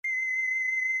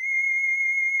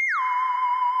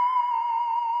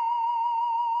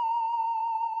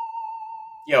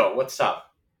Yo, what's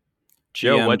up?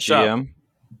 Joe, GM, what's up? GM.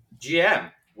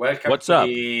 GM, welcome What's to up?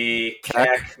 the KEK.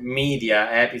 KEK Media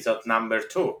episode number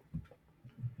 2.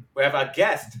 We have a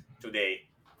guest today.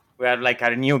 We have like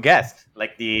our new guest,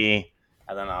 I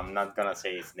don't know, I'm not gonna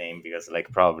say his name because like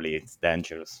probably it's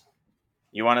dangerous.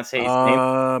 You wanna say his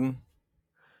name?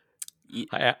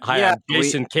 Hi, Yeah, I'm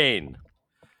Jason Kane.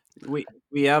 we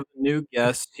have a new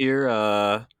guest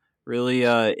here. Really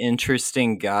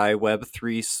interesting guy.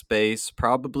 Web3 space.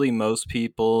 Probably most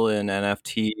people in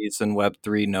NFTs and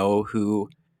Web3 know who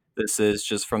this is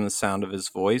just from the sound of his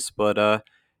voice. But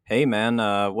hey, man,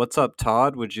 what's up,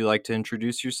 Todd? Would you like to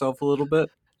introduce yourself a little bit?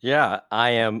 Yeah,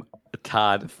 I am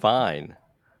Todd FIne.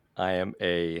 I am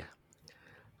a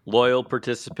loyal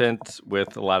participant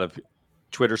with a lot of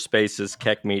Twitter spaces,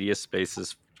 KEK Media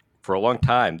spaces for a long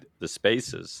time, the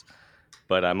spaces.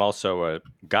 But I'm also a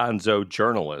Gonzo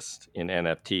journalist in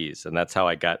NFTs, and that's how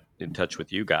I got in touch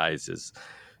with you guys is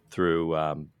through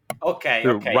Okay,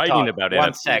 writing Todd. about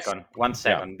One NFTs. second.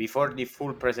 Yeah. Before the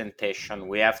full presentation,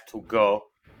 we have to go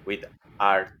with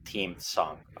our theme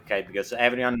song, okay? Because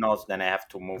everyone knows then I have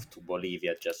to move to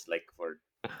Bolivia just like for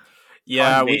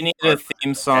Yeah, we fun-based need a purpose,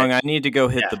 theme okay? song. I need to go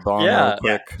hit Yeah. the bong Yeah. real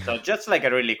quick. So just like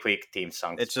a really quick theme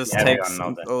song. It just Everyone takes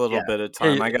knows that. a little Yeah. bit of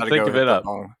time. Hey, I gotta think go of hit it the up.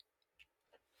 bong.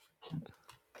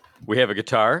 We have a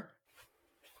guitar.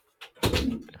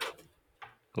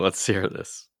 Let's hear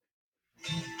this.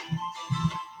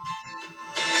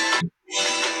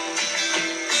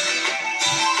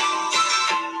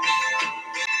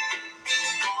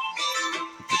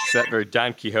 It's that very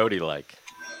Don Quixote-like.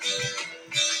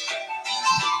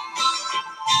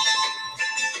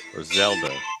 Or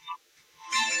Zelda.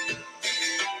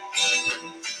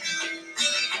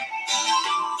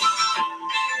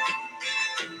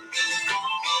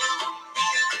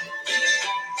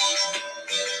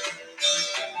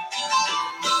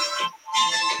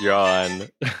 Yawn.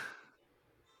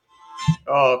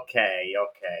 Okay.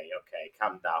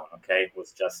 Calm down, okay? It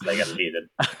was just like a little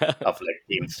of like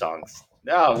theme songs.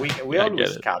 No, we I always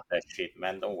get it. cut that shit,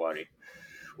 man. Don't worry.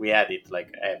 We edit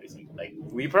like everything. Like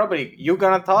we probably you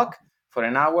gonna talk for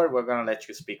an hour. We're gonna let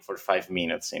you speak for 5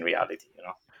 minutes. In reality, you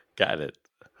know. Got it.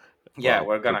 Yeah, Well,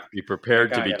 we're gonna be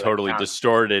prepared to be get like totally cancer.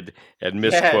 distorted and Yeah,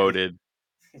 misquoted.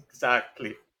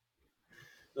 exactly.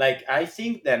 Like I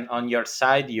think then on your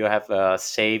side you have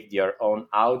saved your own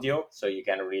audio, so you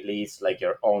can release like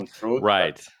your own truth.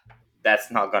 Right. But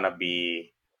that's not gonna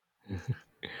be.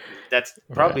 That's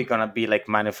probably gonna be like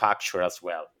manufactured as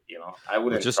well. You know, I Well,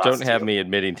 wouldn't just don't trust have you. me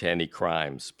admitting to any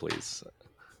crimes, please.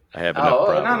 I have enough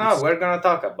Oh no, problems. we're gonna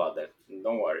talk about that.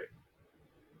 Don't worry.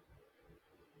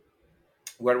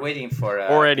 We're waiting for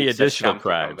Or any Pixlscum additional to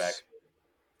come back. crimes.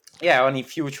 Yeah, any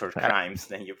future crimes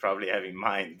than you probably have in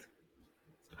mind.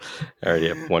 I already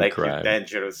have one Like you're crime.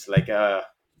 dangerous. Like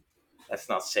let's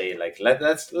not say like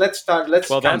let's start. Let's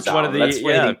Well, calm that's down. one of Let's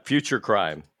the future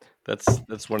crime. That's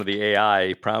one of the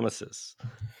AI promises.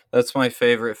 That's my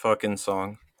favorite fucking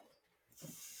song.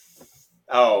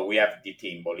 Oh, we have the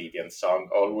Team Bolivian song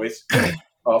always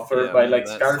offered Yeah, by man, like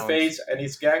that Scarface and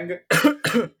his gang.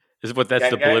 Is what that's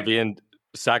Gang, the gang. Bolivian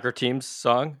soccer team's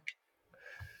song?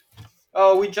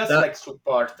 Oh, we just That- like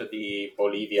support the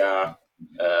Bolivia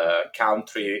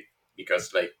country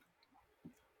because like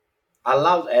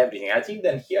allowed everything. I think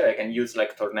then here I can use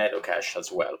like Tornado Cash as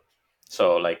well.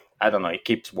 So like I don't know, it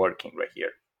keeps working right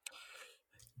here.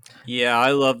 Yeah,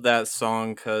 I love that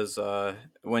song because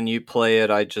when you play it,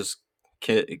 I just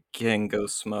can go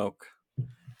smoke.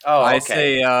 Oh, I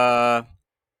okay. say,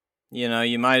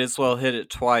 you might as well hit it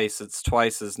twice. It's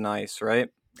twice as nice, right?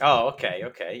 Oh, okay.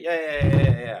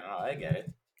 Yeah. No, I get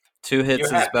it. Two hits You're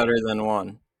is happy. better than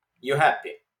one. You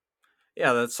happy?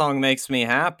 Yeah, that song makes me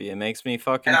happy. It makes me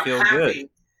fucking And I'm feel happy good.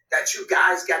 that you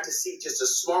guys got to see just a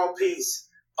small piece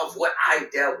of what I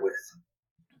dealt with.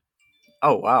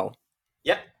 Oh, wow.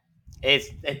 Yep.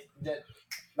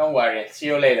 Don't worry. See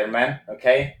you later, man.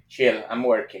 Okay, chill. I'm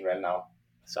working right now.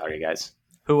 Sorry, guys.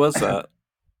 Who was that?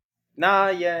 Nah,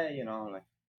 yeah, like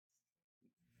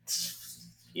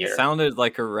here. Sounded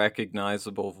like a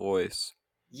recognizable voice.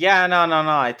 Yeah, no.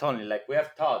 I told you, like, we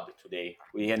have Todd today.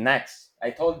 We have next.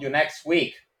 I told you next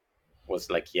week.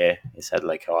 Was like, yeah. He said,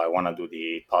 like, oh, I want to do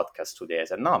the podcast today. I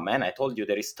said, no, man. I told you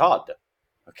there is Todd.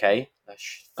 Okay.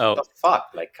 Oh. The fuck?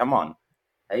 Like, come on.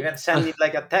 I even sent it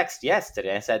like a text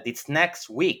yesterday. I said it's next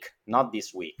week, not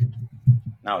this week.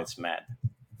 Now it's mad,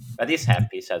 but he's happy.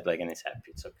 He said, like, and he's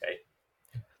happy. It's okay.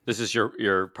 This is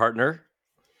your partner?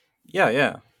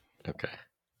 Yeah. Okay.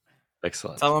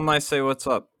 Excellent. Tell him I say what's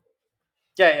up.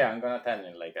 Yeah. I'm gonna tell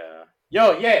him like,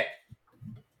 yo, yeah.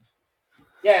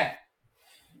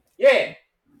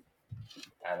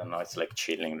 I don't know. It's like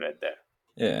chilling right there.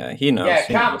 Yeah, he knows. Yeah,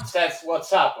 he Cam knows. says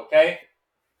what's up. Okay.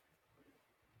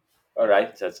 All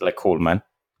right. That's like cool, man.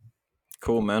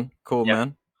 Cool, man. Cool, Yep.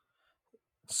 man.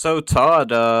 So,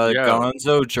 Todd, Yo.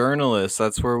 Gonzo journalist,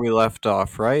 that's where we left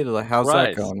off, right? How's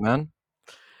Right. that going, man?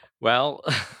 Well,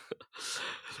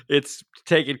 it's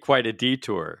taken quite a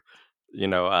detour. You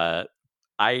know,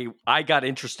 I got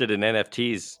interested in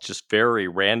NFTs just very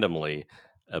randomly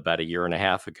about a year and a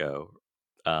half ago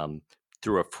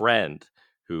through a friend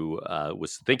who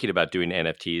was thinking about doing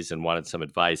NFTs and wanted some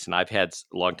advice. And I've had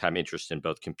a long time interest in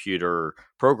both computer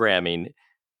programming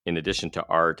in addition to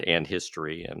art and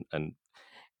history.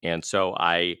 And so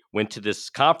I went to this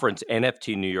conference,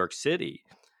 NFT New York City,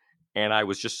 and I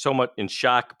was just so much in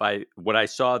shock by what I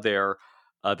saw there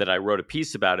that I wrote a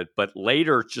piece about it. But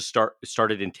later, just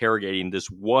started interrogating this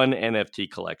one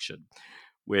NFT collection,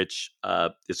 which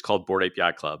is called Bored Ape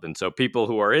Yacht Club. And so people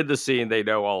who are in the scene, they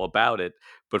know all about it.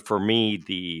 But for me,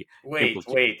 the Wait.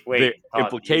 the Todd,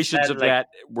 implications of that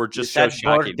were you just so said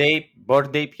shocking.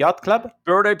 Bored Ape Yacht Club.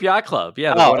 Bored Ape Yacht Club,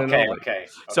 yeah, the Oh, one and okay, only. okay.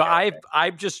 So okay.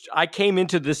 I came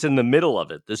into this in the middle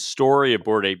of it, this story of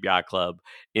Bored Ape Yacht Club,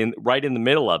 right in the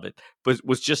middle of it, but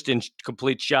was just in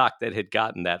complete shock that it had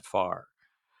gotten that far.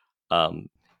 And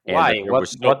Why? that there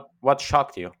was no, What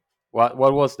shocked you? What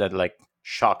was that like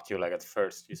shocked you? Like at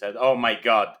first, you said, "Oh my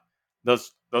god,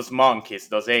 those monkeys,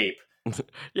 those ape."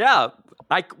 yeah,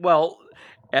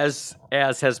 as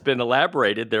has been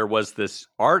elaborated, there was this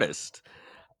artist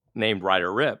named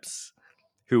Ryder Ripps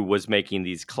who was making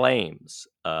these claims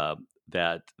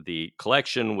that the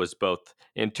collection was both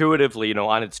intuitively,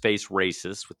 on its face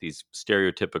racist with these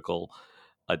stereotypical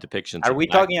depictions. Are of we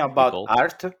black talking about people,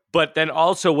 art? but then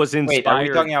also was inspired. Wait, are we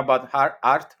talking about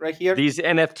art right here? These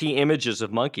NFT images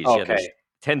of monkeys. Okay. Yeah, there's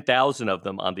 10,000 of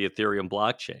them on the Ethereum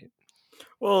blockchain.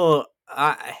 Well,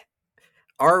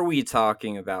 are we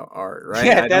talking about art, right?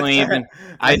 Yeah,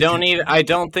 I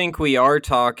don't think we are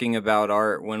talking about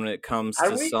art when it comes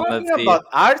to some of the. Are we talking about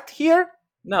art here?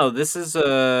 No, this is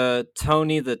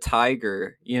Tony the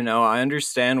Tiger. I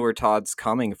understand where Todd's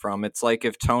coming from. It's like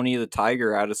if Tony the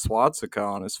Tiger had a swastika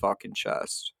on his fucking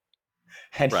chest.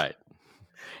 Right.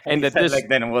 And that this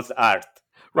then was art.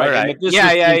 Right. Right. And that this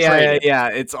Yeah.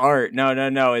 It's art.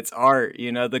 No. It's art.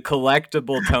 The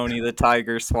collectible Tony the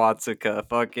Tiger swastika,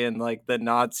 fucking like the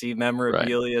Nazi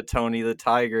memorabilia Tony the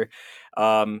Tiger.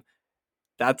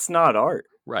 That's not art.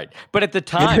 Right. But at the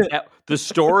time, the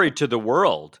story to the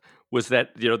world was that,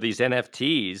 these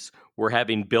NFTs were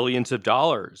having billions of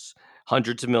dollars,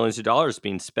 hundreds of millions of dollars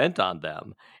being spent on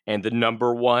them. And the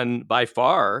number one by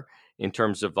far in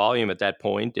terms of volume at that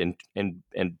point and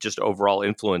just overall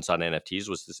influence on NFTs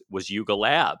was Yuga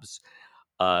Labs.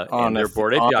 On their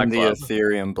Bored Ape Yacht the Club.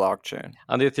 Ethereum blockchain.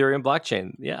 On the Ethereum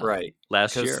blockchain, yeah. Right.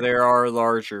 Last year. Because there are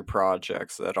larger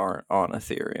projects that aren't on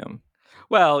Ethereum.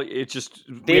 Well, it's just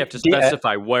we have to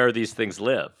specify where these things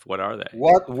live. What are they?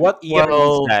 What year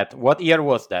was that? What year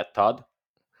was that, Todd?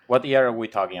 What year are we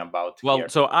talking about? Well,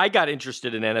 so I got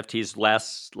interested in NFTs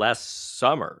last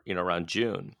summer, around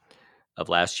June of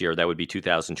last year. That would be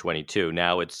 2022.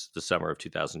 Now it's the summer of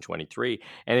 2023.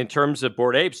 And in terms of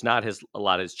Bored Apes, a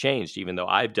lot has changed. Even though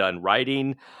I've done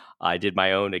writing, I did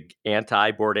my own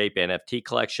anti-Bored Ape NFT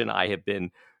collection. I have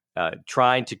been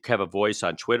trying to have a voice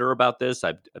on Twitter about this.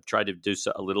 I've tried to do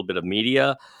a little bit of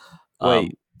media.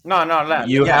 Wait, no.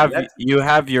 You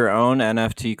have your own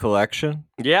NFT collection?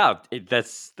 Yeah,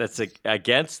 that's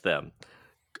against them.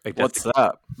 What's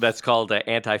that? That's called an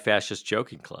Anti-Fascist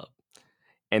Joking Club.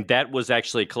 And that was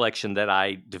actually a collection that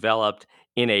I developed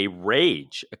in a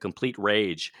complete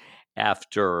rage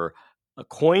after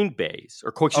Coinbase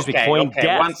or CoinDesk. Okay.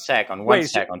 One second,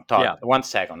 Todd. Yeah. 1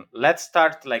 second. Let's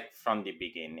start from the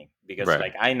beginning because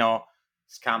I know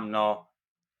scam no.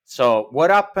 So what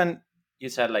happened? You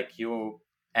said you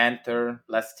enter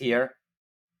last year.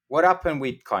 What happened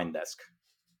with CoinDesk?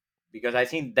 Because I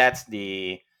think that's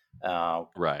the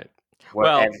right.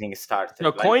 Where everything started.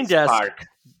 No, CoinDesk. Spark,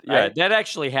 right? That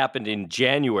actually happened in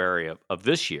January of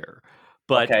this year.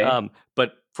 But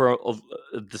but for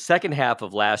the second half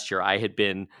of last year, I had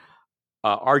been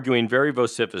arguing very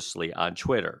vociferously on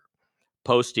Twitter,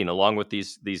 posting along with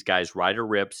these guys, Ryder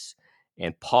Ripps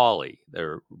and Pauly.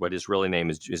 What his name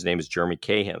is Jeremy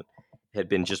Cahan, had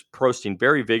been just posting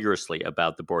very vigorously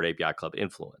about the Bored Ape Yacht Club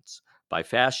influence by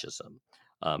fascism.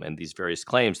 And these various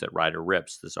claims that Ryder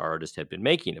Ripps, this artist, had been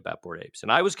making about Bored Apes.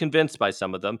 And I was convinced by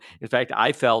some of them. In fact,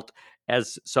 I felt,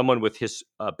 as someone with his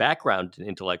background in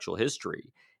intellectual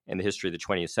history and the history of the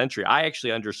 20th century, I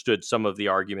actually understood some of the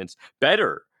arguments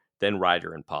better than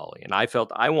Ryder and Polly. And I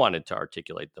felt I wanted to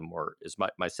articulate them more as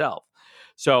myself.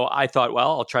 So I thought,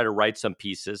 well, I'll try to write some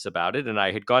pieces about it. And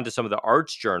I had gone to some of the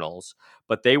arts journals,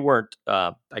 but they weren't,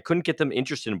 I couldn't get them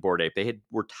interested in Bored Ape. They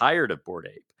were tired of Bored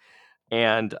Ape.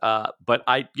 And but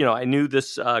I knew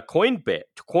this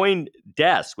CoinDesk,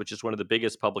 which is one of the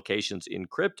biggest publications in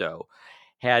crypto,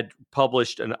 had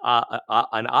published an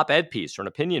op-ed piece or an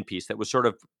opinion piece that was sort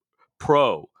of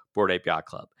pro Bored Ape Yacht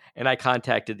Club. And I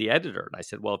contacted the editor and I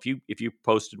said, well, if you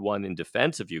posted one in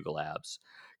defense of Yuga Labs,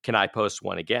 can I post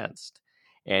one against?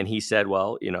 And he said,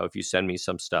 well, if you send me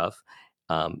some stuff,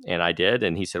 and I did.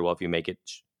 And he said, well, if you make it,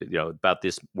 about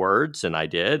this words, and I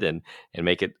did, and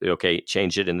make it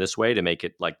change it in this way to make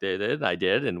it like they did. And I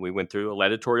did, and we went through an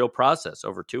editorial process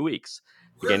over 2 weeks,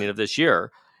 beginning of this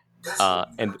year,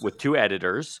 and with 2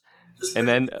 editors, and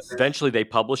then eventually they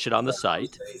published it on the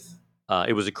site.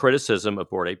 It was a criticism of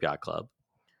Bored Ape Yacht Club,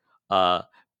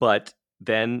 but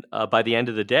then by the end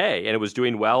of the day, and it was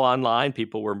doing well online,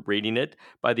 people were reading it.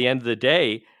 By the end of the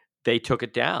day, they took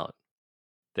it down.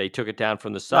 They took it down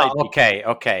from the site. No,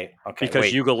 okay. Because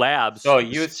wait. Yuga Labs. So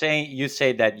you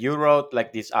say that you wrote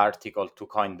like this article to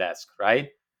CoinDesk, right?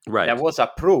 Right. That was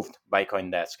approved by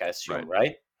CoinDesk, I assume,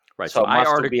 right? Right. So it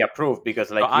must be approved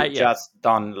because like just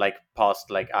done like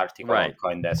post like article on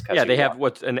CoinDesk. Yeah, they have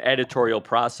what's an editorial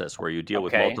process where you deal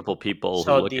with multiple people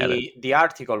who look at it. The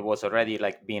article was already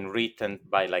like being written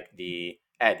by like the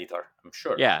editor, I'm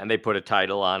sure. Yeah, and they put a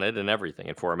title on it and everything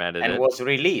and formatted it. And was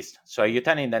released. So are you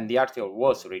telling them the article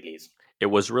was released? It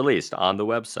was released on the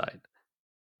website.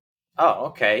 Oh,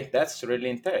 okay. That's really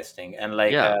interesting. And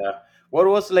like, what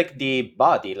was like the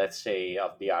body, let's say,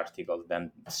 of the article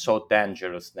then so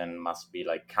dangerous then must be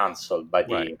like cancelled by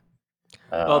the...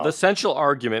 Well, the central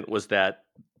argument was that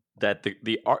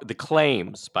the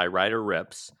claims by Ryder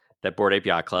Ripps that Bored Ape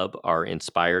Yacht Club are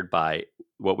inspired by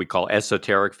what we call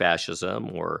esoteric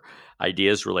fascism or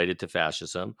ideas related to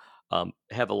fascism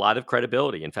have a lot of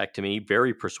credibility. In fact, to me,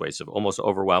 very persuasive, almost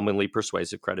overwhelmingly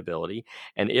persuasive credibility.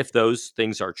 And if those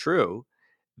things are true,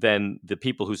 then the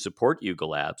people who support Yuga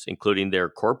Labs, including their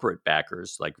corporate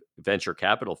backers like venture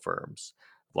capital firms,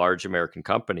 large American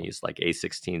companies like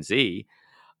A16Z,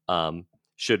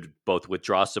 should both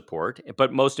withdraw support.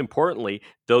 But most importantly,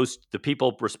 the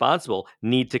people responsible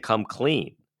need to come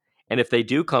clean. And if they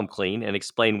do come clean and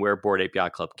explain where Bored Ape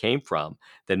Yacht Club came from,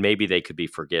 then maybe they could be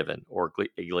forgiven, or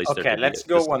at least let's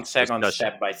go 1 second,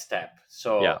 step by step.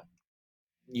 So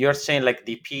you're saying like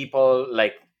the people,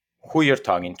 like who you're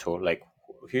talking to, like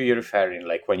who you're referring,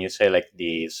 like when you say like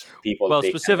these people. Well,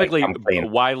 specifically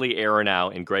Wiley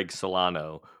Aronow and Greg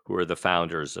Solano, who are the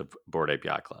founders of Bored Ape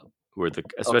Yacht Club, who are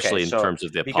especially in terms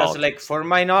of the because politics. Like for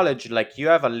my knowledge, like you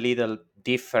have a little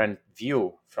different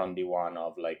view from the one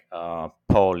of like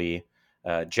Paulie,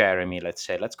 Jeremy,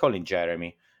 let's call him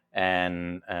Jeremy,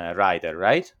 and Ryder,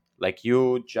 right? Like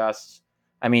you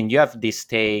have this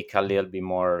take a little bit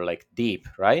more like deep,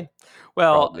 right?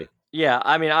 Well, probably. Yeah,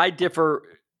 I mean, I differ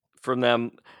from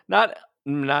them, not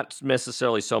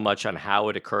necessarily so much on how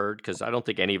it occurred, because I don't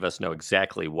think any of us know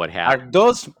exactly what happened. Are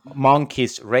those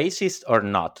monkeys racist or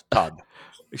not, Todd?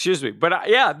 Excuse me. But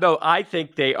I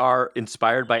think they are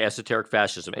inspired by esoteric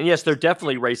fascism. And yes, they're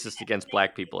definitely racist against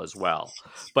black people as well.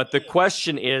 But the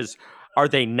question is, are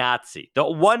they Nazi? The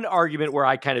one argument where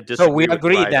I kind of disagree. So we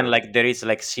agree then, like there is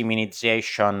like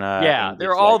seminization. There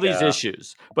are all these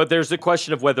issues. But there's the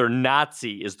question of whether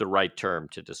Nazi is the right term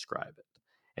to describe it.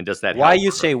 And does that why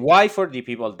you say why for the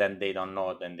people then they don't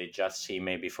know, then they just see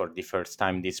maybe for the first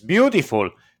time this beautiful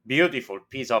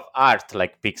piece of art,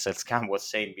 like Pixlscum was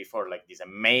saying before, like this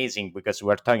amazing, because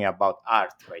we're talking about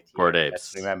art right here. Bored Apes.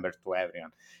 Let's remember to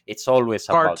everyone, it's always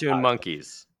cartoon about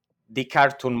monkeys. The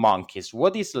cartoon monkeys.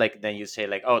 What is like then you say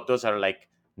like, oh, those are like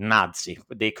Nazi,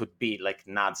 but they could be like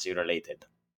Nazi related.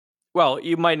 Well,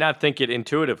 you might not think it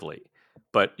intuitively.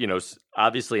 But,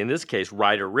 obviously in this case,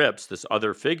 Ryder Ripps, this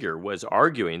other figure, was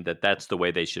arguing that that's the way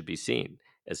they should be seen,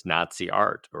 as Nazi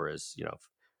art or as,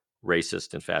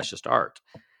 racist and fascist art.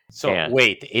 So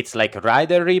wait, it's like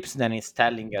Ryder Ripps, then he's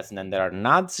telling us then there are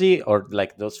Nazi, or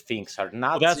like those things are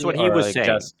Nazi? Well, that's what he was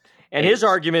saying. And his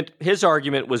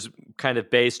argument was kind of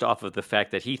based off of the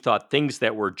fact that he thought things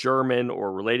that were German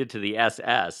or related to the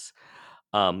SS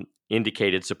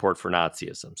indicated support for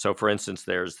Nazism. So, for instance,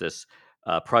 there's this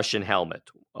Prussian helmet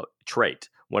trait.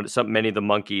 Many of the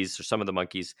monkeys, or some of the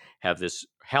monkeys, have this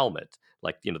helmet,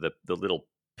 like the little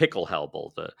pickle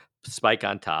helmet, the spike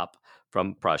on top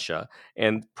from Prussia.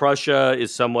 And Prussia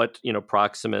is somewhat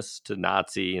proximus to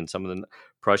Nazi, and some of the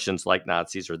Prussians like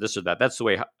Nazis or this or that. That's the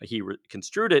way he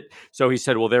construed it. So he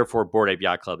said, well, therefore, Bored Ape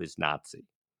Yacht Club is Nazi.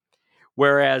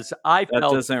 Whereas I That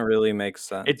felt doesn't really make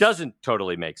sense. it doesn't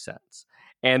totally make sense.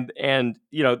 And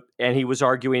he was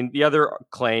arguing the other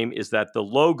claim is that the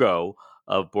logo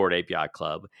of Bored Ape Yacht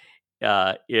Club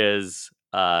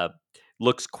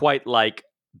looks quite like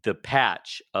the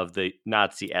patch of the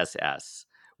Nazi SS,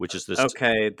 which is this.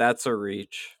 Okay, that's a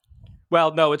reach.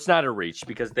 Well, no, it's not a reach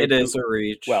because It is a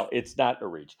reach. Well, it's not a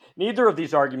reach. Neither of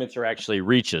these arguments are actually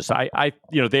reaches.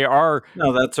 They are.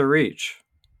 No, that's a reach.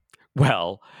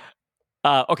 Well,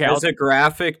 okay. As a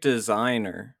graphic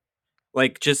designer,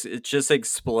 like just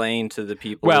explain to the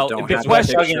people Well, that don't the have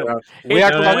question- a picture of. We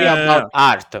are talking about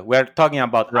art. We're talking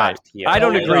about art here. I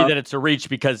don't Hold agree up. that it's a reach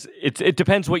because it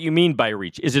depends what you mean by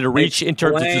reach. Is it a reach in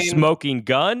terms of the Explain. smoking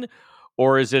gun,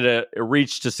 or is it a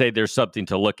reach to say there's something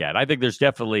to look at? I think there's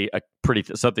definitely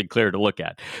something clear to look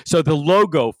at. So the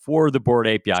logo for the Bored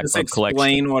Ape Yacht Just Club collection,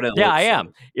 explain what it looks I am,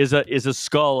 like. is a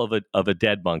skull of a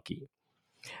dead monkey,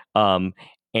 and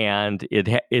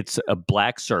it's a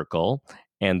black circle.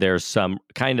 And there's some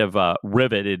kind of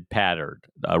riveted pattern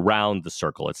around the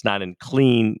circle. It's not in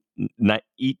clean, not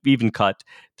even cut.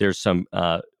 There's some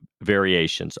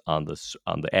variations on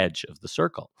the edge of the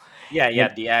circle.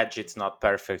 Yeah, the edge, it's not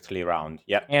perfectly round.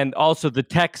 Yeah. And also the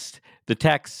text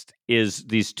is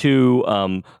these two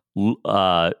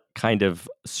kind of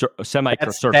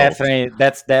semicircles.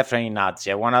 That's definitely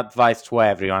Nazi. I want to advise to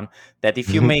everyone that if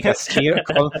you make a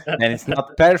circle and it's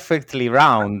not perfectly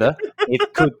round,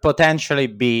 it could potentially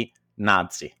be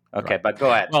Nazi. Okay, Right. but go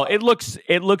ahead. Well, it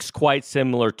looks quite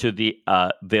similar to the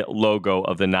logo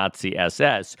of the Nazi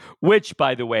SS, which,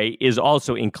 by the way, is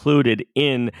also included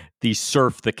in the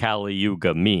Surf the Kali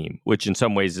Yuga meme, which in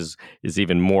some ways is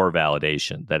even more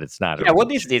validation that it's not. Yeah, what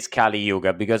is this Kali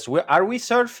Yuga? Because are we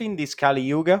surfing this Kali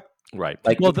Yuga? Right.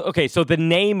 Like okay, so the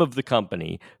name of the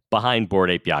company behind Bored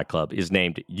Ape Yacht Club is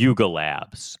named Yuga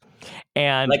Labs.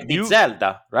 And like the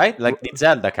Zelda, right? Like the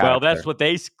Zelda character. Well, that's what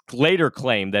they later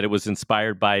claimed, that it was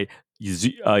inspired by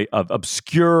an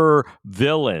obscure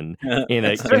villain in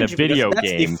a video that's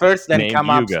game. That's the first that named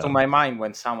comes Yuga. to my mind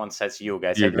when someone says Yuga.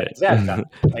 I say Yuga. like Zelda.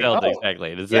 Like, Zelda, oh,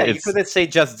 exactly. you couldn't say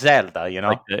just Zelda, you know?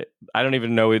 Like I don't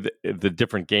even know the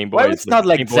different Game Boys. Well, it's not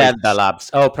like Zelda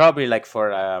Labs. Oh, probably like for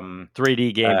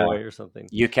 3D Game Boy or something.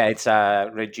 It's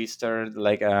registered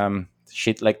like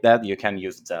shit like that. You can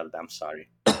use Zelda. I'm sorry.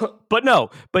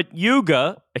 But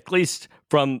Yuga, at least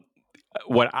from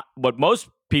what most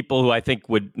people who I think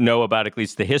would know about at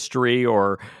least the history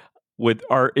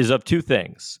is of two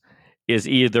things: is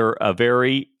either a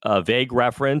very vague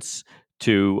reference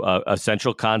to a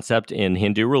central concept in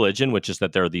Hindu religion, which is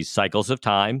that there are these cycles of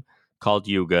time called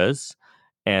yugas,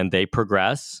 and they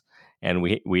progress, and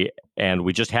we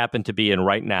just happen to be in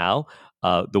right now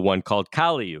the one called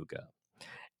Kali Yuga.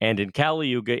 And in Kali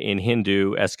Yuga, in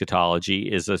Hindu eschatology,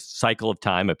 is a cycle of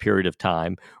time, a period of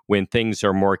time when things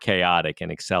are more chaotic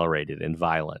and accelerated and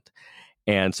violent.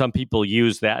 And some people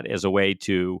use that as a way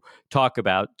to talk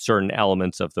about certain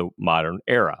elements of the modern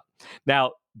era.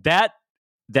 Now, that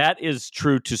is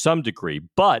true to some degree,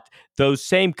 but those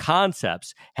same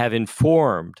concepts have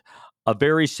informed a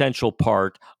very central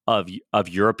part of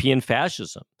European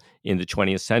fascism in the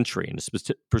 20th century, and a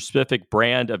specific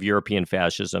brand of European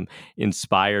fascism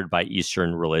inspired by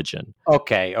Eastern religion.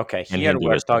 Okay. Here we're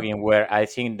Hinduism. talking where I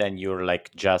think then you're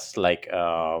like just like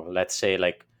let's say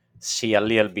like see a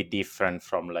little bit different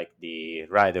from like the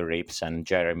Rider Rips and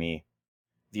Jeremy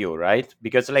view, right?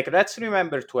 Because like let's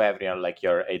remember to everyone like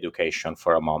your education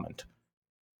for a moment.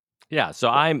 Yeah, so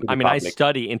I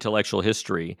study intellectual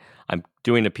history. I'm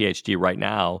doing a PhD right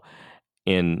now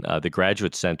in the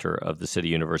Graduate Center of the City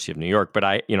University of New York. But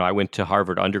I went to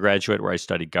Harvard undergraduate where I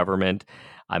studied government.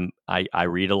 I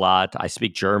read a lot. I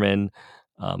speak German.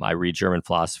 I read German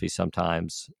philosophy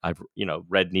sometimes. I've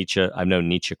read Nietzsche. I've known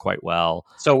Nietzsche quite well.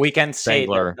 So we can say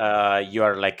Spengler. that you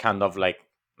are like kind of like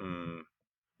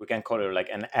we can call you like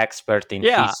an expert in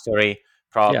history,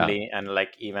 probably, and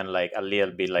like even like a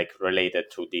little bit like related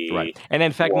to the right. And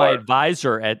in fact, my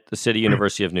advisor at the City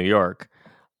University of New York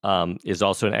is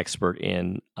also an expert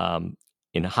in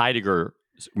Heidegger.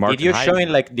 Did you show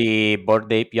in like the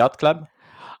Bored Ape Yacht Club?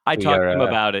 I talked to him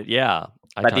about it. Yeah.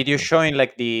 But did you show in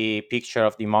like the picture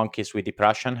of the monkeys with the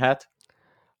Prussian hat?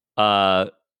 I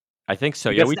think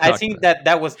so. Because yeah, I think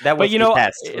that was the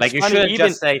test. Like you shouldn't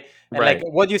just say like,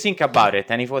 what do you think about it?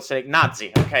 And if it was like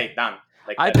Nazi, okay, done.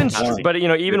 Like, I've been, but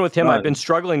even with him, I've been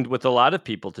struggling with a lot of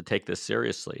people to take this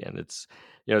seriously, and it's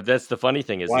that's the funny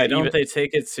thing is why don't they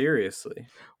take it seriously?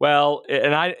 Well,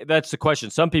 and that's the question.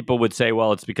 Some people would say,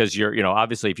 well, it's because you're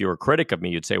obviously if you were a critic of me,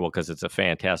 you'd say, well, because it's a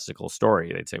fantastical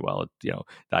story. They'd say, well, the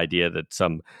idea that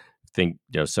some think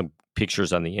some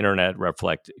pictures on the internet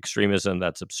reflect extremism.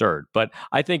 That's absurd. But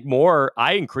I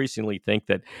increasingly think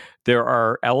that there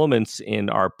are elements in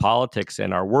our politics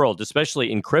and our world,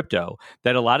 especially in crypto,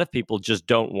 that a lot of people just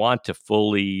don't want to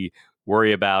fully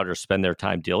worry about or spend their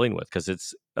time dealing with, because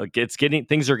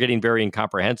things are getting very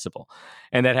incomprehensible,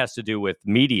 and that has to do with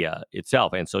media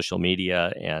itself and social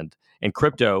media, and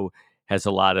crypto has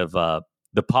a lot of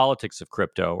the politics of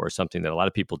crypto, or something that a lot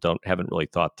of people haven't really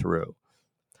thought through.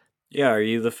 Yeah, are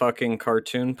you the fucking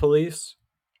cartoon police?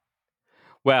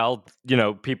 Well,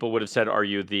 people would have said, "Are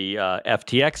you the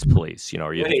FTX police?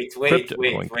 Are you the crypto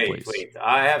police?" Wait.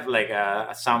 I have like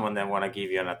someone that want to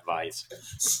give you an advice.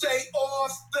 Stay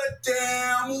off the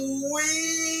damn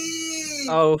weed.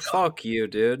 Oh, fuck you,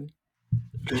 dude.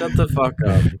 Shut the fuck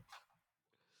up.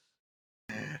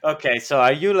 Okay, so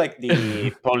are you like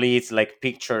the police, like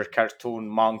picture cartoon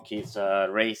monkeys,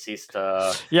 racist,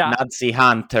 Nazi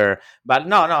hunter? But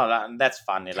no, that's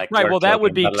funny. Like, right. Well, that joking,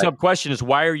 would be but, some question: is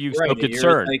why are you so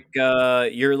concerned?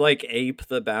 You're like Ape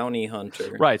the bounty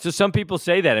hunter, right? So some people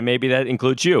say that, and maybe that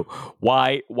includes you.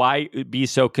 Why be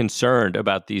so concerned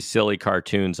about these silly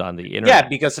cartoons on the internet? Yeah,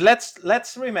 because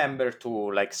let's remember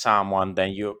to like someone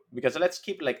because let's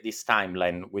keep like this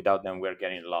timeline without them we're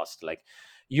getting lost. Like,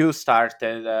 you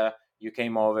started, you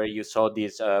came over, you saw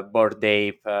this Bored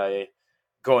Ape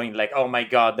going like, oh my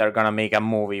god, they're gonna make a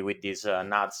movie with these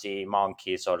Nazi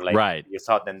monkeys, or like, right. You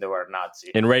thought then they were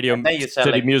Nazi in Radio and then you said,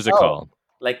 City like, Music Hall.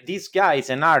 Like, this guy is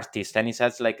an artist, and he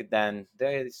says like, then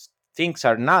these things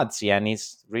are Nazi, and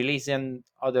he's releasing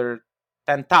other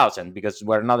 10,000 because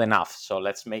we're not enough, so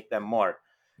let's make them more.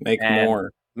 Make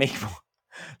more.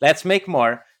 Let's make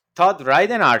more. Todd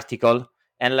write an article,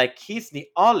 and like, he's the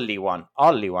only one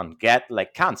get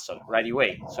like canceled right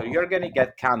away. So you're gonna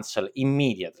get canceled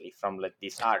immediately from like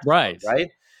this article,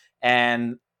 right?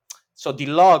 And so the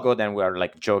logo, then we are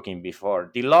like joking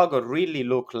before, the logo really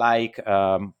look like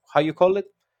how you call it,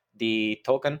 the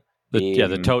token, the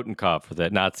Totenkopf for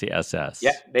the Nazi SS.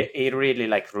 Yeah, it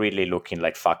really looking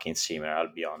like fucking similar.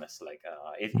 I'll be honest, like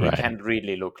it can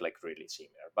really look like really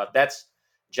similar, but that's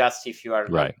just if you are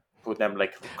like, put them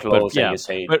like close, and you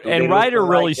say. And Ryder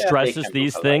really stresses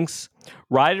these things.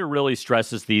 Ryder really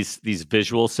stresses these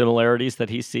visual similarities that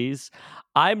he sees.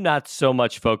 I'm not so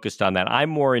much focused on that. I'm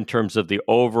more in terms of the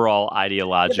overall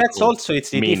ideological. That's also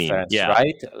it's the meaning. difference,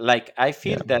 right? Like, I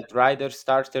feel that Ryder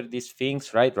started these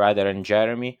things, right? Ryder and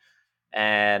Jeremy,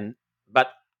 but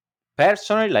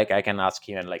personally, like, I can ask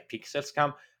even like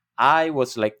Pixlscum. I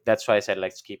was like, that's why I said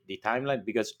let's skip the timeline,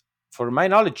 because for my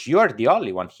knowledge, you are the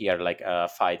only one here like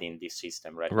fighting this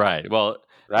system right now. Well,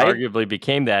 arguably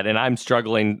became that, and I'm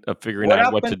struggling of figuring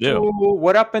out what to do.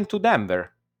 What happened to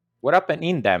Denver? What happened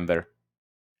in Denver?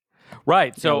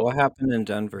 Right. So what happened in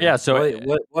Denver? Yeah. So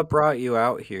what brought you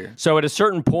out here? So at a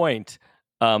certain point,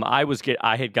 I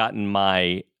had gotten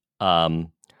my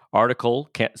article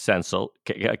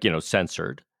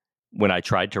censored when I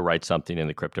tried to write something in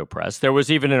the crypto press. There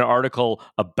was even an article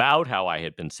about how I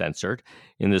had been censored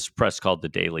in this press called the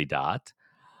Daily Dot.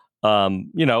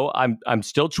 I'm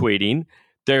still tweeting.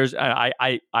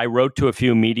 I wrote to a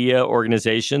few media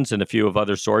organizations and a few of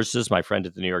other sources, my friend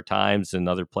at the New York Times and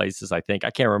other places. I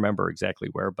can't remember exactly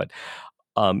where, but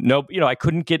I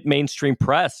couldn't get mainstream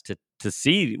press to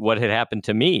see what had happened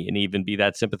to me and even be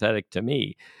that sympathetic to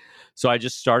me. So I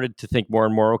just started to think more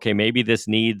and more, okay, maybe this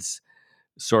needs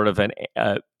sort of an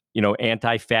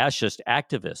anti-fascist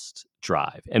activist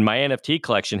drive. And my NFT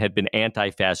collection had been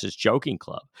anti-fascist joking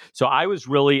club. So I was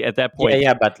really at that point.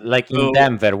 Yeah, but like in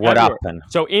Denver, what happened?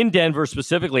 So in Denver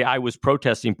specifically, I was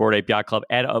protesting Bored Ape Yacht Club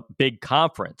at a big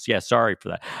conference. Yeah, sorry for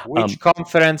that. Which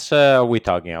conference are we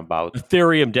talking about?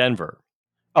 Ethereum Denver.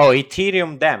 Oh,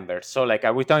 Ethereum Denver. So like,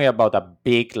 are we talking about a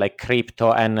big like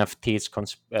crypto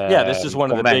NFTs? This is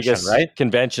one of the biggest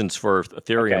conventions for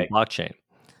Ethereum blockchain.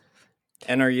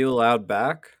 And are you allowed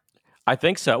back? I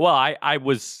think so. Well, I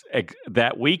was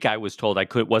that week. I was told I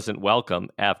wasn't welcome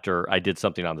after I did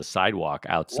something on the sidewalk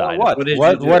outside.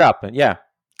 What happened? Yeah,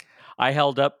 I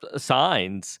held up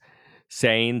signs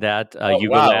saying that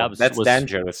Yuga Labs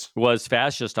was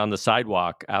fascist on the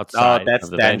sidewalk outside. Oh, that's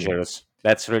dangerous. Venue.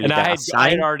 That's really. And I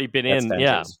had already been in.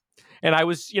 Yeah. And I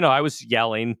was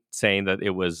yelling, saying that it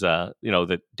was,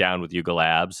 that down with Yuga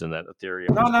Labs and that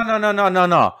Ethereum.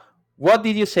 No. What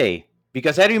did you say?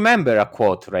 Because I remember a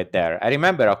quote right there. I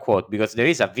remember a quote because there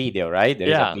is a video, right? There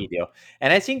is a video.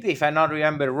 And I think if I not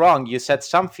remember wrong, you said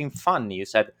something funny. You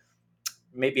said,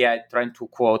 maybe I'm trying to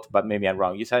quote, but maybe I'm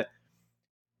wrong. You said,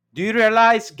 do you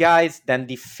realize, guys, that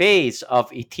the face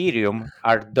of Ethereum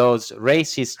are those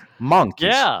racist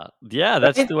monkeys? Yeah,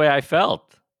 that's the way I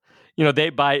felt. they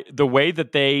by the way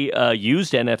that they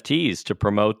used NFTs to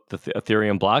promote the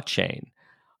Ethereum blockchain.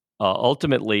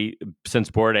 Ultimately,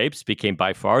 since Bored Apes became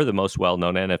by far the most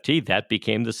well-known NFT, that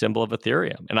became the symbol of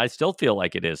Ethereum, and I still feel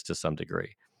like it is to some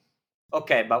degree.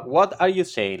 Okay, but what are you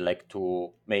saying, like,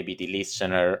 to maybe the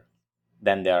listener?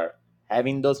 Then they're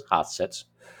having those assets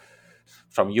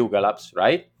from Yuga Labs,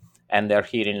 right? And they're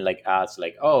hearing like us,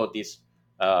 like, oh, these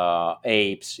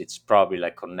apes, it's probably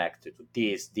like connected to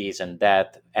this, and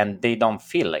that, and they don't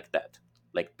feel like that,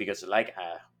 like, because like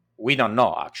we don't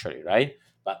know actually, right?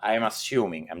 But I'm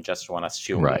just want to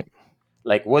assume, Right.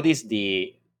 like, what is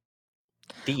the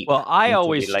deep? Well, I into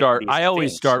always the, like, start. these I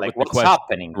always things? start Like, with the what's question.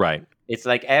 happening? Right. It's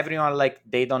like everyone, like,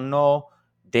 they don't know.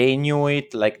 They knew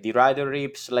it. Like, the rider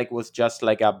rips, like, was just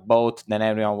like a boat. Then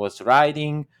everyone was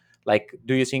riding. Like,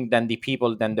 do you think then the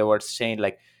people then they were saying,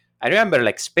 like, I remember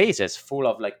like spaces full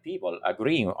of like people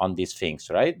agreeing on these things,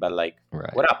 right? But like,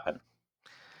 Right. what happened?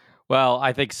 Well,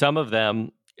 I think some of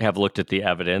them have looked at the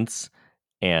evidence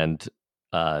and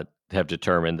have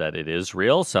determined that it is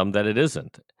real, some that it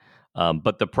isn't.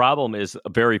 But the problem is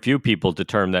very few people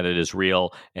determine that it is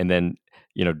real and then,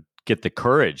 get the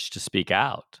courage to speak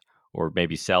out or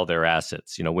maybe sell their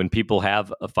assets. When people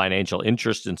have a financial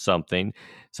interest in something,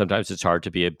 sometimes it's hard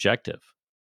to be objective.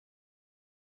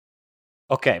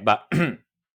 Okay, but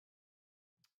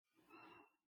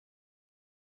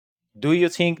do you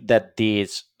think that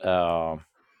this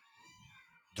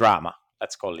drama,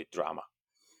 let's call it drama,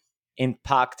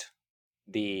 impact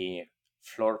the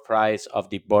floor price of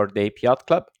the Bored Ape Yacht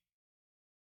Club?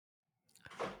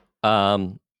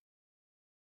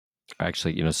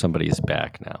 Actually, somebody is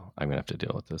back now. I'm gonna have to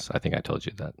deal with this. I think I told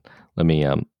you that. Let me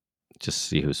just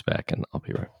see who's back, and I'll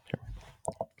be right here.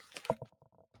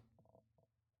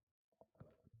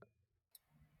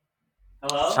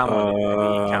 Hello. Someone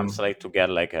maybe comes like to get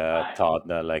like a Todd,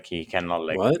 like he cannot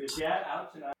like. What?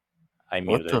 I What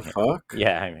muted the him. fuck?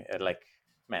 Yeah, I mean, like,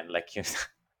 man, like you.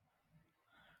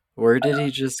 Where did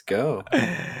he just go?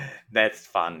 That's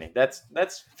funny. That's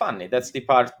funny. That's the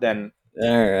part then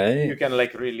All right. you can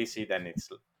like really see. Then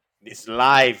it's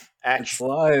live action. It's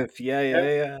live.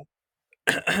 Yeah.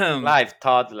 Live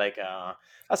Todd like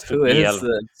has to Who deal. is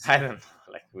this? I don't know.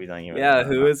 Like we don't even. Yeah, know.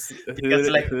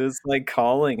 who's like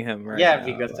calling him right Yeah, now?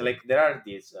 because like there are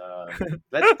these.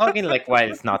 Let's talk in like while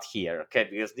it's not here, okay?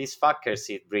 Because these fuckers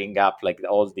it bring up like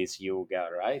all this yoga,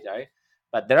 right?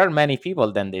 But there are many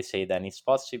people. Then they say then it's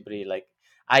possibly like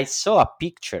I saw a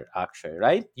picture actually,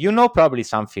 right? You know probably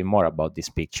something more about this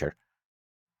picture.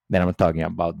 Then I'm talking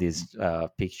about this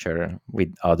picture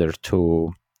with other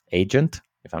two agent,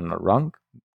 if I'm not wrong,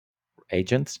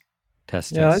 agents.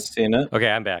 Test. Yeah, I've seen it. Okay,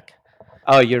 I'm back.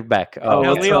 Oh, you're back. Oh,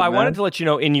 Now, what's Leo, up, I wanted man? to let you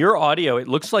know in your audio, it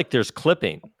looks like there's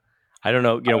clipping. I don't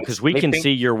know, because we can clipping?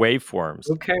 see your waveforms.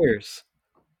 Who cares?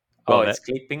 Oh, it's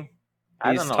clipping.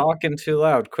 I He's don't know. talking too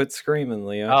loud. Quit screaming,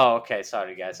 Leo. Oh, okay.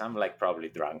 Sorry, guys. I'm like probably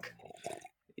drunk.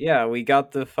 Yeah, we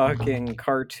got the fucking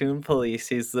cartoon police.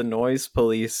 He's the noise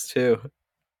police too.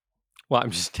 Well,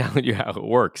 I'm just telling you how it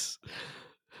works.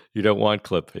 You don't want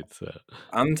clipping. So.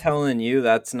 I'm telling you,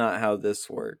 that's not how this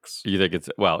works. You think it's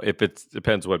if it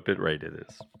depends what bitrate it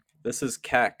is. This is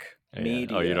KEK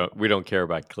Media. Oh, we don't care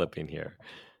about clipping here.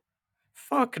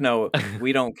 Fuck no,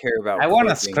 we don't care about. I want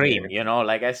to clipping scream, here.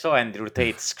 like I saw Andrew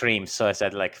Tate scream, so I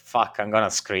said like, "Fuck, I'm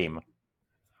gonna scream."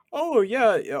 Oh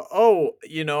yeah. Oh, I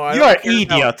You're don't care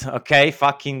idiot, okay,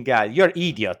 fucking guy. You're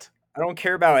idiot. I don't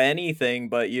care about anything,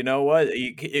 but you know what?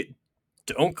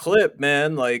 Don't clip,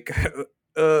 man. Like,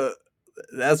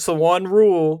 that's the one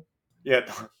rule. Yeah,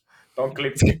 don't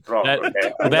clip me wrong.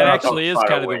 Okay? That actually is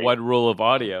kind of the one rule of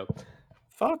audio.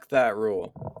 Fuck that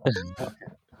rule.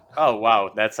 Oh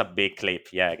wow, that's a big clip.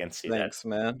 Yeah, I can see that. Thanks,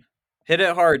 man. Hit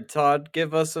it hard, Todd.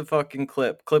 Give us a fucking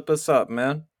clip. Clip us up,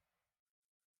 man.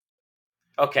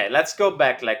 Okay, let's go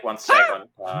back like 1 second.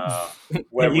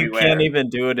 Where you we can't were even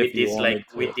do it if you wanted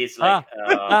to. with these like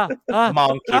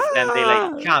monkeys, and they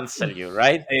like cancel you,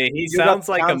 right? Hey, he You sounds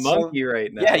got like a canceled. monkey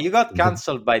right now. Yeah, you got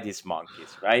cancelled by these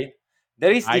monkeys, right?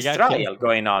 There is this trial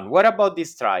going on. What about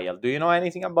this trial? Do you know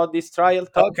anything about this trial,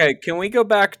 Todd? Okay, can we go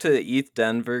back to ETH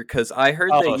Denver? Because I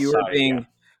heard that you were being...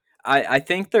 Yeah. I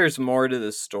think there's more to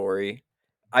the story.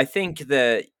 I think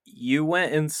that you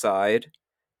went inside.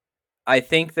 I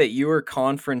think that you were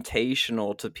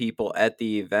confrontational to people at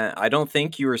the event. I don't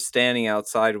think you were standing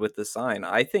outside with the sign.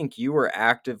 I think you were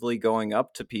actively going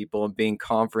up to people and being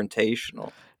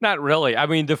confrontational. Not really. I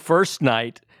mean, the first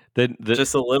night...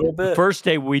 just a little bit. The first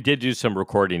day we did do some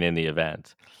recording in the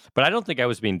event, but I don't think I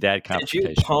was being that confrontational.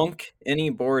 Did you punk any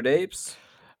Bored Apes?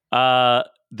 I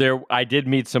did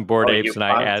meet some Bored Apes,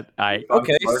 and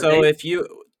okay. So if you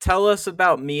tell us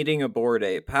about meeting a Bored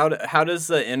Ape. How does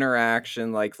the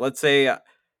interaction, like, let's say,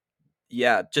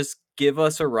 just give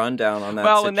us a rundown on that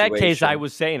Well, situation. in that case,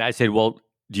 I said, well,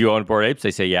 do you own Bored Apes?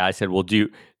 They say, yeah. I said, well, do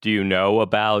you know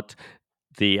about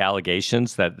the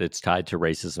allegations that it's tied to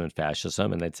racism and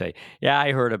fascism? And they'd say, yeah,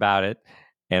 I heard about it.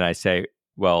 And I say,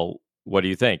 well, what do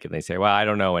you think? And they say, well, I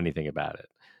don't know anything about it.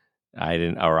 I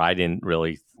didn't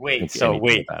really think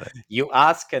anything about it. You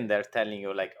ask and they're telling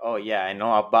you like, oh yeah, I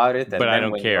know about it, and but then I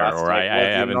don't when care, you ask, or like, I what do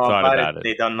you haven't know thought about it,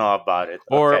 they don't know about it.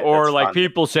 Or Okay, or that's like funny.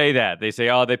 people say that. They say,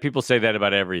 oh, people say that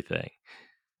about everything.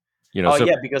 You know, Oh so,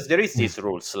 yeah, because there is these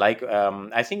rules. Like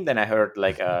I think then I heard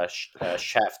like a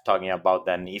chef talking about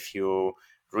then if you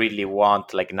really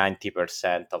want like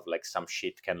 90% of like some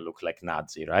shit can look like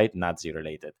Nazi, right? Nazi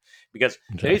related. Because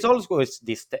there is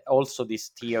also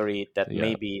this theory that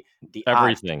maybe the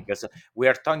everything. art, because we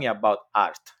are talking about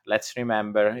art. Let's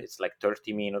remember it's like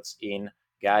 30 minutes in,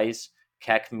 guys.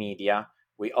 KEK Media,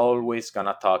 we always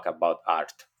gonna talk about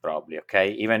art probably,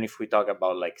 okay? Even if we talk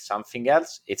about like something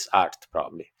else, it's art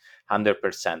probably.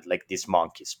 100% like these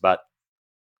monkeys, but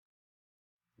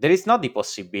there is not the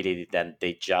possibility that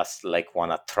they just like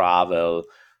want to travel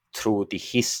through the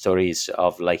histories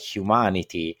of like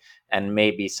humanity and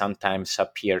maybe sometimes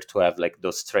appear to have like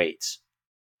those traits.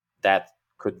 That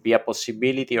could be a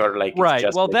possibility, or like right. It's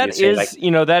just well, like that is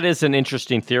like, that is an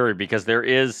interesting theory, because there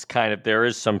is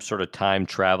some sort of time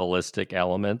travelistic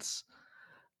elements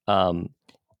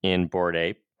in Bored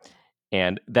Ape.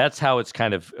 And that's how it's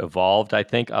kind of evolved, I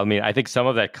think. I mean, I think some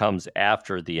of that comes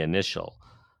after the initial,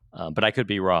 but I could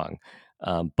be wrong.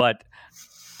 But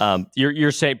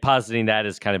you're saying, positing that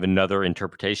as kind of another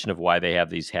interpretation of why they have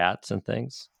these hats and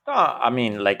things? I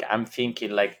mean, like I'm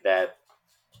thinking like that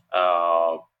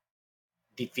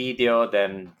the video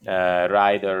then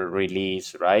Ryder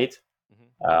release, right?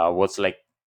 Was like,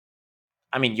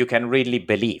 I mean, you can really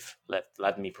believe,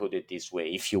 let me put it this way,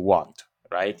 if you want,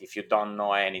 right? If you don't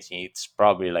know anything, it's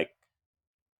probably like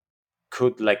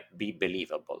could like be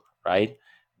believable, right?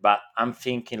 But I'm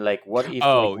thinking like, what if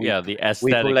the aesthetic,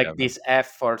 we put like these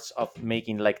efforts of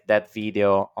making like that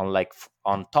video on like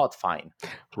on Todd FIne,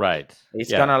 right?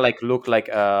 It's gonna like look like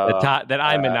that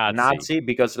I'm a Nazi,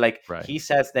 because like he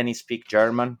says then he speaks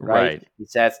German, right? He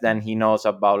says then he knows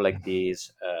about like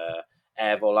these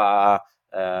Ebola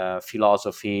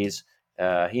philosophies.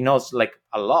 He knows like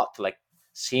a lot, like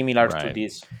similar to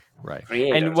these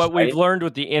creators. And what we've learned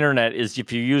with the internet is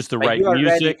if you use the But right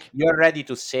music, you are ready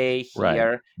to say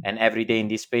here and every day in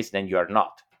this space, then you are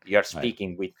not. You're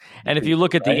speaking with and if you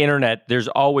look at the internet, there's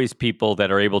always people that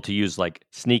are able to use like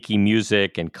sneaky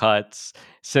music and cuts,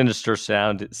 sinister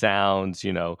sounds,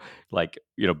 like,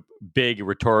 big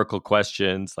rhetorical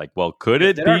questions like, well, could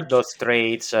it there be are those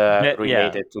traits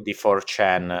related to the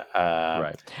 4chan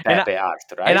Pepe art,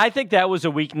 right? And I think that was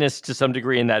a weakness to some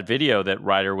degree in that video that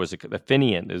Ryder was the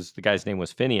guy's name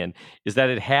was Finian, is that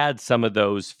it had some of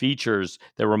those features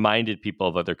that reminded people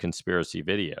of other conspiracy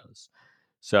videos.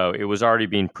 So it was already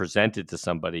being presented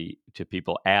to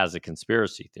people as a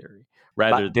conspiracy theory.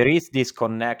 But there is this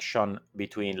connection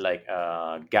between like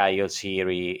Guy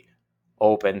Oziri,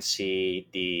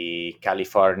 OpenSea, the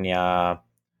California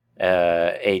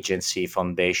agency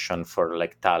foundation for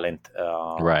like talent,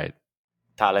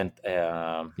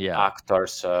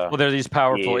 actors. Well, there are these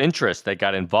powerful interests that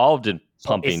got involved in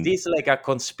pumping. Is this like a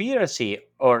conspiracy,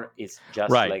 or is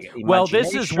just like imagination? Well,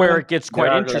 this is where it gets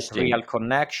quite interesting. Like real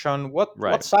connection.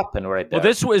 What's happened right there? Well,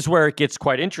 this is where it gets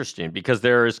quite interesting, because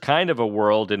there is kind of a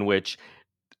world in which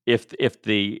if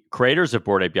the creators of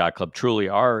Bored Ape Yacht Club truly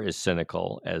are as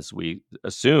cynical as we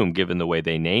assume, given the way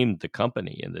they named the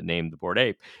company and the name the Bored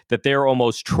Ape, that they're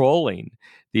almost trolling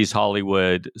these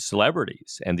Hollywood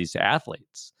celebrities and these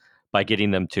athletes by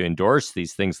getting them to endorse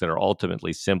these things that are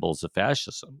ultimately symbols of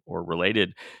fascism or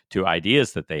related to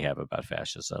ideas that they have about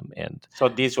fascism. And so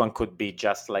this one could be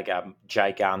just like a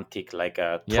gigantic, like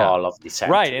a troll of the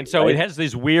century. Right. And so it has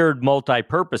these weird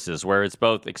multi-purposes where it's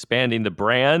both expanding the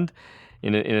brand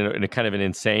in a kind of an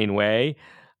insane way,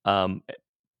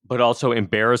 but also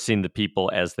embarrassing the people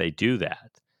as they do that.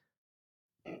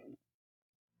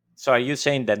 So are you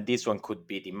saying that this one could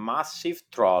be the massive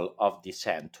troll of the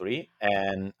century?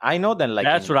 And I know that like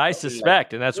that's what I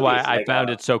suspect, and that's why I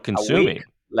found it so consuming.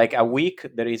 A week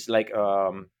there is like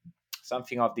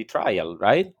something of the trial,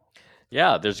 right?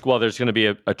 Yeah, there's going to be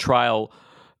a trial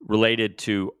related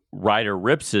to Ryder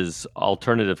Rips's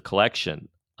alternative collection.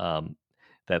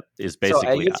 That is basically. So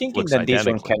are you thinking that this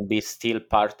one can be still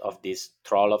part of this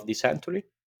troll of the century?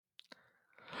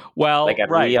 Well, like a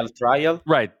real trial,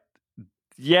 right?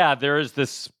 Yeah, there is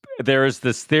this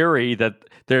theory that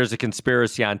there's a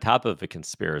conspiracy on top of a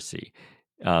conspiracy,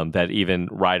 that even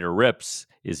Ryder Rip's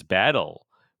battle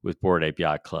with Bored Ape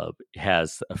Yacht Club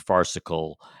has a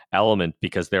farcical element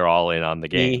because they're all in on the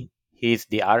game. He's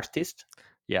the artist.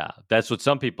 Yeah, that's what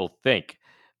some people think,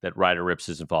 that Ryder Rips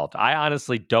is involved. I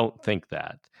honestly don't think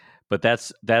that, but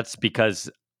that's because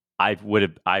I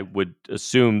would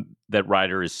assume that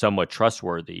Ryder is somewhat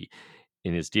trustworthy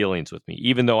in his dealings with me.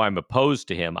 Even though I'm opposed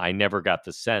to him, I never got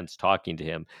the sense talking to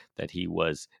him that he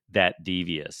was that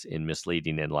devious in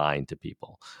misleading and lying to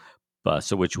people.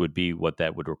 So which would be what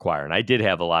that would require. And I did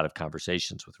have a lot of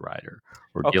conversations with Ryder.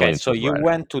 Okay, so you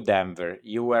went to Denver.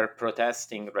 You were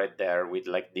protesting right there with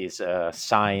like this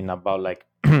sign about like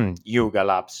Yuga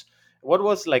Labs. What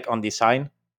was like on the sign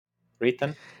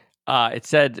written? It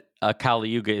said Kali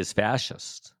Yuga is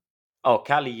fascist. Oh,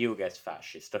 Kali Yuga is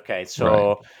fascist. Okay,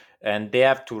 so and they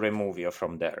have to remove you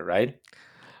from there, right?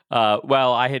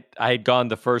 Well, I had gone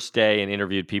the first day and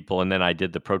interviewed people, and then I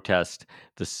did the protest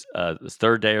this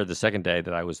third day or the second day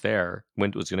that I was there.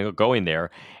 Was going to go in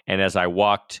there, and as I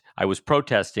walked, I was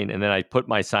protesting, and then I put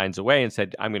my signs away and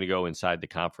said, "I'm going to go inside the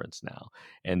conference now."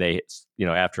 And they,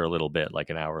 after a little bit,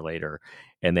 like an hour later,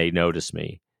 and they noticed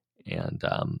me and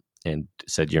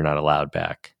said, "You're not allowed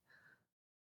back."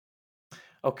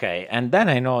 Okay, and then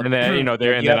I know, and then that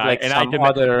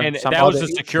was the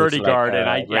security guard,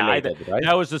 and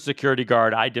that was the security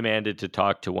guard. I demanded to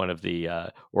talk to one of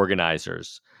the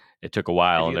organizers. It took a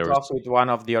while. Have you talked with one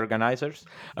of the organizers?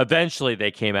 Eventually,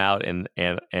 they came out and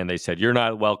they said, "You're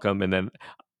not welcome," and then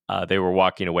they were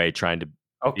walking away, trying to.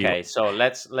 Okay, so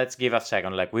let's give a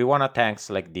second. Like, we want to thanks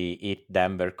like the ETH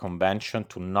Denver convention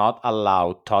to not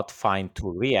allow Todd FIne to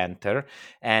re-enter,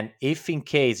 and if in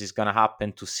case it's gonna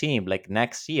happen to see him like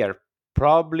next year,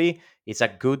 probably it's a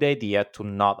good idea to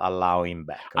not allow him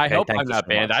back. Okay? I hope I'm not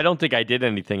banned. I don't think I did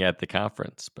anything at the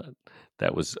conference, but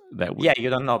that was. Yeah,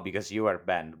 you don't know because you were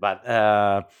banned,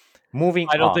 but. Moving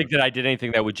I don't on. think that I did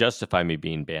anything that would justify me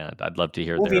being banned. I'd love to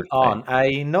hear their Moving on,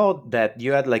 I know that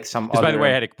you had like some other... By the way,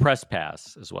 I had a press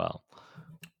pass as well.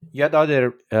 You had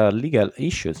other legal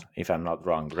issues, if I'm not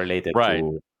wrong, related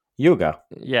to Yuga.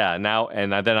 Yeah,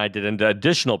 and then I did an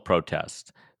additional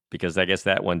protest because I guess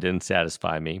that one didn't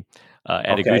satisfy me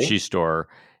at a Gucci store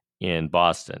in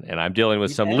Boston, and I'm dealing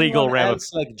with some legal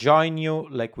ramifications. Like join you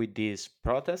like with this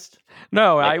protest?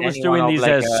 No, like I was doing these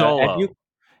as solo.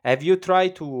 Have you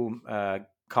tried to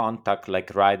contact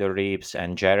like Ryder Reeves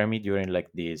and Jeremy during like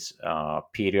this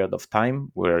period of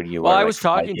time where you were? I was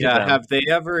talking to them. Have they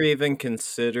ever even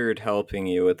considered helping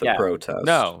you with the protest?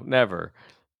 No, never.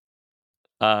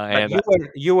 But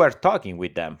you were talking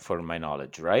with them, for my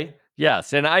knowledge, right?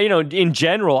 Yes, and I, in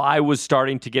general, I was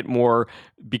starting to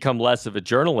become less of a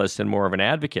journalist and more of an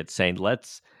advocate, saying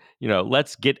let's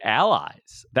get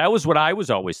allies. That was what I was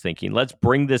always thinking. Let's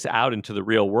bring this out into the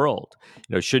real world.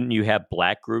 Shouldn't you have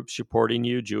black groups supporting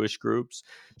you, Jewish groups?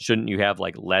 Shouldn't you have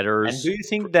like letters? And do you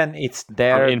think then it's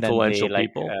there influential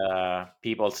people?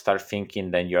 People start thinking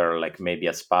then you're like maybe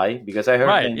a spy? Because I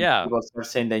heard people start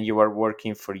saying that you were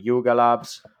working for Yuga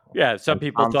Labs. Yeah, some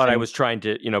people thought I was trying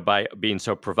to, by being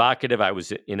so provocative, I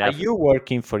was Are you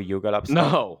working for Yuga Labs?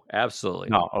 No, absolutely.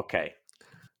 No, okay.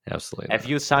 Absolutely. Have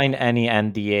you signed any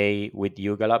NDA with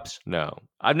Yuga Labs? No,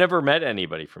 I've never met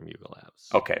anybody from Yuga Labs.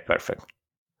 Okay, perfect.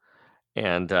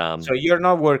 And so you're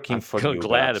not working for Yuga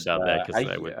glad Labs. about that because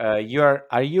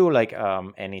are you like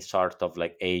any sort of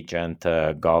like agent,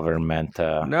 government?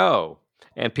 No,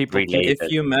 and people related?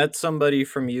 If you met somebody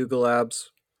from Yuga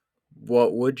Labs,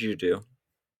 what would you do?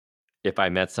 If I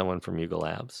met someone from Yuga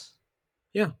Labs,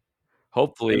 yeah,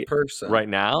 hopefully in person right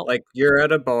now. Like you're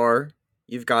at a bar.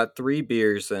 You've got 3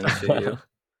 beers into you,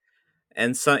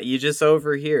 and you just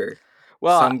overhear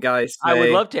some guy say, I would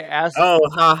love to ask. Oh,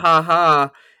 ha ha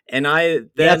ha! And I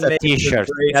then has a T-shirt.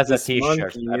 He has a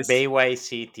T-shirt, a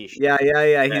BAYC T-shirt.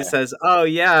 Yeah. He says, "Oh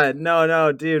yeah,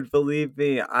 no, dude, believe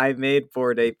me, I made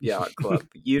Bored Ape Yacht Club."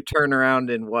 You turn around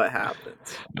and what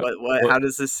happens? How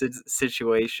does this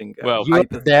situation go? Well, you're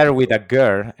there with a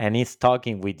girl, and he's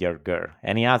talking with your girl,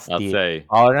 and he has the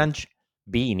orange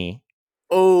beanie.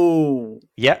 Oh,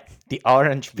 yeah, the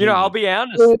orange beanie. I'll be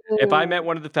honest. If I met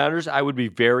one of the founders, I would be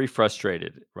very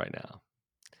frustrated right now.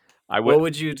 What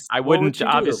would you? I wouldn't.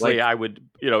 Obviously, I would.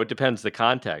 It depends the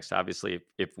context. Obviously,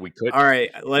 if we could. All right,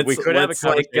 have a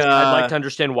conversation. I'd like to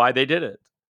understand why they did it.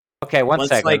 Okay, one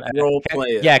second. Let's role play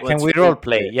it. Yeah, can we role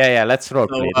play? Yeah, let's role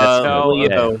play.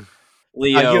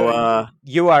 Leo,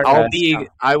 you are.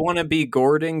 I want to be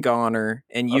Gordon Goner,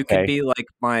 and you can be like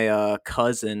my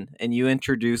cousin, and you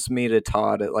introduce me to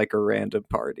Todd at like a random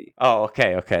party. Oh,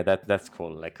 okay. That's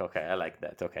cool. Like, okay, I like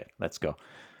that. Okay, let's go.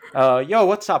 Yo,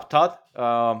 what's up, Todd?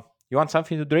 You want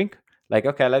something to drink? Like,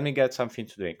 okay, let me get something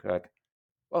to drink. Like,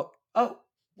 oh,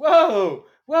 Whoa,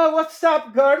 what's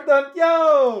up, Gordon?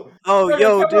 Yo, Oh, Gordon,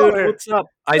 yo, come dude, over. what's up?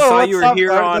 I Yo, saw you what's were up,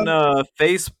 here on Gordon?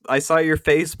 I saw your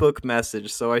Facebook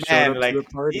message, so I showed Man, up to the like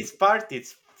party. this party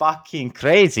is fucking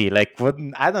crazy. Like, what?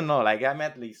 I don't know. Like, I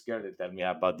met this girl to tell me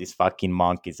about these fucking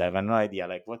monkeys. I have no idea.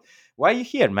 Like, what? Why are you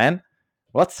here, man?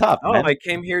 What's up, Oh, man? I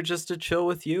came here just to chill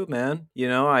with you, man. You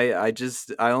know, I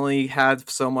only had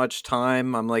so much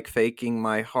time. I'm like faking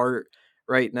my heart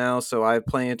right now, so I have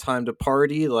plenty of time to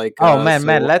party. Like, Oh man, so.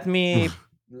 let me.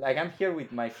 Like, I'm here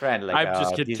with my friend. Like, I'm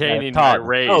just this containing my Todd.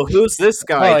 rage. Oh, who's this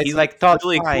guy? No, He it's like looks Todd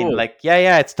really FIne. cool. Like,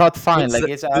 yeah, it's Todd FIne. Who's Like,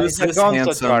 th- who's it's a this Gonzo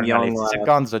handsome young journalist. It's a lad?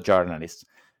 Gonzo journalist.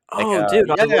 Like, Oh,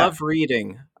 dude, I yeah. love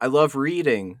reading. I love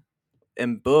reading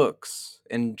and books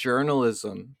and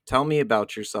journalism. Tell me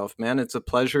about yourself, man. It's a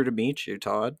pleasure to meet you,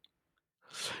 Todd.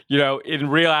 You know, in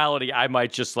reality, I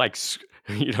might just like,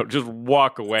 just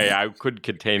walk away. I couldn't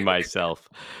contain myself.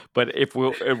 But if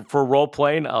for role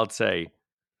playing, I'll say,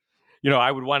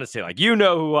 I would want to say like, you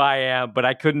know who I am, but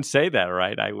I couldn't say that,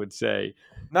 right? I would say,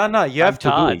 No, you I'm have to do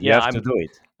Todd. it. You have to do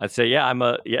it. I'd say, yeah,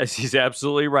 yes, he's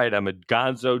absolutely right. I'm a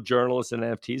Gonzo journalist in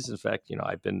NFTs. In fact,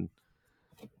 I've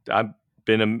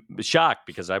been shocked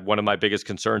because one of my biggest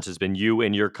concerns has been you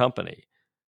and your company.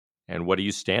 And what do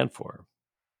you stand for?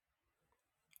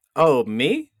 Oh,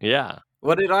 me? Yeah.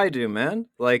 What did I do, man?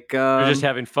 Like, You're just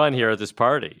having fun here at this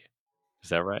party. Is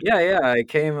that right? Yeah, I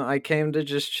came to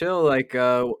just chill. Like,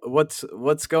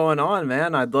 what's going on,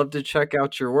 man? I'd love to check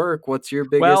out your work. What's your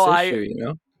biggest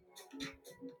issue?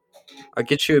 I'll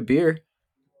get you a beer.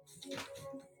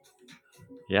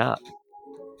 Yeah.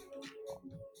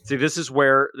 See, this is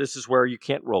where you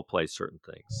can't role play certain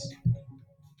things.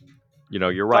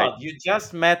 You're right. Todd, you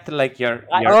just met like your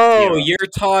Oh, hero. you're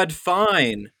Todd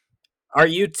FIne. Are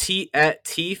you at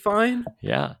T FIne?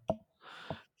 Yeah.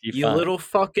 You little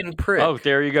fucking prick. Oh,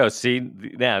 there you go. See,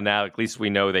 now at least we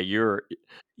know that you're.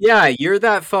 Yeah, you're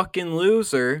that fucking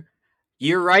loser.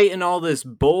 You're writing all this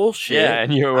bullshit. Yeah,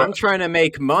 and I'm trying to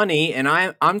make money, and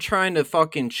I'm trying to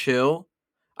fucking chill.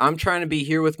 I'm trying to be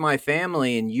here with my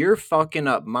family, and you're fucking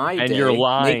up my day. You're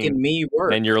lying, making me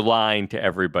work. And you're lying to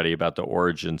everybody about the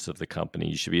origins of the company.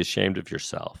 You should be ashamed of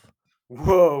yourself.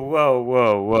 Whoa!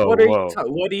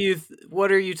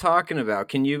 What are you talking about?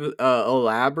 Can you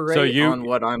elaborate on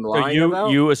what I'm lying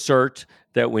about? You assert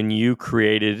that when you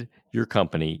created your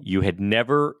company, you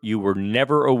were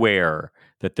never aware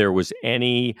that there was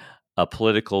any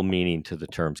political meaning to the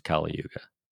terms Kali Yuga.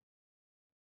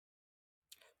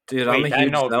 Dude, I'm a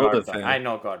huge Zelda fan. I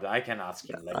know Gordon. I can ask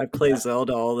him. I play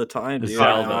Zelda all the time, dude.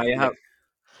 Zelda.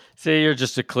 See, you're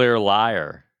just a clear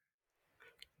liar.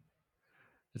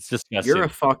 It's disgusting. You're a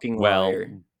fucking liar.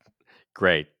 Well,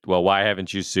 great. Well, why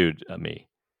haven't you sued me?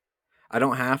 I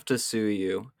don't have to sue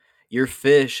you. You're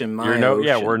fish in my ocean.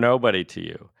 Yeah, we're nobody to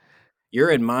you. You're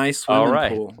in my swimming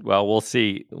pool. Well, we'll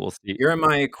see. You're in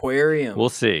my aquarium. We'll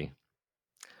see.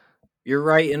 You're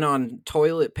writing on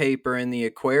toilet paper in the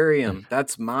aquarium.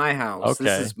 That's my house. Okay.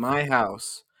 This is my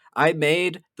house. I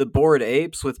made the Bored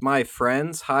Apes with my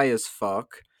friends high as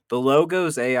fuck. The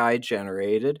logo's AI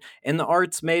generated, and the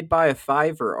art's made by a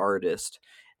Fiverr artist.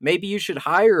 Maybe you should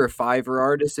hire a Fiverr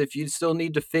artist if you still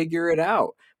need to figure it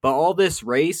out. But all this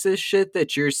racist shit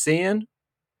that you're seeing,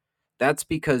 that's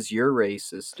because you're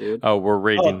racist, dude. Oh, we're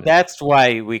reading. Oh, that's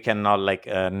why we cannot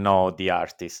know the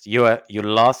artist. You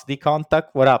lost the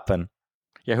contact. What happened?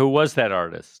 Yeah, who was that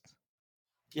artist?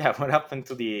 Yeah, what happened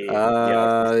to the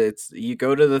artist? You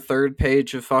go to the third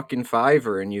page of fucking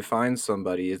Fiverr and you find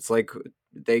somebody. It's like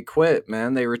they quit,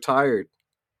 man. They retired.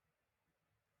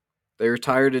 They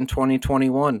retired in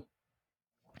 2021.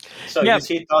 So you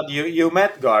see, Todd, you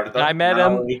met Gordon. I met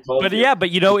him, but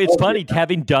it's funny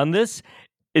having done this.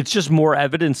 It's just more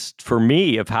evidence for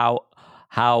me of how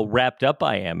wrapped up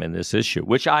I am in this issue,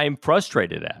 which I'm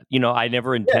frustrated at. I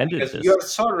never intended this. You're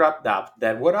so wrapped up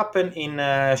that what happened in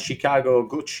Chicago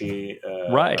Gucci?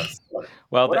 Right.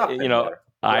 Well,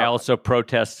 I also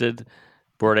protested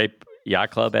Bored Ape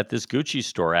Yacht Club at this Gucci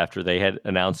store after they had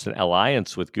announced an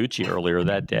alliance with Gucci earlier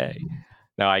that day.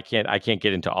 Now I can't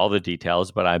get into all the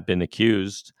details, but I've been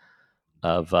accused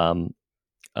of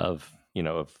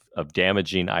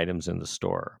damaging items in the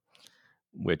store,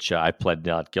 which I pled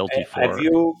not guilty for. Have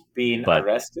you been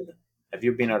arrested? Have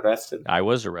you been arrested? I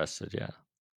was arrested, yeah.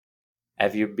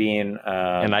 Have you been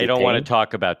and I detained? don't want to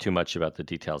talk about too much about the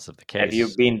details of the case. Have you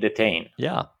been detained?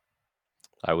 Yeah.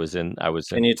 I was in.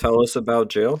 Can you tell us about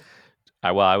jail?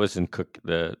 I was in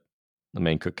the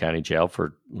main Cook County jail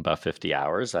for about 50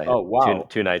 hours. I had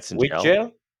two nights in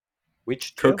jail.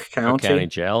 Which jail? Cook County? Cook County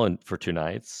jail, and for 2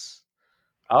 nights.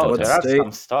 Oh, there are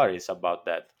some stories about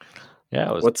that.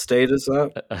 Yeah. What state is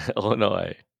that?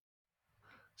 Illinois.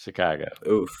 Chicago.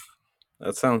 Oof,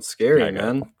 that sounds scary,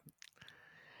 Chicago. man.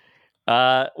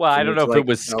 Well, I don't know if it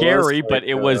was scary, but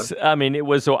it was. I mean, it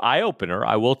was an eye opener.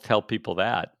 I will tell people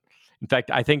that. In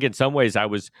fact, I think in some ways I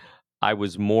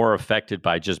was more affected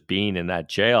by just being in that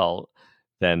jail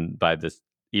than by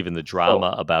even the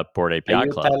drama about Bored Ape Yacht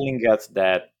Club. Are you telling us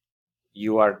that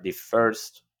you are the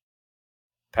first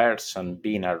person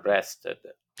being arrested?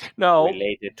 No,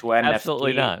 related to NFT,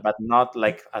 absolutely not. But not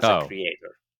like as a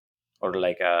creator or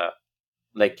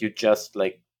like you just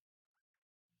like.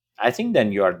 I think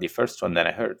then you are the first one that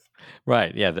I heard.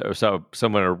 Right? Yeah. So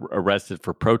someone arrested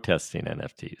for protesting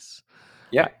NFTs.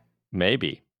 Yeah,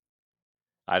 maybe.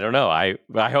 I don't know. I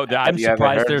hope that Have I'm you ever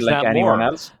surprised heard, there's like, not anyone more.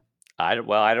 else? I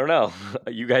don't know.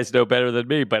 You guys know better than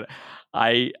me, but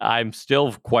I'm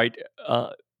still quite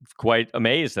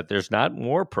amazed that there's not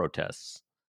more protests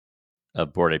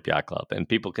of Bored Ape Yacht Club. And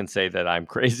people can say that I'm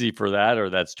crazy for that or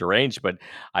that's deranged, but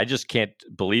I just can't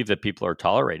believe that people are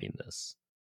tolerating this.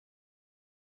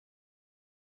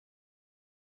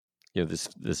 You know,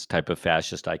 this type of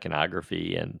fascist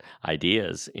iconography and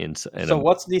ideas So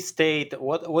what's the state?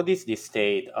 What is the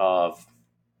state of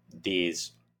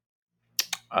these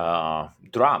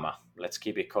drama? Let's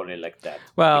keep it calling it like that.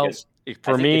 Well, because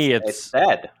for me, it's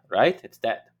dead, right? It's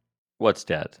dead. What's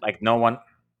dead? Like no one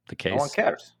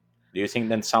cares. Do you think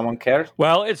then someone cares?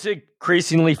 Well, it's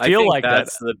increasingly I think like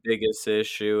that's that. the biggest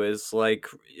issue is like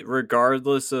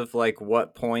regardless of like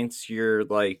what points you're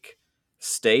like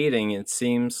stating, it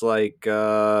seems like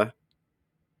you're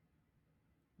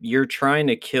trying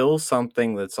to kill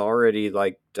something that's already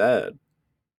like dead.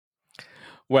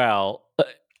 Well,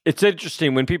 it's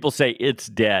interesting when people say it's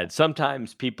dead.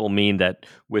 Sometimes people mean that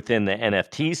within the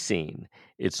NFT scene,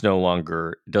 it's no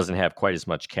longer doesn't have quite as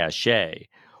much cachet,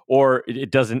 or it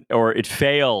doesn't, or it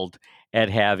failed at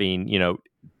having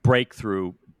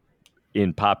breakthrough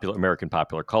in American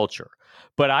popular culture.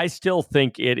 But I still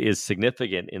think it is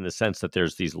significant in the sense that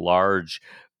there's these large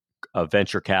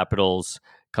venture capitals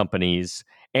companies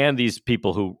and these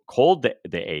people who hold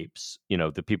the apes,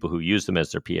 the people who use them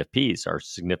as their PFPs are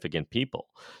significant people.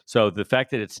 So the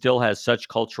fact that it still has such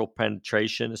cultural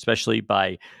penetration, especially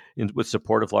with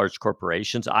support of large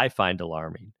corporations, I find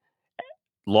alarming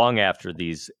long after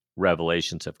these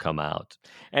revelations have come out.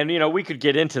 And we could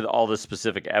get into all the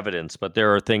specific evidence, but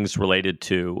there are things related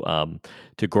to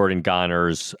Gordon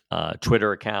Goner's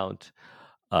Twitter account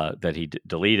that he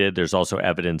deleted. There's also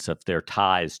evidence of their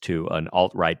ties to an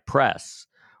alt-right press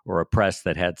or a press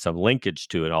that had some linkage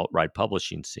to an alt-right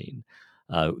publishing scene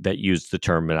that used the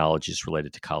terminologies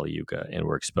related to Kali Yuga and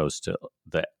were exposed to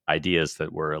the ideas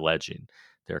that we're alleging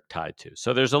they're tied to.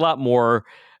 So there's a lot more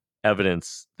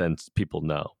evidence than people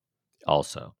know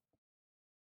also.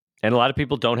 And a lot of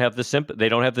people don't have the sympathy.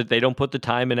 They don't put the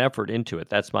time and effort into it.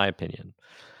 That's my opinion.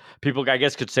 People, I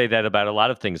guess, could say that about a lot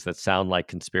of things that sound like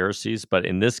conspiracies, but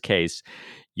in this case,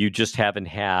 you just haven't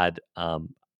had, I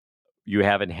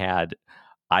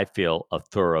feel, a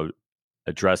thorough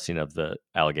addressing of the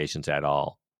allegations at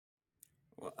all.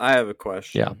 I have a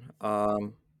question. Yeah.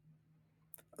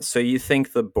 So you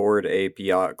think the Bored Ape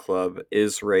Yacht Club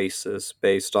is racist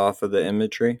based off of the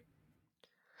imagery?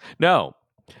 No.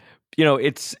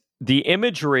 It's the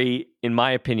imagery, in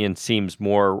my opinion, seems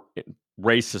more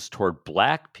racist toward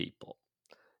Black people.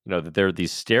 That there are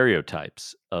these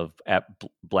stereotypes of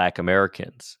Black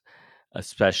Americans,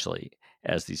 especially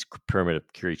as these primitive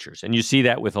creatures. And you see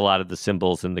that with a lot of the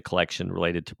symbols in the collection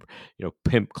related to,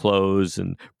 pimp clothes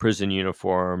and prison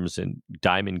uniforms and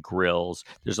diamond grills.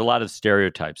 There's a lot of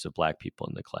stereotypes of Black people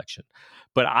in the collection.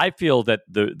 But I feel that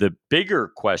the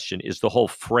bigger question is the whole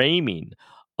framing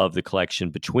of the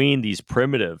collection between these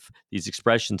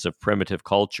expressions of primitive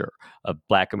culture, of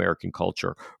Black American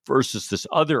culture, versus this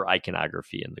other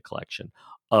iconography in the collection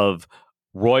of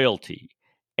royalty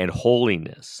and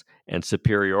holiness and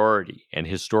superiority and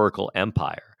historical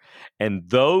empire. And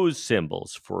those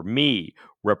symbols, for me,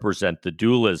 represent the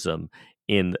dualism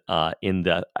in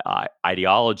the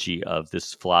ideology of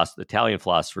this Italian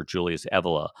philosopher Julius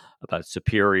Evola about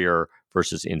superior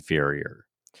versus inferior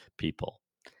people.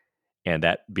 And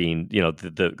that being,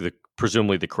 the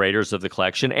presumably the creators of the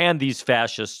collection and these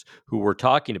fascists who we're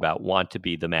talking about want to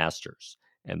be the masters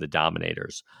and the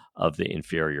dominators of the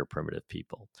inferior primitive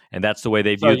people. And that's the way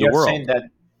they view the world. Saying that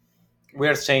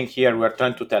we're saying here, we're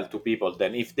trying to tell to people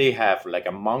that if they have like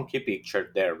a monkey picture,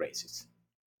 they're racist.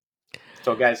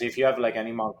 So guys, if you have like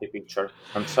any monkey picture,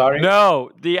 I'm sorry.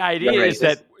 No, the idea is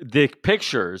that the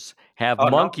pictures have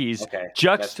monkeys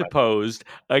juxtaposed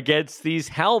against these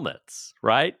helmets,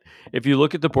 right? If you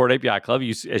look at the Bored Ape Yacht Club,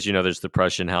 as you know, there's the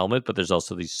Prussian helmet, but there's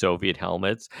also these Soviet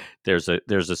helmets. There's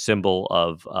a symbol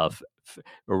of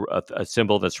a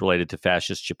symbol that's related to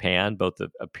fascist Japan, both the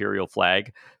imperial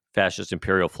flag, fascist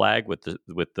imperial flag with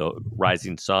the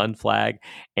rising sun flag,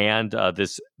 and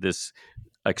this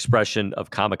expression of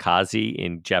kamikaze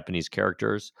in Japanese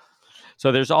characters.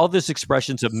 So there's all this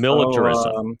expressions of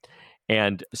militarism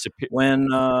and when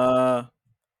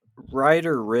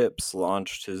Ryder Rips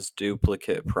launched his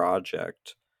duplicate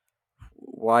project,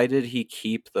 why did he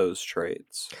keep those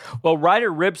traits? Well,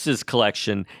 Ryder Rips's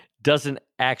collection doesn't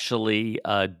actually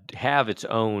have its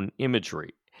own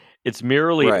imagery. It's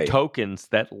merely tokens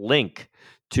that link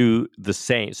to the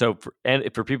same. So,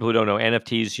 for people who don't know,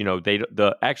 NFTs,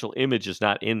 the actual image is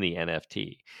not in the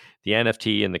NFT. The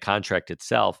NFT in the contract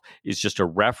itself is just a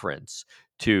reference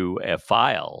to a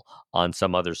file on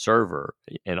some other server,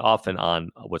 and often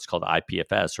on what's called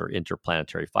IPFS, or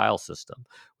Interplanetary File System,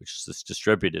 which is this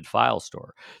distributed file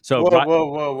store. So,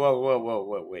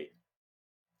 whoa, wait.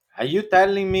 Are you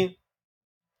telling me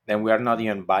then we are not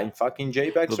even buying fucking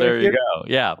JPEGs? Well, there you go.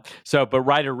 Yeah. So, but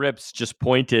Ryder Rips just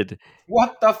pointed.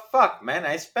 What the fuck, man?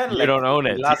 I spent you don't own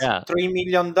it. last $3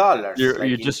 million.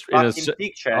 You're just in fucking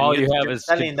picture. All you have is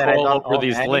control over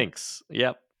these links.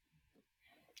 Yep.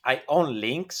 I own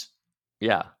links.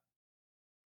 Yeah.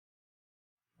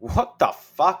 What the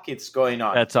fuck is going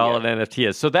on? That's all an NFT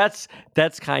is. So that's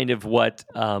kind of what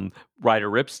Ryder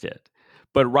Rips did,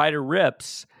 but Ryder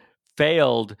Rips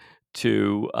failed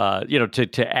to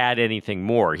add anything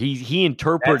more. He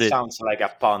interpreted. That sounds like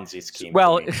a Ponzi scheme.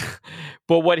 Well,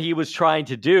 but what he was trying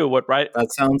to do, that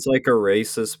sounds like a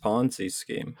racist Ponzi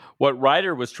scheme. What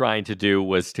Ryder was trying to do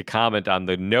was to comment on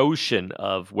the notion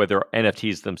of whether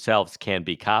NFTs themselves can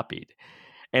be copied.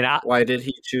 And why did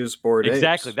he choose Bored Apes?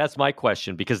 Exactly, that's my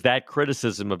question, because that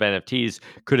criticism of NFTs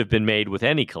could have been made with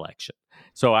any collection.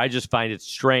 So I just find it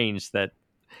strange that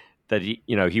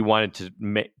he wanted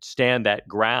to stand that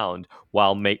ground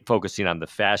while focusing on the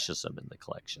fascism in the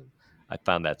collection. I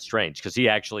found that strange because he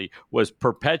actually was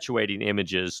perpetuating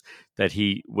images that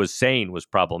he was saying was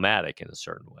problematic in a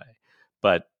certain way.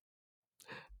 But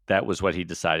that was what he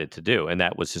decided to do, and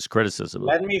that was his criticism.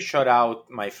 Let me shout out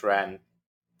my friend,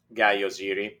 Guy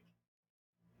Oziri.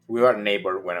 We were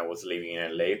neighbors when I was living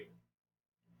in LA.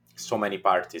 So many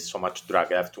parties, so much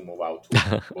drug. I have to move out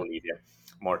to Bolivia.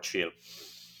 More chill.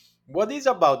 What is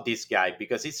about this guy?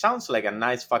 Because it sounds like a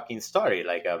nice fucking story.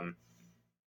 Like,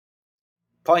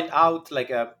 point out,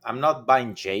 like, I'm not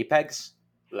buying JPEGs.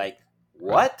 Like,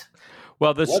 what?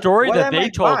 Well, the story that they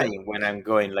told when I'm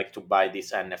going to buy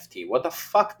this NFT. What the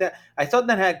fuck? I thought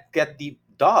that I get the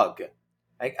dog.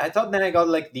 I thought then I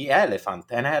got the elephant,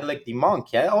 and I had the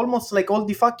monkey. I almost all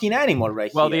the fucking animal here.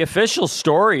 Well, the official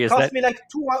story is that it cost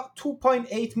me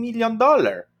 $2.8 million.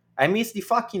 I missed the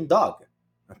fucking dog.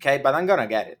 Okay, but I'm gonna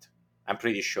get it. I'm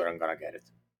pretty sure I'm gonna get it.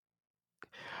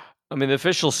 I mean, the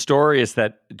official story is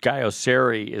that Guy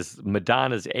Oziri is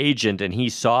Madonna's agent, and he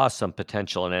saw some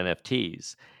potential in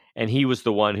NFTs, and he was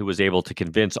the one who was able to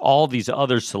convince all these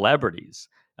other celebrities.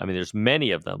 I mean, there's many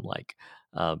of them, like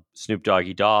Snoop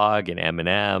Doggy Dogg and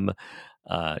Eminem.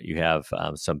 You have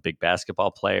some big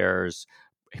basketball players,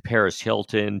 Paris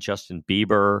Hilton, Justin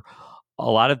Bieber. A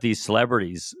lot of these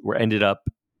celebrities ended up.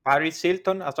 Paris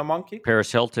Hilton as a monkey?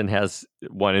 Paris Hilton has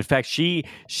one. In fact, she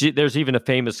there's even a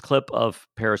famous clip of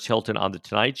Paris Hilton on The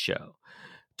Tonight Show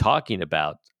talking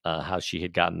about how she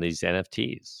had gotten these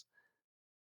NFTs.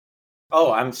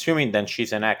 Oh, I'm assuming then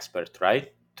she's an expert,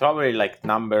 right? Probably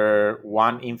number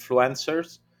one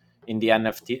influencers in the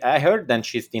NFT. I heard then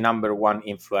she's the number one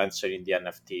influencer in the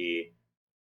NFT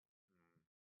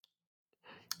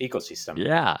ecosystem.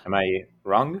 Yeah. Am I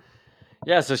wrong?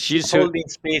 Yeah, so she's holding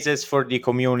spaces for the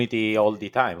community all the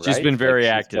time, right? She's been very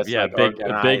active. Yeah, big.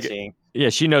 Yeah,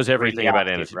 she knows everything about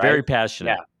NFT. Right? Very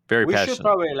passionate. Yeah. Very passionate. We should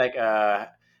probably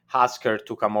ask her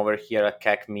to come over here at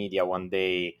KEK Media one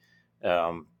day.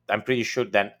 I'm pretty sure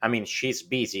then, I mean, she's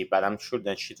busy, but I'm sure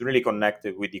that she's really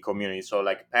connected with the community. So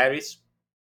Paris,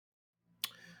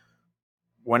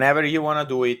 whenever you want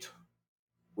to do it,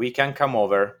 we can come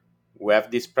over. We have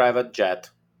this private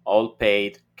jet, all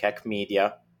paid, KEK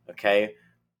Media. Okay,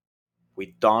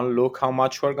 we don't look how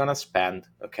much we're gonna spend.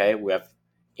 Okay, we have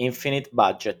infinite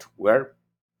budget. We're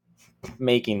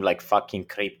making fucking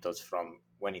cryptos from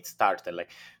when it started.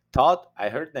 Todd, I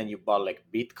heard that you bought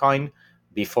Bitcoin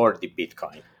before the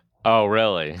Bitcoin. Oh,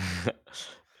 really?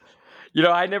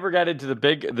 I never got into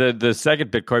the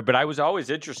second Bitcoin, but I was always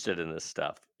interested in this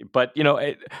stuff. But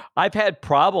I've had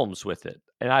problems with it,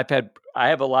 and I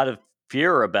have a lot of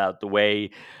fear about the way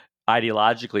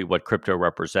ideologically what crypto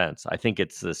represents. I think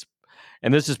it's this,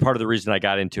 and this is part of the reason I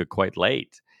got into it quite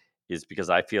late, is because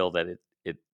I feel that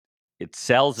it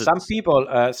sells Some its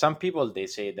people they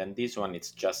say that this one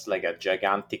it's just like a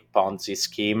gigantic Ponzi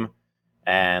scheme,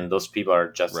 and those people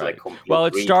are just like complete. Well,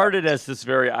 it started retards. as this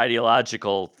very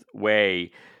ideological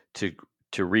way to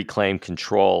reclaim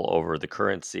control over the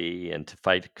currency and to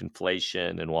fight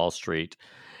conflation in Wall Street.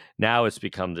 Now it's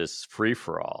become this free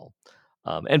for all.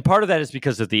 And part of that is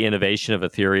because of the innovation of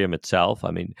Ethereum itself.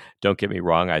 I mean, don't get me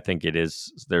wrong. I think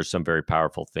there's some very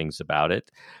powerful things about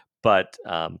it, but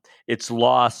it's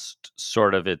lost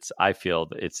sort of I feel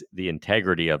it's the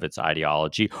integrity of its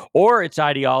ideology, or its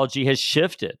ideology has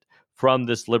shifted from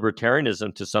this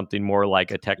libertarianism to something more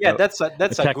like a techno. Yeah, that's a good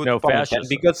point. Techno-fascism.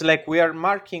 Because like we are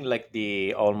marking like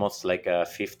the almost like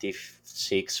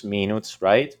 56 minutes,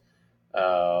 right?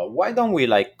 Why don't we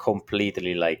like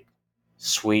completely like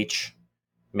switch,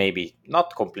 maybe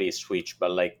not complete switch,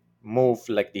 but like move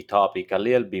like the topic a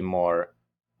little bit more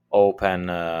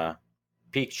open,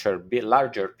 picture, bit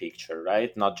larger picture,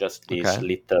 right? Not just these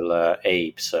little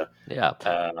apes.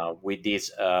 With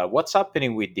this, what's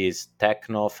happening with this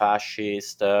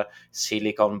techno-fascist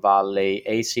Silicon Valley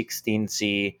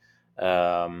A16Z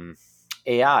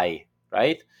AI,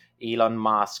 right? Elon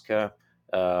Musk,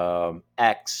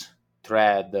 X,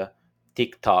 Thread,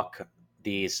 TikTok,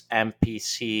 this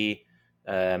NPC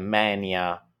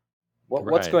mania.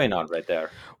 What's going on right there?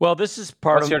 Well, this is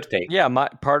part What's of your take? Yeah,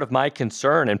 part of my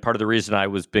concern, and part of the reason I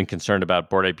was been concerned about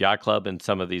Bored Ape Yacht Club and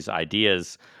some of these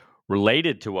ideas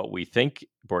related to what we think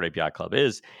Bored Ape Yacht Club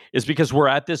is because we're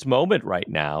at this moment right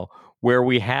now where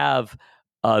we have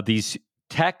these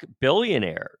tech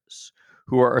billionaires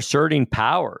who are asserting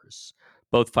powers,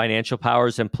 both financial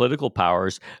powers and political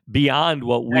powers, beyond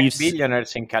what we've seen.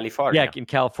 Billionaires in California. Yeah, in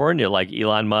California, like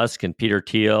Elon Musk and Peter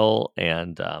Thiel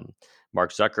and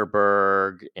Mark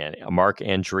Zuckerberg and Mark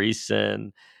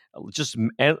Andreessen, just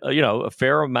a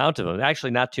fair amount of them.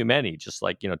 Actually, not too many. Just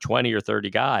like 20 or 30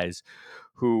 guys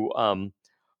who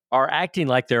are acting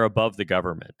like they're above the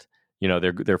government.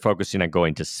 They're focusing on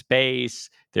going to space.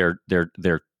 They're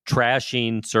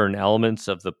trashing certain elements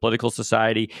of the political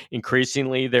society.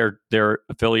 Increasingly, they're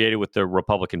affiliated with the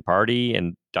Republican Party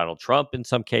and Donald Trump in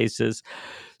some cases.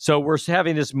 So we're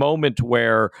having this moment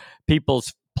where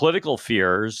people's political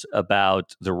fears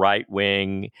about the right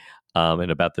wing and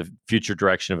about the future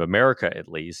direction of America, at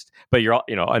least, but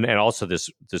and also this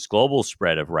global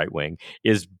spread of right wing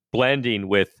is blending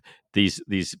with these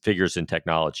figures in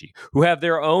technology who have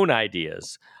their own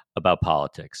ideas about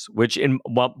politics, which in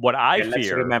what I fear.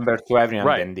 Let's remember to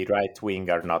everyone that the right wing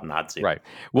are not Nazi. Right.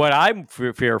 What I'm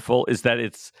fearful is that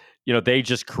it's they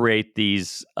just create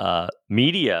these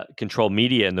control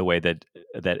media in the way that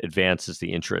advances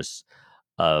the interests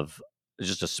of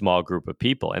just a small group of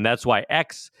people, and that's why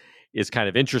X is kind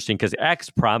of interesting, because X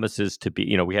promises to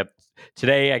be. We have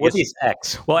today. What is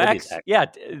X? Well, X. Yeah,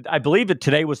 I believe that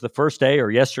today was the first day, or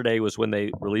yesterday was when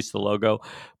they released the logo,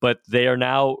 but they are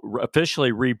now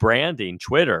officially rebranding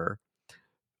Twitter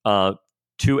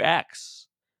to X.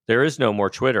 There is no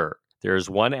more Twitter. There is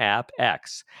one app,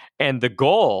 X. And the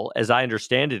goal, as I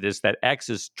understand it, is that X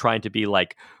is trying to be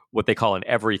like what they call an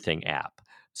everything app,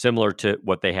 similar to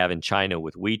what they have in China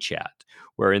with WeChat,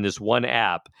 where in this one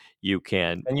app you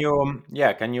can. Can you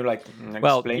like explain?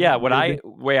 Well, yeah,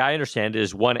 way I understand it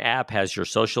is one app has your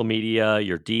social media,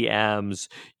 your DMs,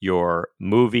 your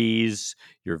movies,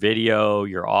 your video,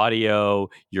 your audio,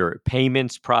 your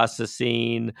payments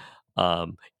processing,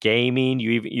 gaming.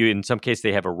 You in some case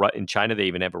they have in China they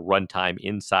even have a runtime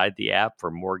inside the app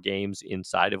for more games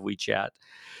inside of WeChat.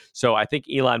 So I think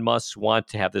Elon Musk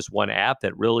wants to have this one app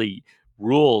that really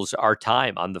rules our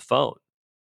time on the phone,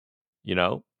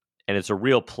 and it's a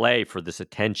real play for this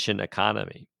attention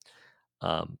economy.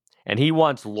 And he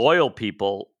wants loyal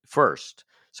people first.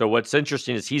 So what's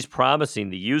interesting is he's promising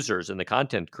the users and the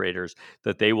content creators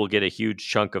that they will get a huge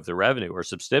chunk of the revenue, or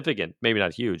significant, maybe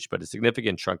not huge, but a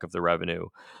significant chunk of the revenue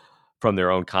from their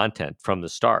own content from the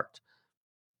start.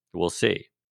 We'll see.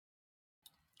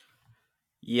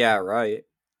 Yeah, right.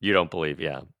 You don't believe,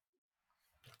 yeah.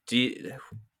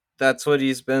 That's what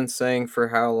he's been saying for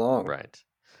how long? Right.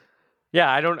 Yeah,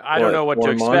 I don't know what to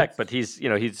expect, but he's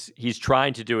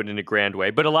trying to do it in a grand way.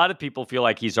 But a lot of people feel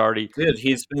like he's already. Dude,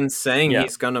 he's been saying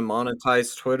he's going to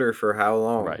monetize Twitter for how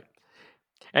long? Right.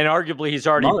 And arguably he's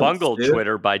already bungled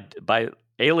Twitter by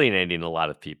alienating a lot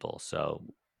of people. So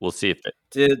we'll see if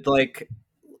it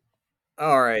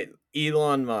all right,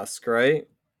 Elon Musk, right?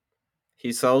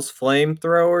 He sells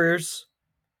flamethrowers.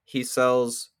 He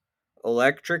sells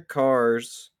electric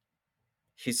cars.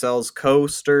 He sells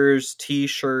coasters,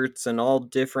 t-shirts, and all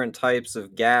different types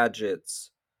of gadgets,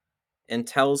 and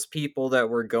tells people that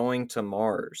we're going to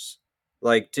Mars.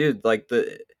 Dude,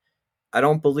 I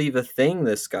don't believe a thing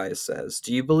this guy says.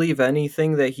 Do you believe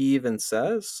anything that he even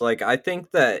says? Like, I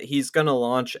think that he's gonna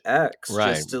launch X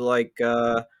Right. just to like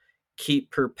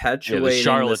keep The perpetuating this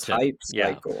charlatan. hype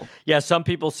Yeah. cycle. Yeah, some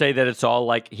people say that it's all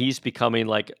like he's becoming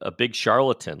like a big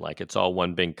charlatan, like it's all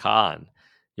one big con,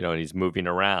 and he's moving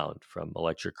around from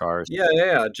electric cars.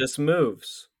 Yeah, just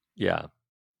moves. Yeah.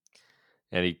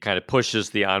 And he kind of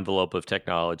pushes the envelope of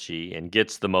technology and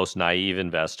gets the most naive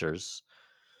investors,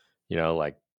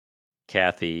 like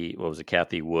Kathy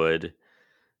Wood,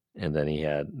 and then he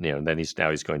had, then he's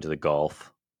going to the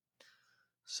Gulf.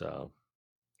 So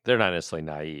they're not necessarily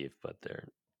naive, but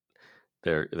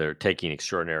they're taking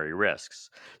extraordinary risks.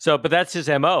 So, but that's his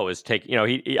MO, is take,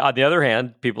 he on the other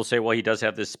hand, people say, well, he does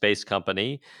have this space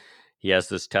company. He has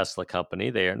this Tesla company.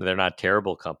 They're not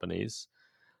terrible companies.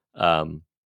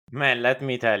 Man, let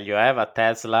me tell you, I have a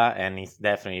Tesla and it's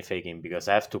definitely faking because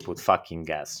I have to put fucking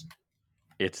gas.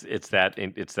 It's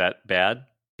that bad.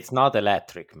 It's not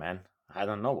electric, man. I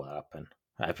don't know what happened.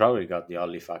 I probably got the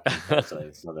only fucking Tesla.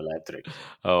 It's not electric.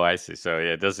 Oh, I see. So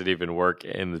yeah, it doesn't even work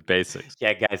in the basics.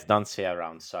 Yeah, guys, don't say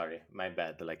around. Sorry, my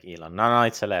bad. Like Elon. No,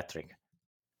 it's electric.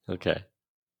 Okay.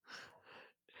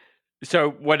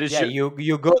 So what is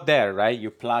you go there, right?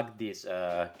 You plug this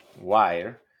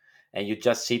wire, and you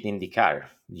just sit in the car.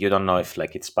 You don't know if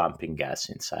like it's pumping gas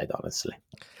inside, honestly.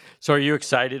 So are you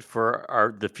excited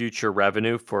for the future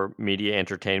revenue for media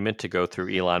entertainment to go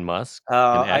through Elon Musk?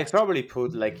 I probably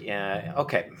put like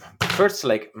okay. First,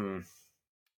 like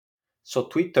so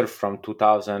Twitter from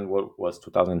 2000 what was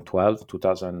 2012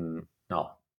 2000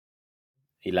 no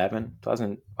 11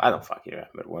 2000 I don't fucking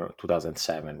remember where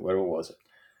 2007 where was it.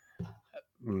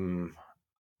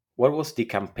 What was the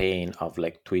campaign of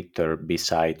like Twitter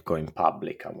beside going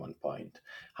public at one point?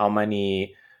 How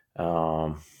many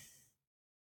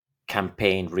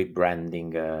campaign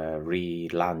rebranding,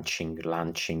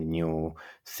 launching new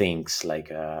things?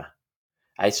 Like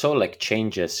I saw like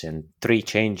three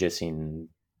changes in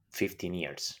 15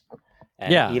 years.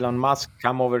 And Elon Musk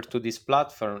come over to this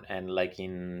platform, and like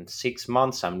in 6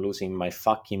 months, I'm losing my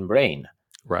fucking brain.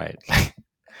 Right.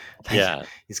 Yeah,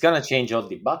 it's gonna change all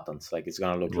the buttons. Like it's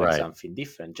gonna look like something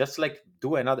different. Just like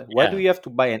do another. Why do you have to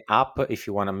buy an app if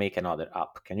you want to make another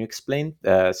app? Can you explain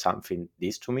something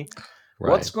this to me?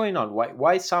 Right. What's going on?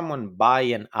 Why someone buy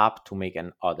an app to make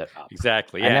another app?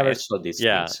 Exactly. I never saw these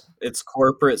things. It's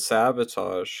corporate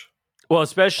sabotage. Well,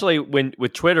 especially when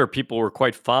with Twitter, people were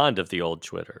quite fond of the old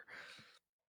Twitter.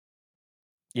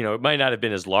 It might not have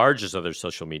been as large as other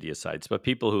social media sites, but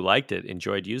people who liked it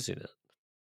enjoyed using it.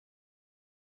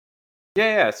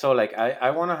 Yeah. So like,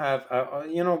 I want to have,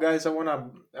 guys, I want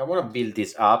to build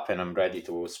this app, and I'm ready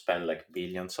to spend like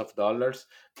billions of dollars,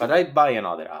 but I buy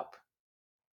another app.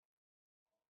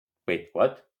 Wait,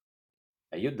 what?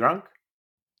 Are you drunk?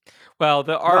 Well,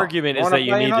 the argument is that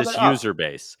you need this user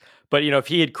base. But, if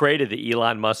he had created the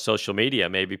Elon Musk social media,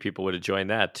 maybe people would have joined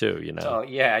that too, So,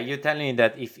 yeah, you're telling me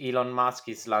that if Elon Musk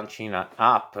is launching an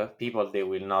app, people, they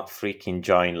will not freaking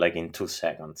join like in 2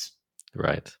 seconds.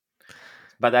 Right.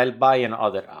 But I'll buy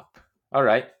another app. All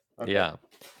right. Okay. Yeah.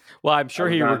 Well, I'm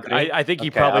sure I think he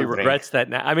probably regrets that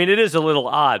now. I mean, it is a little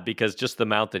odd because just the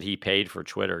amount that he paid for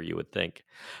Twitter, you would think.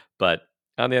 But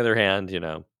on the other hand,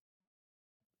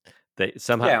 they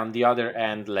somehow. Yeah, on the other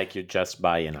end, like you just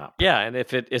buy an app. Yeah, and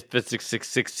if it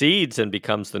succeeds and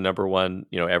becomes the number one,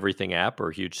 everything app or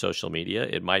huge social media,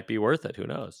 it might be worth it. Who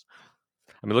knows?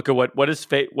 I mean, look at what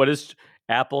is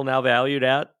Apple now valued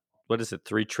at? What is it,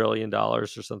 $3 trillion or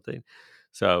something?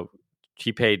 So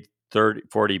he paid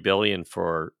 40 billion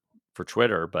for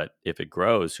Twitter, but if it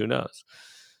grows, who knows?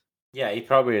 Yeah, he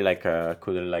probably like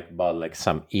could have like bought like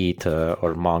some Eat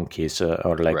or Monkeys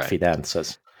or like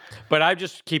Fidanzas. But I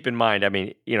just keep in mind, I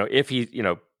mean, if he,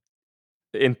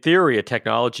 in theory, a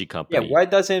technology company. Yeah, why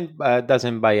doesn't buy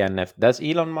NFT? Does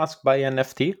Elon Musk buy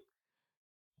NFT?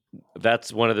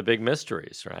 That's one of the big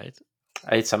mysteries, right?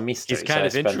 It's a mystery. He's kind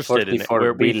of interested in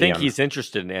it. We think he's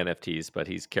interested in NFTs, but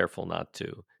he's careful not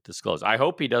to disclose. I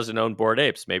hope he doesn't own Bored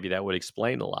Apes. Maybe that would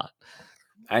explain a lot.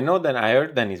 I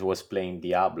heard that he was playing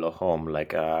Diablo home.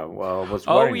 Like, I was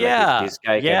wondering like, if this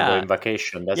guy can go on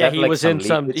vacation. Does he was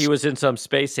he was in some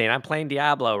space saying, "I'm playing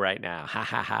Diablo right now." Ha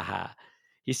ha ha ha.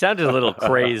 He sounded a little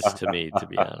crazed to me, to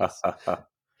be honest.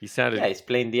 He sounded. Yeah, he's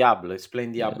playing Diablo. He's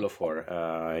playing Diablo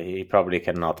 4. He probably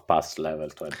cannot pass level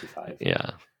 25.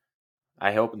 Yeah.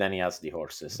 I hope then he has the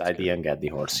horses. I didn't get the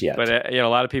horse yet. But a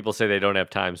lot of people say they don't have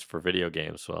times for video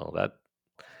games. Well,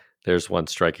 there's one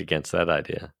strike against that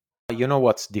idea. You know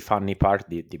what's the funny part?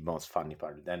 The most funny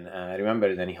part. Then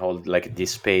remember, then he hold like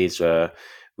this space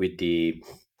with the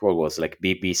what was like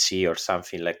BBC or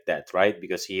something like that, right?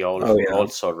 Because he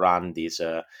also ran this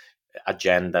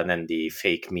agenda than the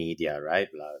fake media, right?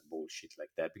 Bullshit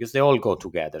like that, because they all go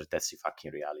together. That's the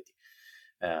fucking reality.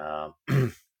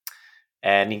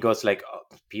 And he goes like,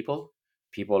 people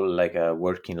like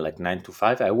working like 9 to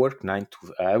 5. I work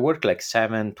like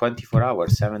 24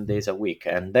 hours, 7 days a week.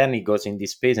 And then he goes in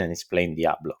this space and he's playing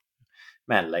Diablo.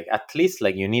 Man, like at least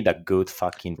like you need a good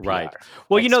fucking PR. Right.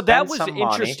 Well, like, that spend was some money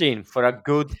interesting for a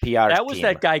good PR That was team,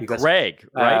 that guy because, Greg,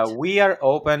 right? we are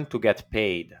open to get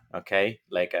paid. Okay,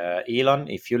 like Elon,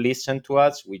 if you listen to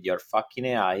us with your fucking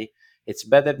AI, it's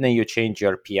better than you change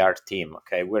your PR team.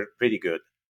 Okay, we're pretty good.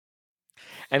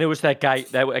 And it was that guy,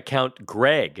 that account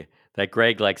Greg, that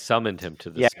Greg like summoned him to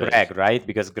the space. Greg, right?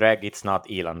 Because Greg, it's not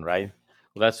Elon, right?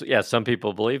 Well, that's some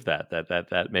people believe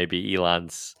that may be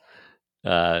Elon's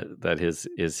that is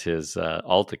his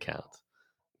alt account.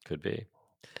 Could be.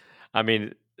 I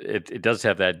mean, it does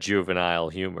have that juvenile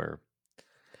humor,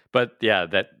 but yeah,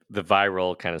 that the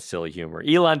viral kind of silly humor.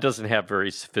 Elon doesn't have very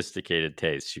sophisticated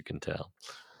tastes, you can tell.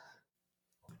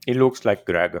 He looks like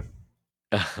Greg.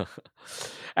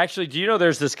 Actually, do you know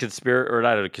there's this conspiracy, or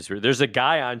not a conspiracy? There's a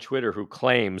guy on Twitter who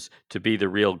claims to be the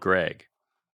real Greg.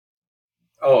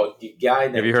 Oh, the guy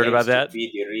that have you heard about that? To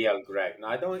be the real Greg. No,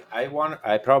 I don't.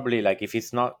 I probably, like, if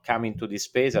it's not coming to this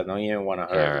space, I don't even want to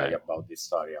hear like about this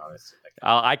story. Honestly, like,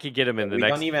 I could get him in the next. We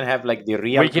don't even have like the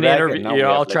real. We can Greg, interview.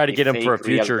 I'll try to like, get him for a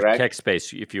future KEK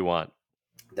space if you want.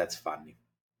 That's funny.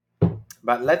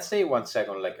 But let's say 1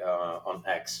 second, like on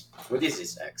X. What is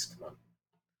this X? Come on.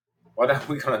 What are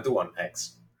we gonna do on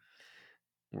X?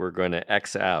 We're going to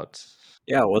X out.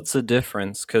 Yeah, what's the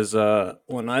difference? Because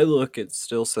when I look, it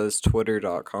still says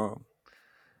twitter.com.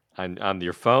 On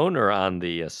your phone or on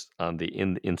the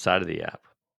inside of the app?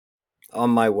 On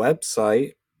my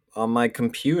website, on my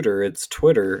computer, it's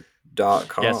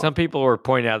twitter.com. Yeah, some people were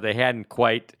pointing out they hadn't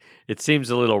quite. It seems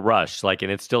a little rushed, like,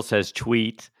 and it still says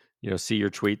tweet. See your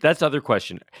tweet. That's the other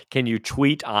question. Can you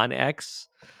tweet on X,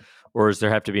 or does there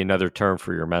have to be another term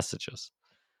for your messages?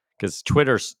 Because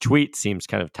Twitter's tweet seems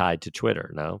kind of tied to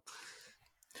Twitter, no?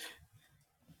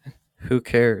 Who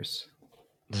cares?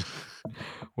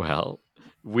 Well,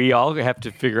 we all have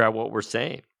to figure out what we're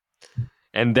saying.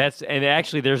 And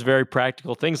actually there's very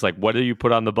practical things, like what do you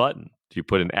put on the button? Do you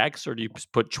put an X or do you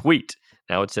put tweet?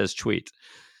 Now it says tweet.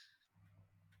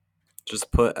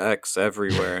 Just put X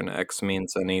everywhere, and X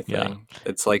means anything. Yeah.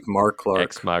 It's like Mark Lark.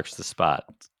 X marks the spot.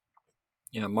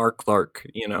 Yeah, Mark Lark.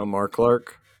 Mark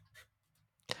Lark?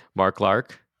 Mark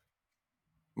Lark?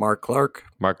 Mark Lark?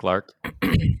 Mark Lark.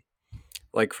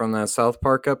 Like from that South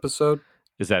Park episode?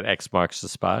 Is that X marks the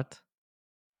spot?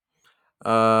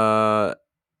 No.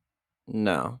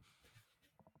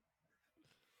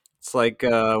 It's like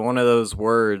one of those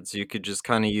words you could just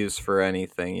kind of use for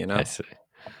anything, I see.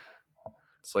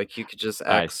 It's like you could just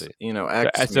X,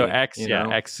 X. So X,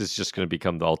 X is just going to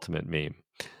become the ultimate meme.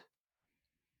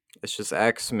 It's just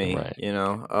X me, right.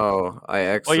 Oh, I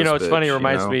X. Well, it's bitch, funny. It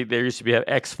reminds me. There used to be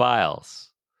X Files.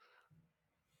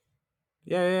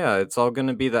 Yeah. It's all going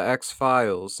to be the X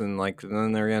Files, and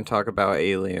then they're going to talk about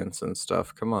aliens and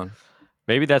stuff. Come on.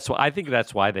 Maybe that's why. I think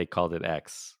that's why they called it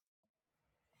X.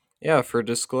 Yeah, for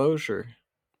disclosure.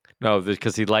 No,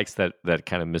 because he likes that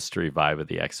kind of mystery vibe of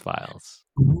the X Files.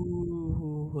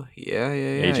 Ooh, yeah.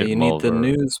 Agent you Mulder. Need the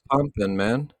news pumping,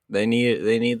 man. They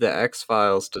need the X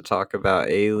Files to talk about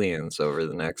aliens over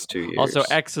the next 2 years. Also,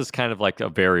 X is kind of like a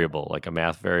variable, like a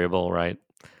math variable, right?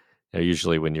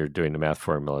 Usually, when you're doing the math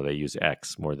formula, they use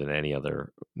X more than any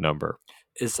other number.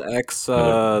 Is X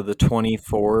the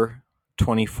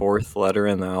 24th letter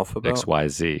in the alphabet?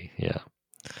 XYZ, yeah.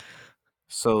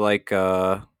 So,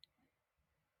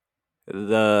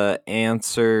 the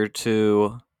answer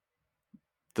to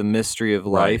the mystery of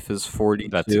life is 42.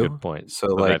 That's a good point. So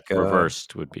that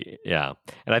reversed would be, yeah.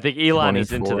 And I think Elon 24.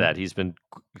 Is into that. He's been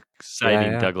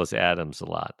citing Douglas Adams a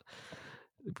lot,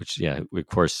 which, of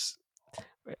course,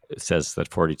 says that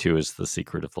 42 is the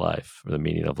secret of life, or the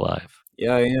meaning of life.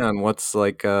 Yeah. And what's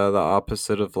the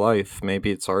opposite of life?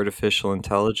 Maybe it's artificial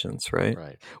intelligence, right?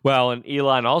 Right. Well, and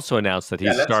Elon also announced that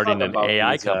he's starting an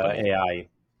AI company. AI.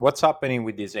 What's happening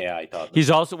with this AI, Todd?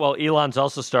 Elon's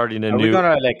also starting a new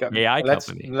AI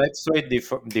company. Let's read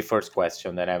the first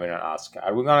question that everyone asked.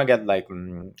 Are we gonna get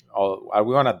are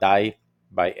we gonna die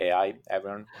by AI,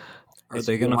 everyone? Are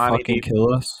they gonna fucking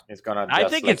kill us? I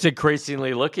think it's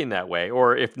increasingly looking that way.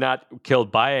 Or if not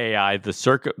killed by AI, the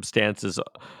circumstances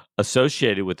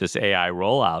associated with this AI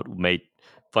rollout may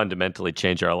fundamentally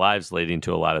change our lives, leading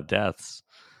to a lot of deaths.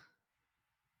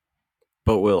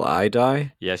 But will I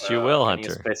die? Yes, you will,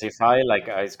 Hunter. Can you specify?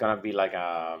 It's gonna be like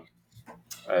a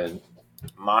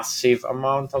massive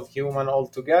amount of human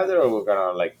altogether, or we're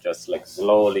gonna like just like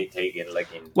slowly take it like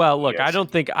in Well, look, years? I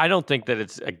don't think that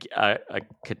it's a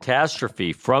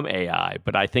catastrophe from AI,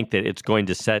 but I think that it's going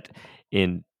to set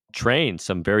in train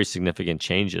some very significant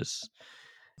changes.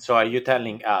 So are you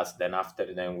telling us then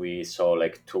after then we saw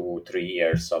like 2-3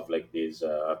 years of like this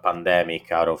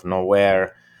pandemic out of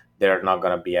nowhere, there are not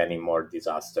gonna be any more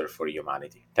disaster for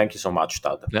humanity? Thank you so much,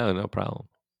 Todd. No problem.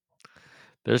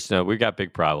 We got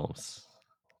big problems.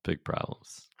 Big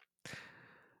problems.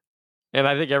 And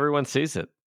I think everyone sees it.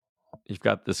 You've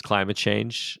got this climate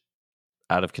change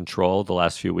out of control the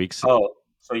last few weeks. Oh,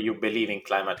 so you believe in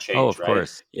climate change, of right?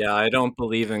 course. Yeah, I don't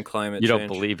believe in climate You change.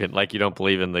 don't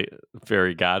believe in the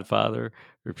fairy godfather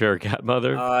or fairy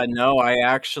godmother? No, I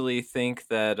actually think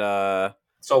that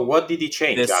So what did he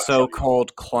change this actually?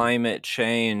 so-called climate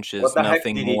change is What the heck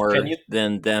nothing did he- more can you-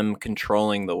 than them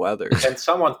controlling the weather. Can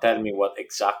someone tell me what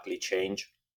exactly changed?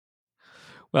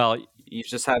 Well, You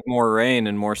just have more rain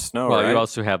and more snow, well, right? you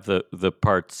also have the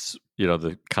parts,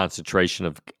 the concentration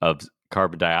of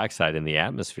carbon dioxide in the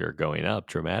atmosphere going up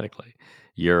dramatically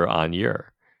year on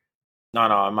year. No,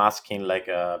 I'm asking like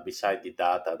beside the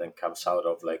data that comes out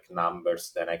of like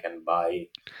numbers, then I can buy.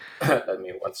 Let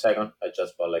me 1 second. I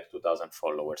just bought like 2,000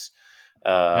 followers.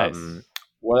 Nice.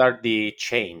 What are the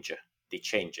changes?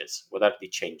 What are the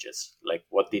changes? Like,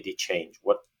 what did it change?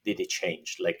 What did it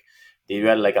change? Like, did you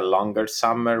have like a longer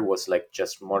summer? Was like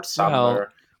just more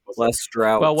summer? Was Less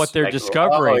droughts. Well, what they're like,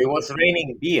 discovering. Oh, it was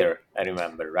raining beer. I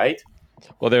remember, right?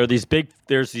 Well,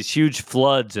 there's these huge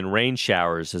floods and rain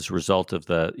showers as a result of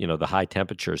the high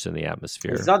temperatures in the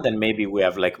atmosphere. It's not that maybe we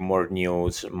have like more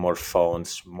news, more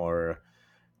phones, more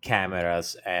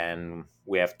cameras, and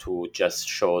we have to just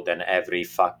show then every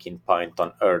fucking point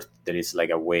on Earth there is like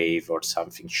a wave or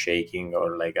something shaking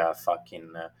or like a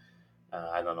fucking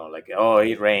I don't know, like, oh,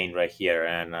 it rained right here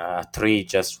and a tree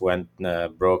just went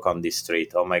broke on the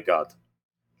street. Oh my god,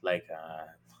 like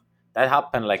that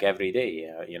happened like every day,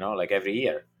 like every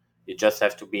year. You just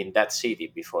have to be in that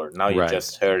city before. Now you Right.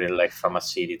 just heard it like from a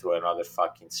city to another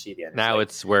fucking city, and Now like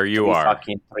it's where you three are.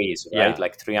 fucking trees, right? Yeah.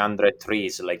 Like 300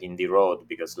 trees, like in the road,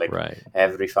 because like Right.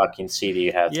 every fucking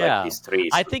city has like these trees.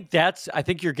 I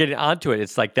think you're getting onto it.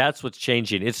 It's like that's what's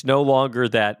changing. It's no longer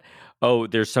that, oh,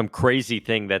 there's some crazy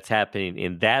thing that's happening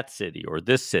in that city or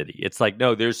this city. It's like,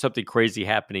 no, there's something crazy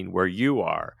happening where you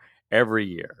are every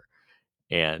year,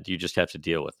 and you just have to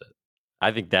deal with it.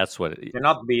 I think that's what it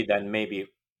Cannot be then maybe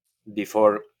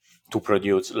before to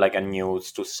produce like a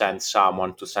news, to send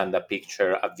someone to send a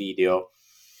picture, a video,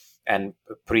 and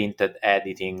printed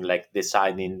editing, like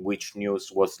deciding which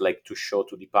news was like to show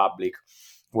to the public,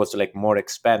 was like more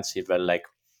expensive and like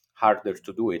harder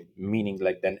to do it. Meaning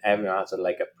like then everyone has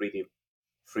like a pretty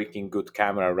freaking good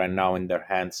camera right now in their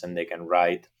hands and they can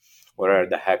write whatever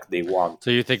the heck they want. So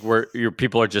you think your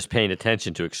people are just paying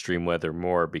attention to extreme weather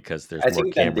more because there's I more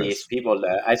think that cameras? these people,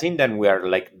 I think then we are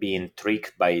like being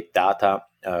tricked by data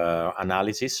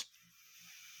analysis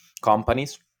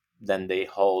companies. Then they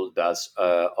hold us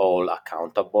all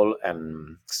accountable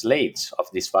and slaves of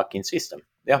this fucking system.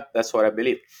 Yeah, that's what I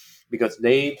believe. Because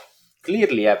they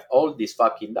clearly have all this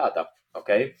fucking data,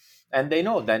 okay? And they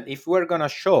know that if we're gonna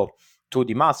show to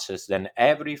the masses, then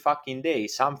every fucking day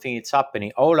something is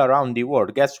happening all around the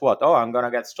world. Guess what? Oh, I'm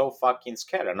gonna get so fucking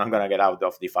scared and I'm gonna get out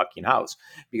of the fucking house.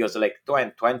 Because like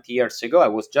 20 years ago, I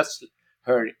was just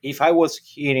heard, if I was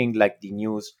hearing like the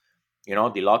news,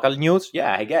 the local news,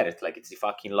 yeah, I get it. Like, it's the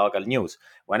fucking local news.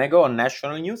 When I go on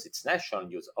national news, it's national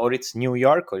news. Or it's New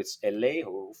York or it's LA,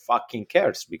 who fucking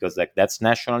cares? Because like that's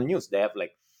national news. They have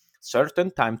like certain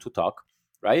time to talk,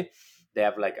 right? They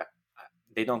have like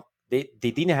they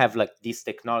didn't have like this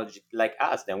technology like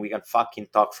us, then we can fucking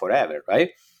talk forever, right?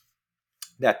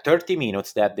 They have 30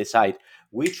 minutes that decide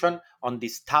which one on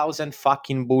this 1,000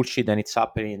 fucking bullshit and it's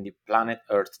happening in the planet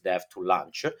Earth they have to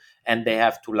launch. And they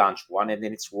have to launch one and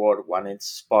then it's war, one it's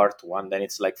sport, one then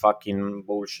it's like fucking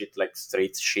bullshit, like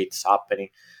street shit's happening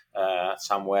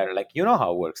somewhere. Like, you know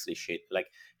how it works, this shit. Like,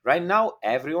 right now,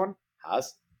 everyone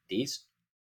has this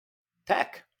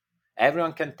tech.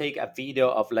 Everyone can take a video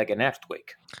of like an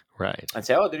earthquake, Right. and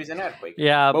say, "Oh, there is an earthquake."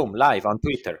 Yeah. Boom, live on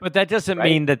Twitter. But that doesn't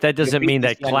right? mean that doesn't mean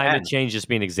that BBC and climate N. change is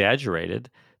being exaggerated.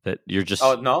 That you're just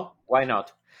Oh no, why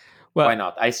not? well, Why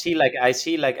not? I see like a just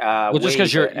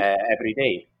 'cause wave you're every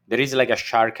day. There is like a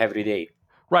shark every day.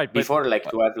 right. But Before, like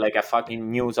to have like a fucking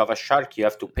news of a shark, you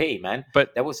have to pay, man.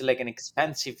 But that was like an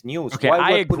expensive news. okay, Why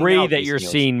I we're putting agree out that this you're news?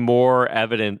 seeing more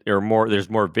evident or more. There's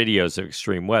more videos of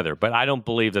extreme weather, but I don't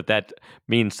believe that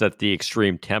means that the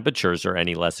extreme temperatures are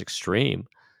any less extreme.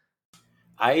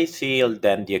 I feel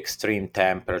then the extreme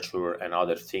temperature and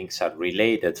other things are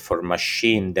related for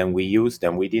machine than we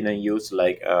didn't use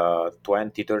like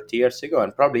 20, 30 years ago.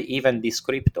 And probably even this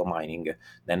crypto mining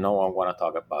that no one want to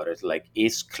talk about it, like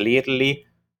is clearly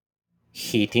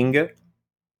heating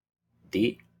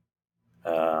the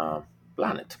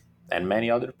planet and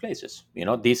many other places.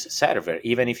 This server,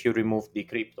 even if you remove the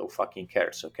crypto, fucking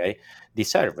cares, okay? The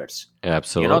servers.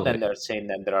 Absolutely. Then they're saying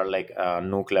that there are like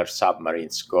nuclear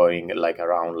submarines going like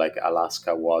around like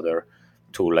Alaska water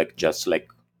to like just like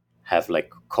have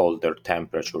like colder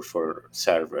temperature for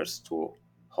servers to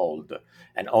hold.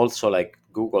 And also like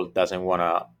Google doesn't want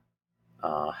to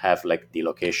have like the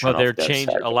location Well, they're of their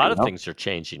changing. server. A lot of things are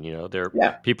changing.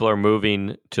 People are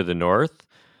moving to the north.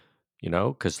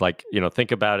 Because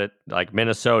think about it. Like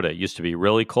Minnesota used to be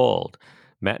really cold.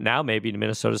 Now maybe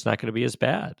Minnesota's not going to be as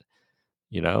bad.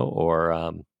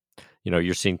 Or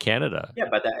you're seeing Canada. Yeah,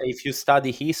 but if you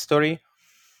study history,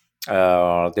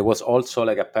 there was also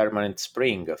like a permanent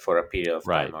spring for a period of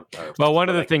time on Earth. Well, one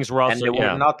of the things we're also and they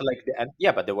were not like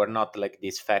but they were not like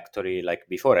this factory like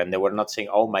before, and they were not saying,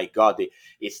 "Oh my God,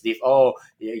 it's the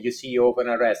you see, you open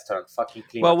a restaurant, fucking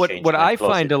climate change." What I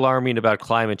find alarming about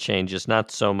climate change is not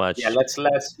so much. Yeah, let's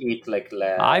eat like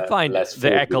I find less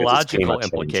the ecological change.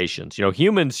 implications.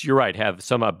 Humans, you're right, have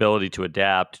some ability to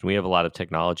adapt, and we have a lot of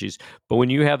technologies. But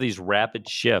when you have these rapid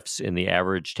shifts in the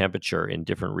average temperature in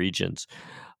different regions,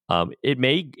 it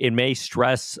may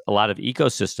stress a lot of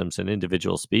ecosystems and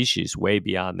individual species way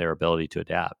beyond their ability to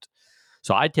adapt.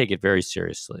 So I take it very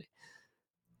seriously.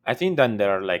 I think then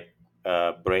they're like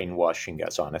brainwashing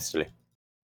us, honestly.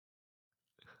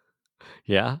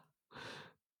 Yeah.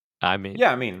 I mean,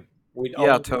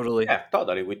 totally. Yeah,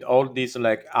 totally. With all these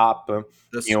like app,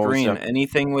 the screen,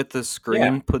 anything with the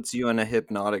screen puts you in a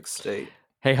hypnotic state.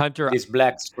 Hey, Hunter. These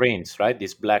black screens, right?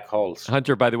 These black holes.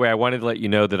 Hunter, by the way, I wanted to let you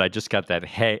know that I just got that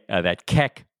that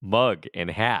KEK mug and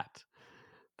hat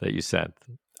that you sent.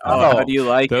 How do you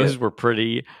like those it? Were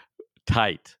pretty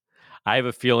tight. I have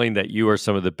a feeling that you are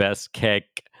some of the best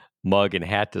KEK mug and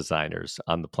hat designers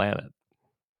on the planet.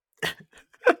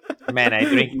 Man, I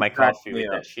drink my coffee with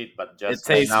that shit, but just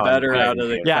it tastes better out of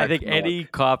the KEK I think any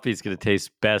coffee is going to taste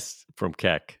best from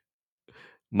KEK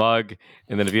mug,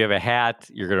 and then if you have a hat,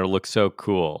 you're going to look so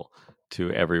cool to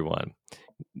everyone.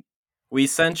 We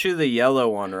sent you the yellow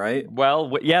one, right?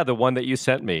 Well, yeah, the one that you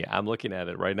sent me. I'm looking at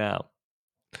it right now.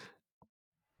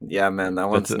 Yeah, man, that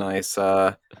one's nice.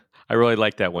 I really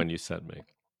like that one you sent me.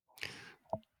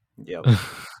 Yep.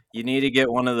 You need to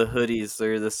get one of the hoodies.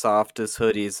 They're the softest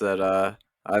hoodies that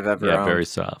I've ever owned. Very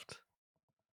soft.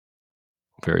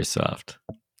 Very soft.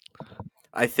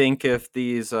 I think if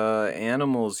these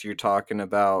animals you're talking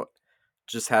about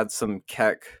just had some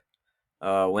KEK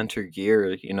winter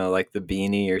gear, like the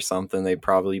beanie or something, they'd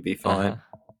probably be fine.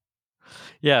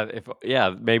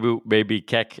 Maybe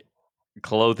KEK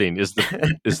clothing is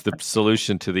the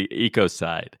solution to the eco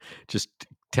side. Just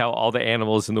tell all the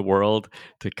animals in the world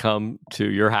to come to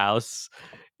your house,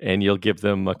 and you'll give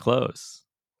them clothes.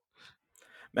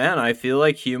 Man, I feel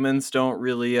like humans don't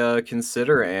really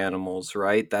consider animals,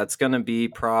 right? That's going to be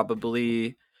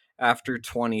probably after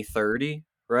 2030,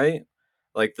 right?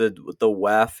 Like the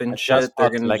WEF and shit, they're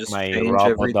going to just my change robo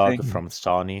everything. dog from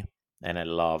Sony, and I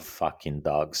love fucking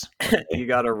dogs. Okay. You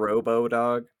got a robo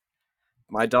dog?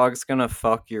 My dog's going to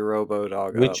fuck your robo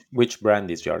dog up. Which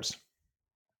brand is yours?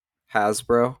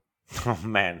 Hasbro. Oh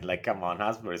man, like come on,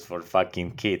 Hasbro is for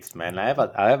fucking kids, man. I have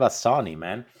a Sony,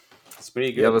 man. It's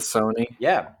pretty good. You have a Sony?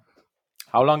 Yeah.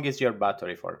 How long is your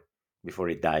battery for before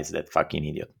it dies, that fucking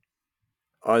idiot?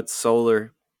 Oh, it's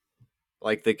solar.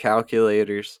 Like the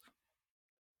calculators.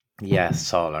 Yeah,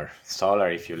 solar.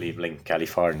 Solar if you live in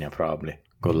California, probably.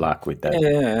 Good luck with that.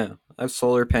 Yeah. I have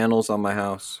solar panels on my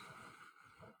house.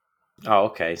 Oh,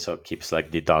 okay. So it keeps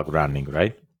like the dog running,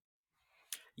 right?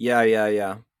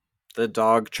 Yeah. The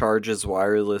dog charges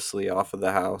wirelessly off of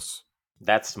the house.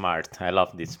 That's smart. I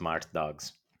love these smart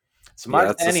dogs.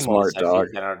 Smart animals, I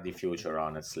think, that are the future,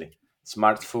 honestly.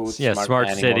 Smart food, smart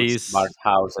animals, cities, smart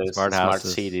houses, smart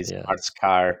cities, smart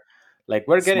car. Like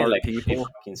we're getting smart like people.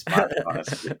 fucking smart,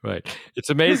 honestly. Right. It's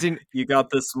amazing. You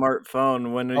got the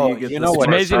smartphone. When do you get the It's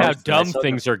amazing how dumb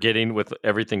things are getting with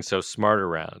everything so smart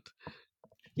around.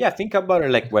 Yeah, think about it.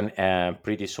 Like when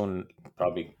pretty soon,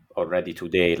 probably already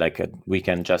today, like we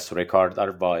can just record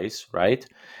our voice, right?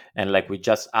 And like we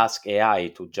just ask AI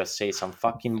to just say some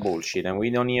fucking bullshit, and we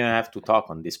don't even have to talk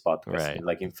on this podcast. Right.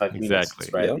 Like in 5 minutes,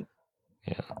 it's ready. Yep.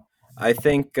 Yeah. I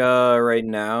think right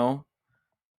now,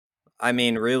 I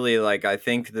mean, really, like I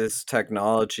think this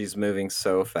technology is moving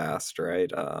so fast,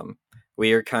 right?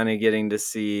 We are kind of getting to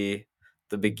see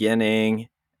the beginning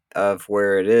of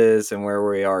where it is and where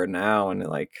we are now, and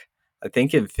like I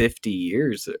think in 50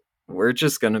 years we're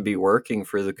just going to be working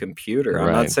for the computer.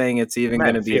 I'm not Right. saying it's even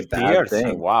going to be a 50 bad years.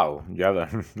 thing. Wow.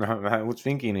 I was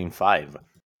thinking in 5.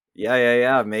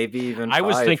 Yeah. Maybe even I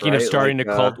was 5, thinking of right? starting Like, a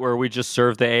cult where we just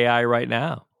serve the AI right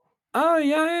now. oh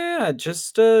yeah.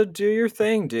 Just do your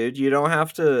thing, dude. You don't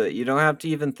have to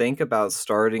even think about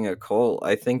starting a cult.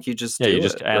 I think you just Yeah, do you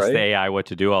just it, ask right? the AI what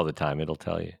to do all the time. It'll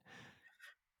tell you.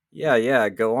 Yeah.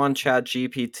 Go on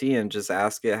ChatGPT and just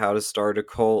ask it how to start a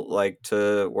cult, like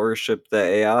to worship the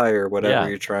AI or whatever Yeah.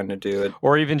 you're trying to do. It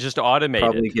Or even just automate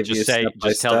probably it. give you Just say, step by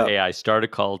just tell the step. AI, start a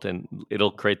cult, and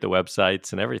it'll create the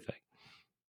websites and everything.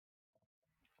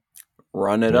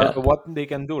 Run it Yeah. up. So what they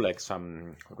can do, like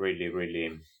some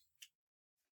really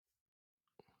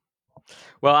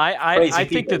Well, I crazy think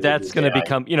people that with that's this going to AI.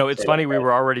 become, you know, it's Say funny. like We that.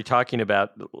 were already talking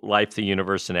about life, the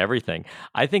universe, and everything.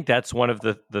 I think that's one of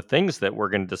the things that we're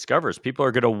going to discover is people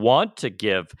are going to want to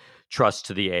give trust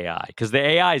to the AI because the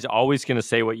AI is always going to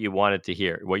say what you want it to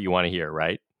hear, what you want to hear,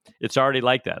 right? It's already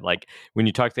like that. Like when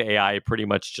you talk to AI, it pretty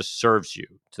much just serves you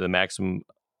to the maximum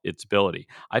its ability.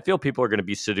 I feel people are going to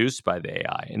be seduced by the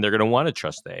AI and they're going to want to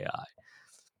trust the AI.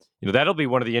 You know, that'll be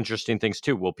one of the interesting things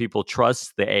too. Will people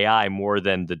trust the AI more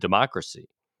than the democracy?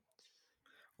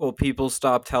 Well, people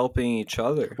stopped helping each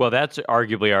other. Well, that's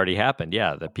arguably already happened.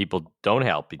 Yeah, that people don't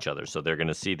help each other, so they're going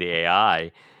to see the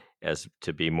AI as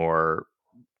to be more,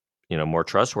 you know, more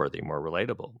trustworthy, more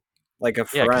relatable. Like a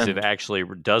Yeah, because it friend. actually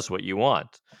does what you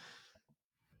want.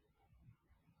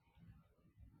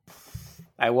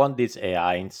 I want this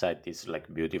AI inside this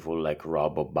like beautiful like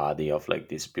robot body of like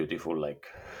this beautiful like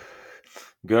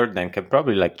girl that can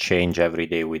probably like change every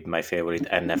day with my favorite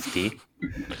NFT.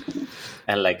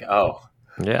 And like, oh,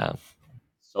 Yeah.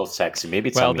 so sexy. Maybe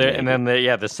it's Well, a and millennium.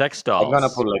 then the sex I'm gonna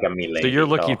dolls. put like a So you're millennium.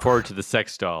 looking Oh. forward to the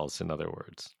sex dolls, in other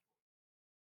words.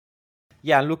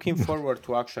 Yeah, I'm looking forward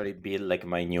to actually build like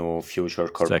my new future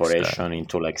doll. corporation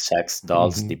into like sex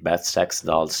dolls, Mhm. the best sex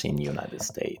dolls in United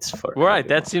States for Right.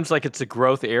 That everyone. seems like it's a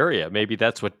growth area. Maybe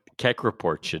that's what KEK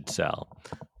Report should sell.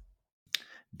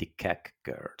 The KEK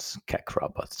girls, KEK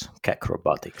robots, KEK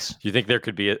robotics. Do you think there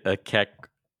could be a KEK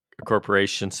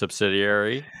corporation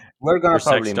subsidiary We're for gonna sex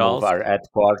probably move dolls? our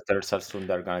headquarters as soon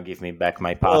they're gonna give me back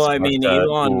my Well, I passport. mean,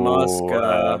 Elon Musk.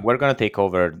 We're gonna take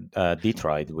over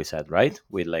Detroit. We said right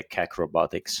with like KEK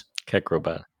robotics. KEK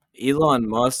robot. Elon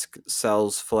Musk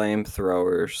sells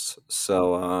flamethrowers,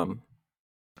 so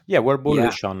Yeah, we're yeah,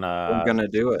 bullish on we're gonna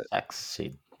do it.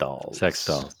 sexy dolls. Sex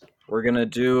dolls. We're gonna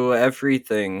do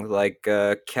everything, like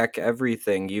Keck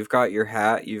everything. You've got your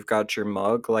hat, you've got your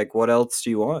mug. Like, what else do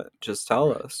you want? Just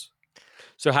tell us.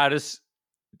 So how does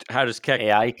KEK?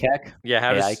 AI KEK. Yeah,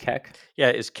 how AI does KEK. yeah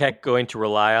is KEK going to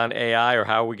rely on AI, or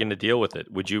how are we going to deal with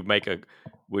it? Would you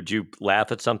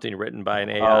laugh at something written by an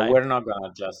AI? We're not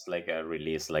gonna just like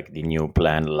release like the new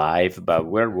plan live, but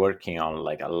we're working on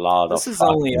like a lot This of is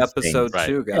only fucking episode things. Right.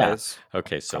 2, Yeah, guys.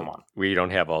 Okay, come so on. we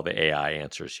don't have all the AI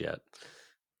answers yet.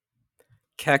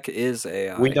 Keck is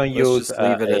AI. We don't Let's use just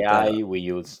leave it at AI. that. We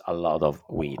use a lot of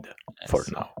weed I for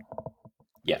see. now.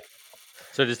 Yeah.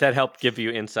 So does that help give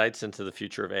you insights into the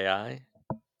future of AI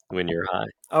when you're high?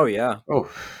 Oh yeah. Oh,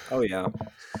 Oh yeah.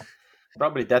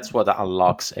 probably that's what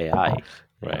unlocks AI.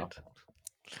 You Right. know?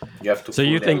 You have to. So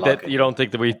you fully think unlock that it. you don't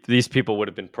think that these people would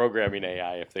have been programming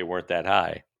AI if they weren't that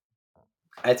high?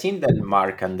 I think that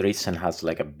Mark Andreessen has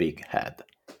like a big head.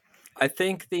 I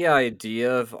think the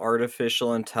idea of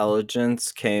artificial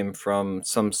intelligence came from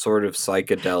some sort of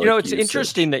psychedelic You know, it's usage.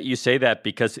 interesting that you say that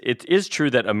because it is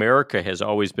true that America has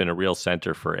always been a real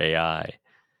center for AI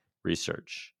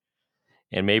research.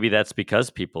 And maybe that's because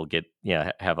people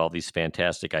have all these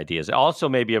fantastic ideas. Also,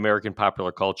 maybe American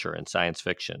popular culture and science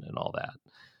fiction and all that.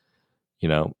 You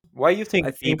know, Why you think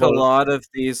I think people? a lot of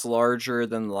these larger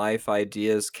than life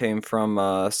ideas came from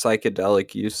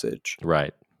psychedelic usage.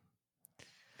 right.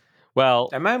 Well,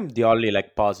 Am I the only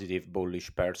like positive,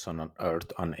 bullish person on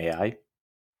Earth on AI?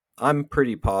 I'm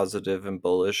pretty positive and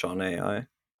bullish on AI.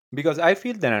 Because I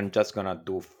feel that I'm just gonna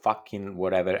do fucking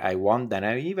whatever I want, and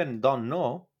I even don't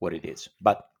know what it is.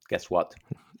 But guess what?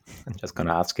 I'm just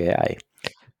gonna ask AI.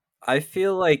 I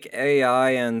feel like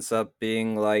AI ends up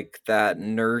being like that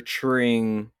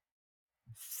nurturing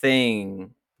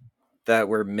thing that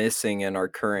we're missing in our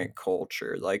current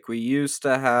culture. Like we used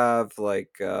to have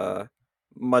like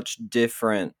much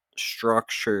different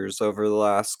structures over the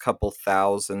last couple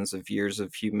thousands of years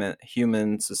of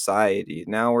human society.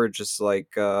 Now we're just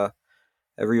like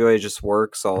everybody just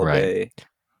works all right. day.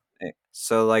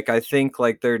 So like I think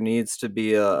like there needs to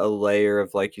be a layer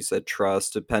of, like you said,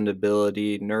 trust,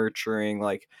 dependability, nurturing.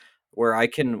 Like where I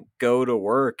can go to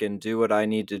work and do what I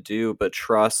need to do, but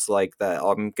trust like that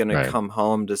I'm going to come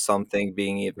home to something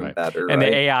being even better. And right?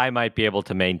 the AI might be able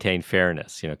to maintain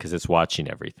fairness, because it's watching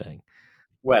everything.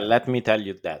 Well, let me tell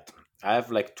you that I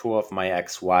have like two of my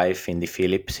ex-wife in the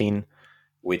Philippines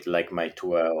with like my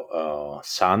two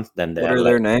sons. Then What are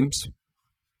their names?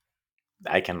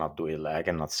 I cannot do it. I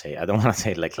cannot say. I don't want to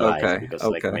say it like live because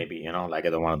like maybe like I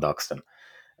don't want to dox them.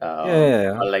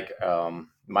 Yeah. But like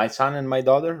my son and my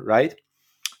daughter, right?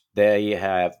 They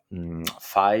have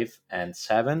 5 and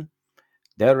 7.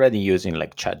 They're already using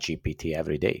like ChatGPT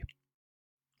every day.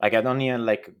 Like I don't even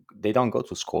like they don't go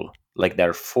to school. Like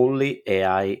they're fully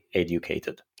AI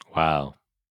educated. Wow.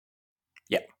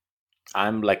 Yeah,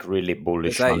 I'm like really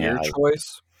bullish. Is that on your AI.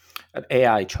 choice?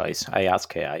 AI choice. I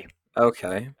ask AI.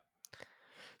 Okay.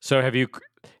 So have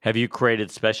you created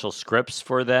special scripts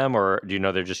for them, or do you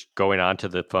know they're just going onto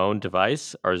the phone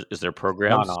device, or is there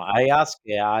programs? No. I ask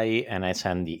AI and I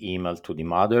send the email to the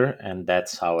mother, and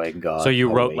that's how I got. So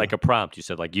you wrote away. like a prompt. You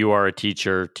said like, you are a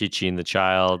teacher teaching the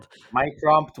child. My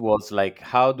prompt was like,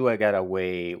 how do I get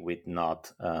away with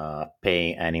not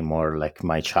paying anymore like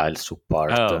my child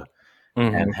support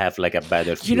and have like a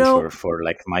better future for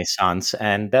like my sons?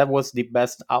 And that was the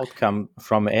best outcome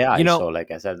from AI. So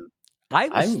like I said,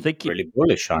 I'm really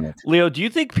bullish on it. Leo, do you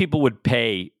think people would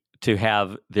pay to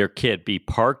have their kid be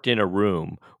parked in a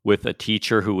room with a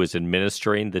teacher who was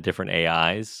administering the different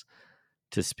AIs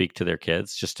to speak to their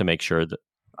kids, just to make sure that?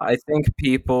 I think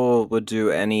people would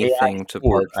do anything to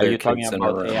park their kids in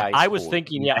a room. I was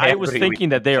thinking,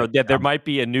 that there might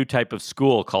be a new type of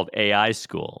school called AI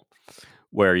school,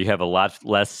 where you have a lot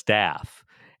less staff.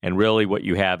 And really what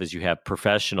you have is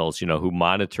professionals, who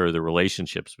monitor the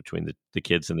relationships between the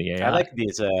kids and the AI. I like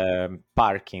this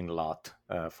parking lot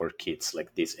for kids,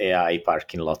 like this AI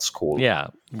parking lot school. Yeah,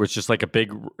 which is like I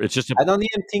don't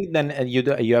even think then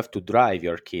you have to drive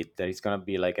your kid. There is going to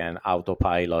be like an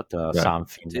autopilot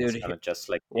something. Dude, that's gonna just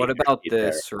like what about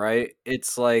this, right?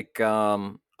 It's like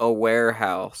a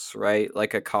warehouse, right?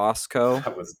 Like a Costco,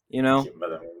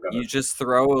 you just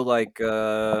throw like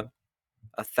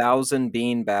 1,000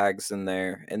 bean bags in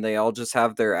there, and they all just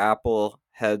have their Apple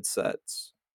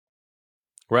headsets.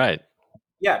 Right.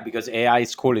 Yeah, because AI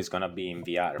school is going to be in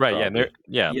VR. Right. Probably.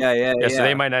 Yeah. So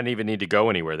they might not even need to go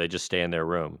anywhere. They just stay in their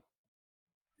room.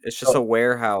 It's just a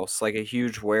warehouse, like a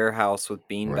huge warehouse with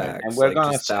bean bags. And we're like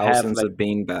going just to thousands have like of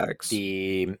bean bags.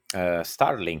 The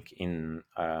Starlink in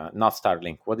not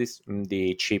Starlink. What is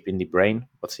the chip in the brain?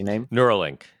 What's the name?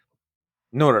 Neuralink.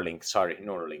 Sorry,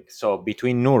 Neuralink. So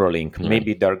between Neuralink,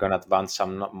 maybe they're gonna advance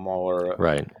some more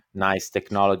nice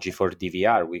technology for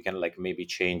DVR. We can like maybe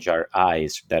change our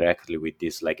eyes directly with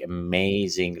this like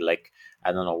amazing, like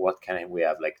I don't know what can we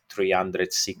have, like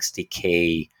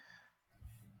 360K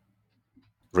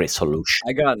resolution.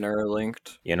 I got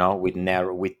Neuralinked.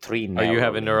 With 3 Neuralink. Oh, you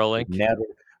have a Neuralink?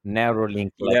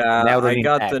 Neuralink. I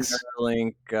got X. the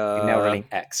Neuralink. Neuralink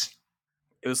X.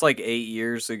 It was like 8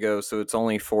 years ago, so it's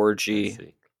only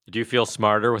 4G. Do you feel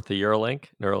smarter with the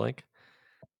Neuralink?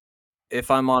 If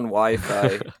I'm on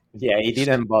Wi-Fi. Yeah, it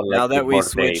didn't bother. Now that we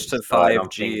switched to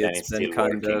 5G, it's been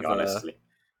kind of honestly.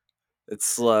 It's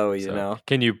slow, you know.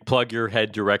 Can you plug your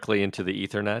head directly into the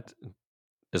Ethernet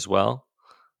as well?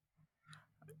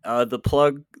 The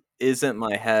plug isn't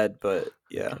my head, but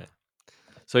yeah. Okay.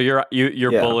 So you're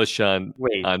bullish on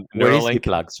on Neuralink? Where is the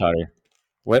plug? Sorry,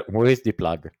 where is the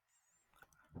plug?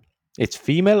 It's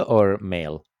female or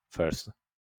male first?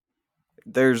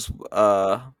 There's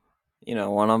one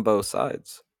on both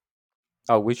sides.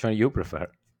 Oh, which one you prefer?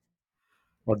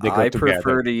 Or they go I together?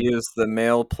 prefer to use the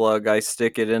male plug. I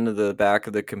stick it into the back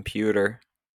of the computer.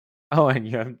 Oh, and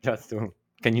you have just to.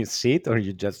 Can you sit, or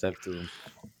you just have to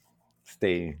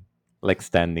stay like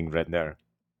standing right there?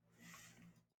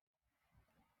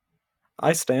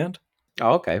 I stand.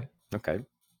 Oh, okay.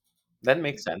 That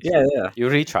makes sense. Yeah. You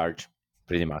recharge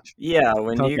pretty much. Yeah,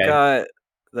 when you got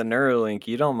the Neuralink,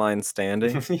 you don't mind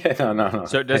standing. Yeah, no.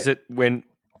 So does it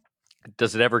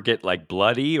ever get like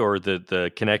bloody, or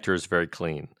the connector is very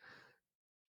clean?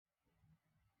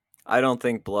 I don't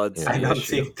think blood's the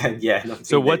issue.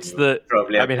 So what's the?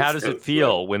 I mean, how does it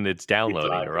feel when it's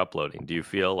downloading or uploading? Do you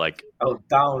feel like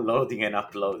downloading and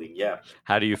uploading? Yeah.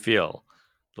 How do you feel?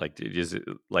 Like, is it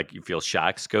like you feel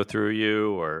shocks go through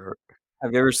you, or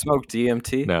have you ever smoked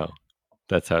DMT? No,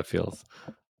 that's how it feels.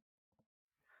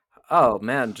 Oh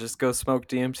man, just go smoke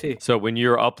DMT. So when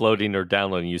you're uploading or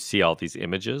downloading, you see all these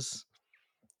images,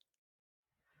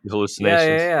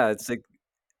 hallucinations. Yeah.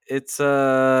 It's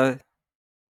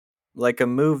like a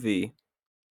movie.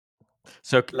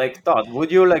 So, like, Todd,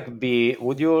 would you be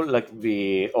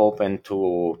open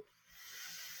to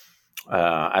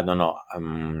I don't know,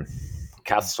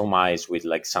 customize with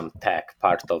like some tech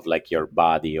part of like your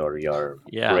body or your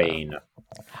brain.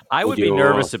 I would be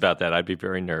nervous about that. I'd be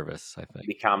very nervous, I think.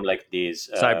 Become like this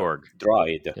cyborg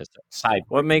droid. Yes. Cyborg,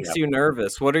 What makes you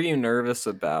nervous? What are you nervous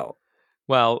about?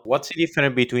 Well, what's the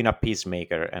difference between a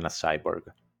peacemaker and a cyborg?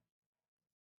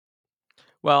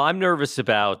 Well, I'm nervous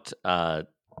about,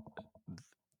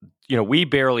 we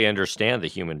barely understand the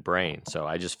human brain. So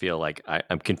I just feel like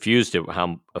I'm confused at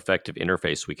how effective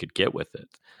interface we could get with it.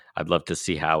 I'd love to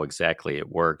see how exactly it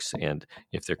works and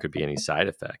if there could be any side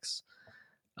effects.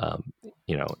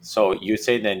 So you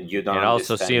say then you don't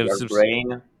understand your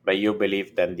brain, but you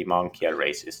believe that the monkey are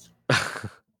racist.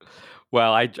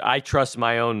 Well, I trust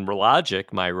my own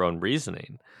logic, my own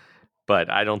reasoning, but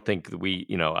I don't think that we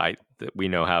know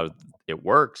how it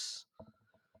works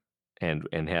and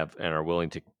are willing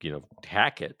to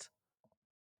hack it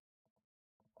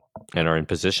and are in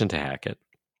position to hack it.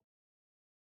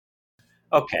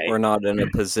 Okay, we're not in a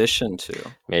position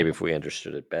to. Maybe if we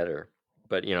understood it better,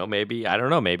 but maybe I don't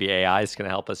know. Maybe AI is going to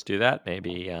help us do that.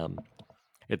 Maybe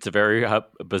it's a very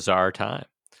bizarre time.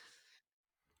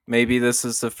 Maybe this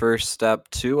is the first step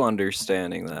to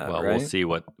understanding that. Well, right? We'll see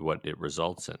what it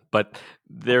results in. But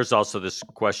there's also this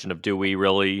question of, do we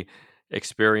really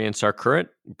experience our current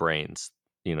brains,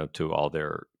 to all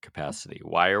their capacity?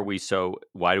 Why do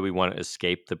we want to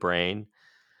escape the brain?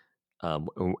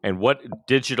 And what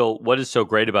is so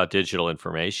great about digital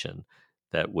information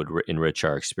that would enrich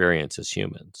our experience as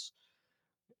humans?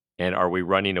 And are we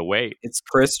running away? It's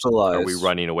crystallized. Are we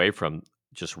running away from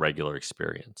just regular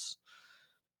experience?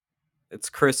 It's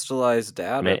crystallized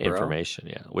data, information,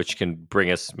 yeah, which can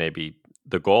bring us, maybe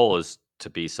the goal is to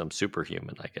be some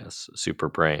superhuman, I guess, super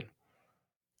brain.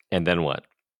 And then what?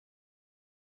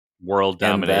 World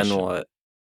domination. And then what?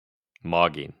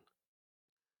 Mogging.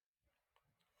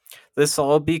 This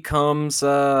all becomes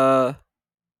what,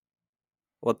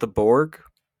 the Borg?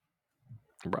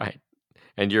 Right.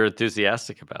 And you're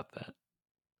enthusiastic about that.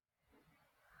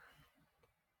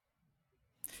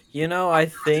 I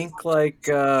think like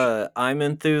I'm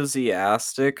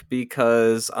enthusiastic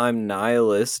because I'm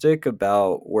nihilistic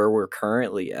about where we're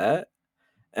currently at.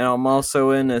 And I'm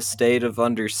also in a state of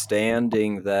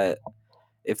understanding that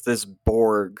if this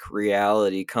Borg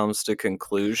reality comes to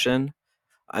conclusion,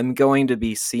 I'm going to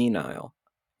be senile.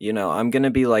 I'm going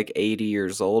to be like 80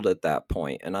 years old at that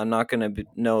point, and I'm not going to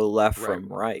know left from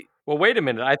right. Well, wait a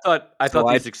minute. I thought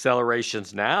these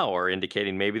accelerations now are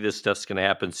indicating maybe this stuff's going to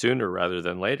happen sooner rather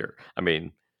than later. I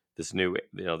mean, this new,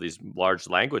 these large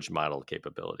language model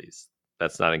capabilities.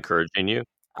 That's not encouraging you?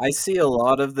 I see a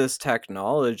lot of this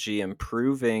technology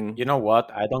improving. You know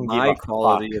what? I don't give a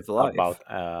quality of life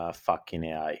about fucking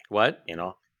AI. What?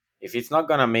 If it's not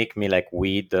gonna make me like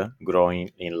weed growing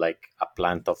in like a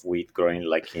plant of weed growing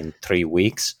like in 3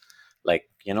 weeks, like,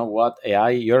 you know what,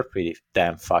 AI, you're pretty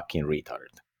damn fucking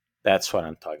retarded. That's what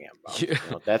I'm talking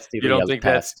about. That's the real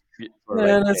test.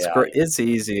 Man, it's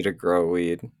easy to grow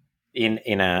weed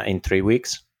in 3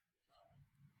 weeks.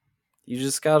 You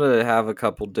just gotta have a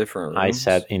couple different rooms. I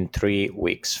said in 3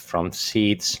 weeks, from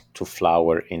seeds to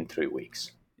flower in 3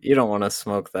 weeks. You don't want to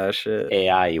smoke that shit.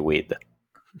 AI weed.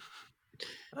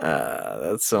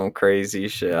 That's some crazy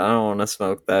shit. I don't want to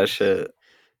smoke that shit.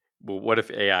 Well, what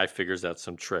if AI figures out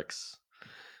some tricks?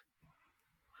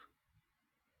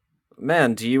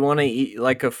 Man, do you want to eat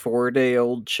like a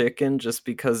 4-day-old chicken just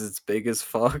because it's big as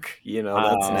fuck?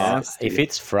 That's nasty. If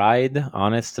it's fried,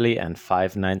 honestly, and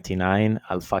 $5.99,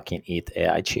 I'll fucking eat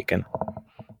AI chicken.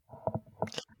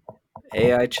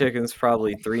 AI chicken's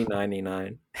probably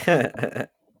 $3.99.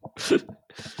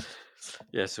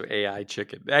 Yeah, so AI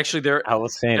chicken. Actually, I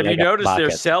was saying, have you noticed they're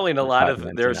selling a lot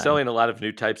of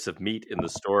new types of meat in the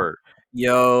store?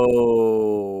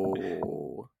 Yo,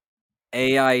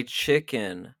 AI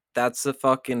chicken. That's the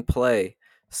fucking play.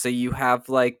 So you have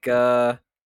like AI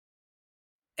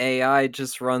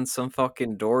just run some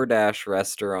fucking DoorDash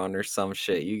restaurant or some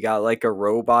shit. You got like a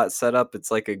robot set up. It's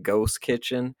like a ghost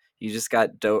kitchen. You just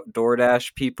got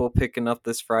DoorDash people picking up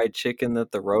this fried chicken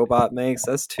that the robot makes.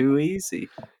 That's too easy.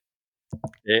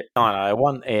 No, I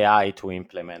want AI to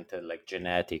implement like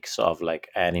genetics of like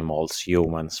animals,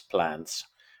 humans, plants,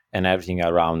 and everything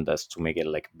around us to make it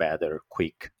like better,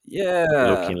 quick. Yeah,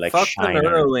 looking like fuck shinier, the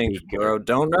Neuralink, bigger. bro.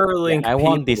 Don't Neuralink. I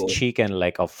want this chicken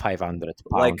like of 500 pounds.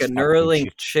 Like a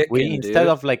Neuralink chicken, instead dude.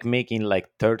 of like making like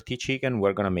 30 chicken,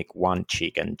 we're gonna make one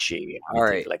chicken. All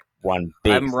right, like one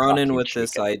big. I'm running with chicken.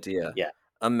 this idea. Yeah.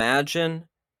 Imagine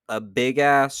a big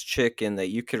ass chicken that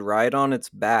you could ride on its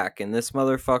back, and this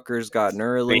motherfucker's got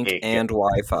Neuralink and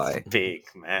Wi-Fi. Big,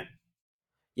 man.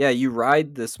 Yeah, you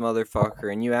ride this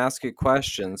motherfucker and you ask it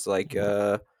questions like,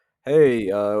 hey,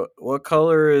 what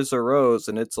color is a rose?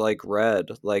 And it's like red.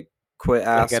 Like, quit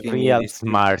Like a asking me real these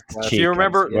smart questions. chicken. Do you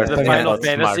remember We're the talking Final about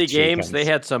smart Fantasy games? chickens. They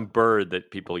had some bird that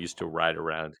people used to ride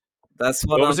around. That's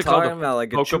what What I'm was it called? talking about,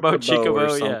 like a Chocobo, chocobo or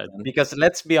Chicobo, yeah. something. Because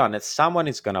let's be honest, someone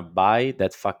is gonna buy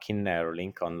that fucking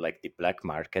Neuralink on like the black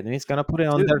market, and he's gonna put it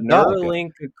on Dude, their dog. Neuralink,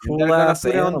 a And cool they're gonna ass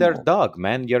put it on their animal. dog,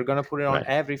 man. You're gonna put it on Right.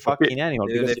 every fucking animal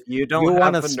Dude, because if you you don't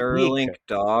wanna have a speak. Neuralink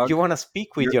dog, You wanna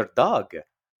speak with you're- your dog.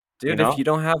 dude, know? if you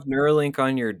don't have Neuralink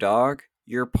on your dog,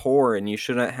 you're poor and you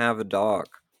shouldn't have a dog.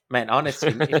 Man,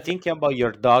 honestly, if thinking about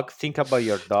your dog, think about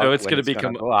your dog So it's when gonna it's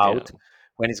become gonna go out.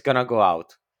 When it's gonna go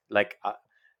out, like,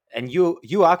 and you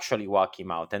actually walk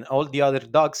him out, and all the other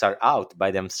dogs are out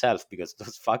by themselves because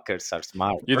those fuckers are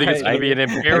smart. You think it's gonna right? be an And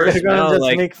they're embarrassment? gonna No, just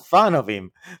like- make fun of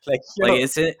him, like, yo, Like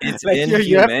it's like, yo,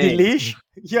 you have the inhumane. leash,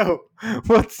 yo,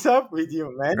 what's up with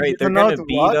you, man? Right, You they're do gonna not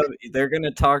beat walk? up. They're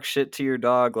gonna talk shit to your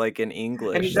dog like in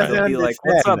English. And he They'll doesn't be like,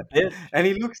 "What's up, bitch?" And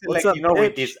he looks What's like, up, you know,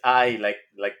 with bitch? his eye, like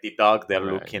the dog they're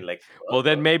Right. looking like. Well,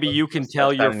 then maybe you can what's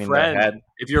tell your happening in their friend, head?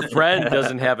 if your friend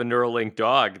doesn't have a Neuralink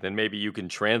dog, then maybe you can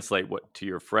translate what to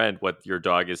your friend what your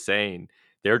dog is saying.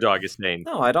 Their dog is saying.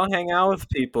 No, I don't hang out with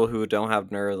people who don't have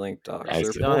Neuralink dogs. Yeah, if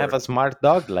They're you don't have poor. a smart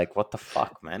dog, like, what the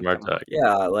fuck, man? Smart Come on. dog.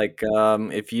 Yeah, like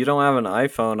if you don't have an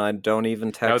iPhone, I don't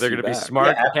even text Now they're you going to be back. smart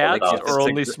Yeah, Apple cats dogs. or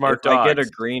only smart if I get a dogs?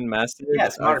 green message, Yeah, I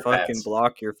smart fucking pets.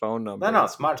 block your phone number. No,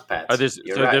 smart pets. Are there's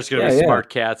You're so right. there's going to Yeah, be yeah. smart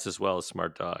cats as well as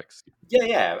smart dogs.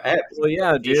 Yeah. Well,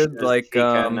 yeah, dude. Fishes, Like,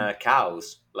 chicken,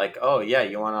 cows. Like, oh yeah,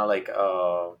 you wanna like,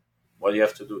 what do you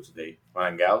have to do today?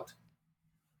 Wanna go out?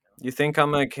 you think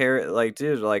I'm gonna carry? Like,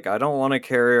 dude, like I don't want to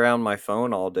carry around my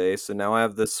phone all day. So now I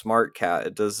have this smart cat.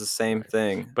 It does the same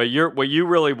thing. But what you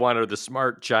really want are the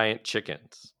smart giant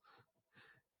chickens.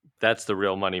 That's the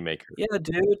real moneymaker. Yeah,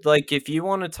 dude. Like, if you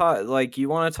want to talk, like, you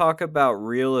want to talk about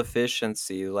real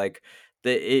efficiency, like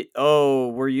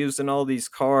we're using all these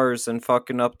cars and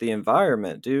fucking up the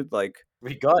environment, dude. Like,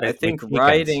 We got it. I think with chickens.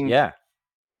 riding. Yeah,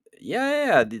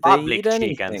 Yeah, they public eat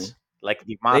anything. chickens, like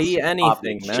the They eat massive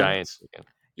anything, public man. Giant chickens. chicken.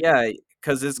 Yeah,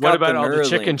 because it's What got about the all the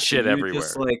chicken Neuralink, so shit you everywhere?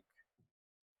 just, like,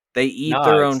 they eat No,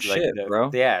 their own it's like shit, bro.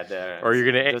 Yeah, Or you're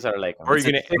gonna, those are like, or It's you're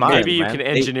a gonna, chicken, maybe you man. can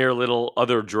engineer little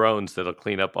other drones that'll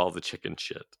clean up all the chicken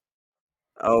shit.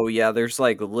 Oh yeah, there's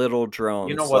like little drones.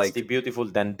 You know what's like the beautiful?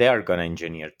 Then they're gonna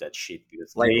engineer that shit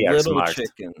because like they are little smart.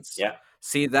 chickens. Yeah.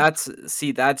 See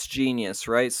that's genius,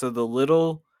 right? So the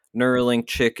little Neuralink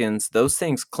chickens, those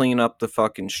things clean up the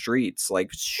fucking streets,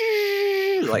 like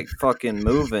fucking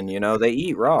moving. You know, they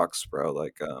eat rocks, bro.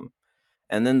 Like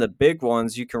and then the big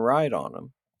ones you can ride on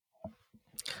them.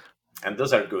 And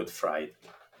those are good fried.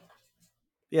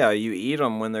 Yeah, you eat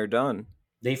them when they're done.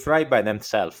 They fry by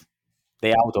themselves.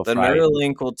 They auto The fry.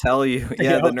 Neuralink will tell you.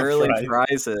 Yeah, the Neuralink auto-fry.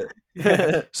 fries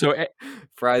it. So,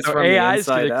 fries so from AI the is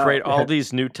going inside to create out. all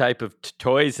these new type of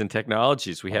toys and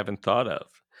technologies we haven't thought of.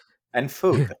 And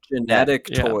food. Genetic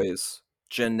Yeah. toys.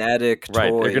 Genetic Right.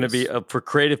 toys. They're going to be for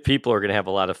creative people are going to have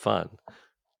a lot of fun.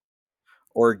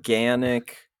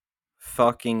 Organic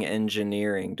fucking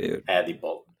engineering, dude.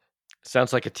 Edible.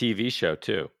 Sounds like a TV show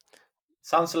too.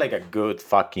 Sounds like a good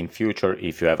fucking future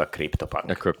if you have a CryptoPunk.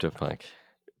 A CryptoPunk.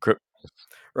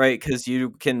 Right, because you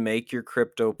can make your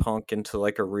CryptoPunk into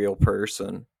like a real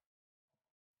person.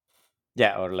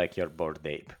 Yeah, or like your Bored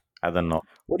Ape. I don't know.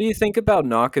 What do you think about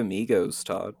Nakamigos,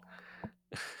 Todd?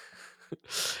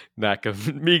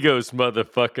 Nakamigos,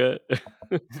 motherfucker.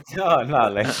 No,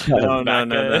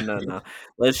 like No.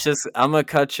 Let's just. I'm gonna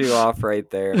cut you off right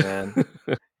there, man.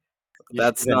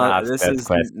 That's not. This is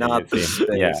not the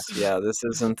space. Yeah, this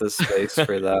isn't the space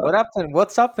for that.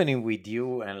 What's happening with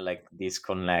you and like this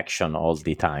connection all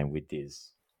the time with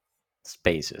these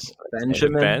spaces?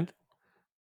 Benjamin? Ben?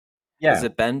 Yeah. Is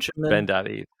it Benjamin?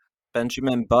 Ben.E.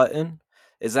 Benjamin Button?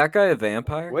 Is that guy a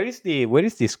vampire? Where is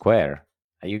the square?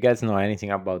 You guys know anything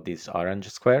about this orange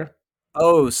square?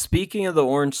 Oh, speaking of the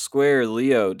orange square,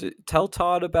 Leo, tell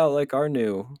Todd about like our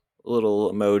new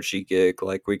little emoji gig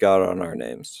like we got on our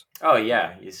names. Oh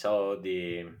yeah, you saw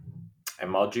the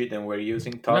emoji that we're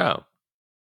using, Todd? No.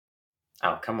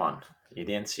 Oh, come on. You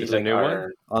didn't see There's a new one?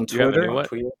 On You have a Twitter? new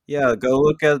one? Yeah, go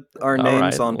look at our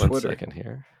names on One Twitter. second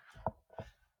here.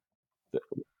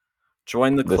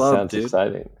 Join the This club, sounds dude.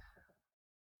 exciting.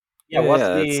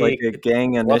 Yeah, it's like a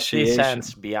gang initiation. What's the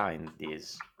sense behind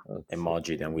this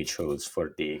emoji that we chose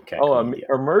for the KEK Media?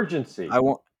 Emergency. I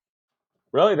want.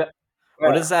 Really?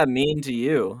 What does that mean to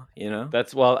you? You know?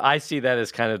 Well, I see that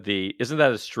as kind of isn't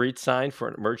that a street sign for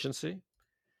an emergency?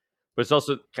 But it's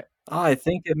also. I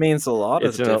think it means a lot of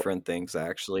It's different things.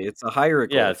 Actually, it's a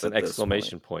hieroglyph. Yeah, it's an at this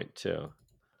exclamation point too.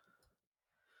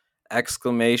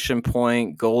 exclamation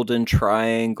point, golden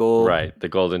triangle. Right, the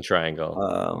golden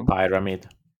triangle. Pyramid.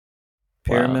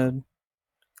 Pyramid.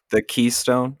 The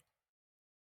keystone.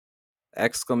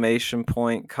 Exclamation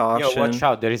point, caution. Yo, watch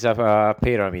out. There is a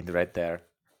pyramid right there.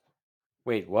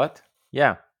 Wait, what?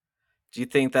 Yeah. Do you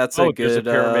think that's a good... there's a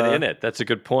pyramid in it. That's a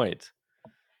good point.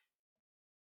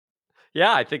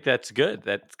 Yeah, I think that's good.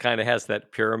 That kind of has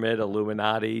that pyramid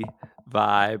Illuminati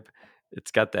vibe.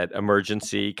 It's got that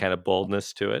emergency kind of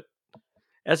boldness to it.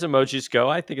 As emojis go,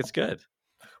 I think it's good.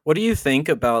 What do you think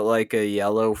about like a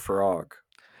yellow frog?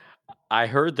 I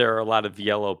heard there are a lot of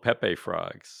yellow Pepe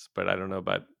frogs, but I don't know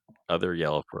about other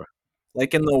yellow frogs.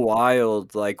 Like in the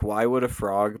wild, like why would a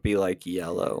frog be like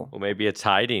yellow? Well, maybe it's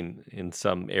hiding in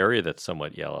some area that's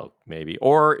somewhat yellow, maybe.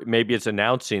 Or maybe it's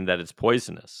announcing that it's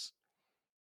poisonous.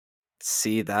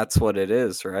 See, that's what it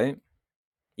is, right?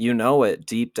 You know it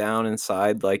deep down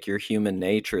inside, like your human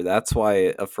nature. That's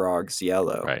why a frog's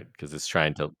yellow. Right, because it's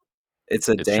trying to... It's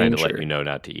a danger. Trying to let you know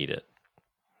not to eat it.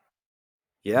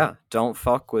 Yeah, don't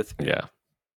fuck with me. Yeah.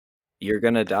 You're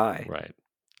gonna die. Right.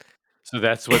 So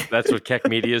that's what KEK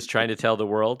Media is trying to tell the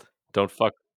world. Don't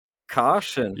fuck.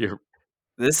 Caution.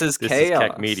 This is This chaos. is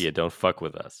KEK Media. Don't fuck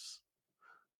with us.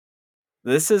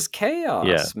 This is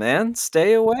chaos, man.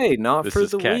 Stay away. Not This for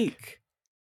is the KEK. weak.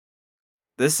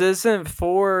 This isn't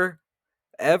for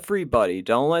everybody.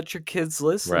 Don't let your kids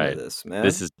listen to this, man.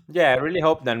 This is... Yeah, I really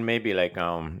hope that maybe like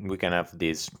we can have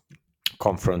this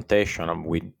confrontation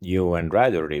with you and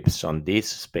Rider Rips on this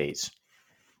space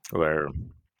where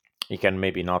he can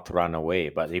maybe not run away,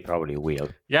 but he probably will.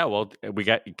 Yeah, well,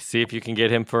 see if you can get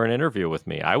him for an interview with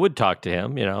me. I would talk to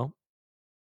him, you know.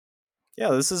 Yeah,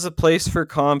 this is a place for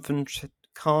confrontation.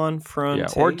 Yeah,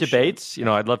 or debates. You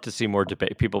know, I'd love to see more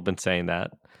debate. People have been saying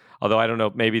that. Although I don't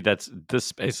know, maybe this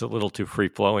space is a little too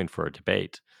free-flowing for a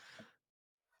debate.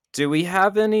 Do we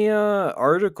have any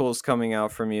articles coming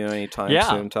out from you anytime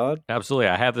soon, Todd? Absolutely.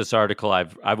 I have this article.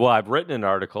 I've written an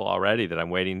article already that I'm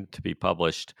waiting to be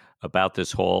published about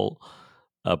this whole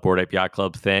Bored Ape Yacht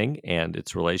Club thing and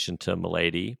its relation to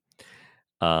Milady.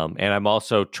 And I'm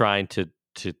also trying to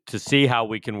see how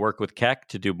we can work with KEK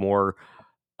to do more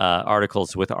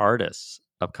articles with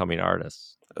upcoming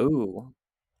artists. Ooh.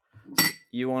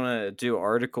 You want to do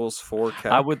articles for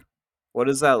KEK? I would. What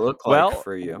does that look like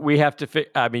for you? We have to.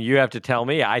 I mean, you have to tell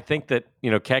me. I think that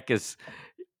KEK is.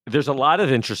 There's a lot of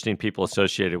interesting people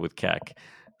associated with KEK,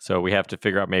 so we have to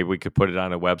figure out. Maybe we could put it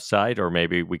on a website, or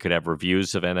maybe we could have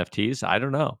reviews of NFTs. I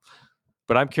don't know,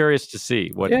 but I'm curious to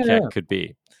see what KEK could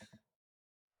be.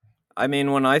 I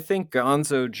mean, when I think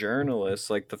Gonzo journalist,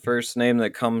 like the first name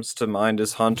that comes to mind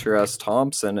is Hunter S.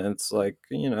 Thompson. It's like,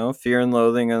 Fear and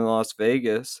Loathing in Las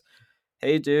Vegas.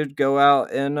 Hey, dude, go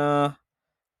out and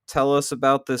tell us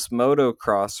about this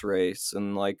motocross race.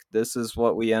 And like, this is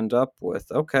what we end up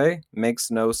with. Okay, makes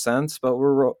no sense, but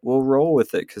we'll roll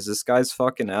with it because this guy's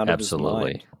fucking out of his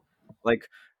mind. Like,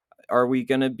 are we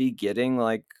going to be getting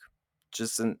like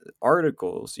just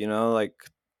articles, like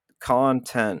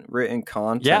written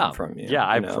content from you?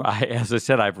 Yeah, as I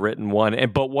said, I've written one,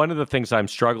 but one of the things I'm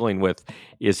struggling with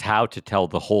is how to tell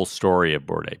the whole story of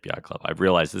Bored Ape Yacht Club. I've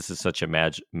realized this is such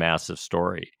a massive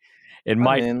story. I'd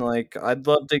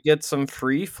love to get some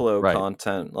free flow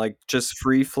content, like just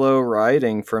free flow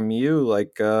writing from you,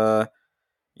 like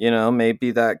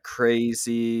maybe that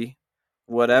crazy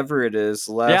whatever it is,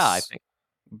 less I think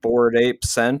Bored Ape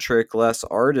centric, less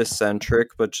artist centric,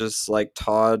 but just like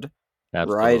Todd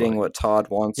writing what Todd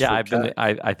wants. I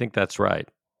think that's right.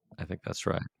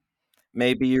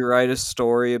 Maybe you write a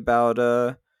story about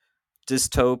a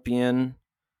dystopian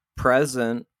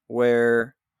present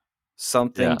where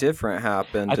something different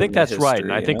happened. I think that's right.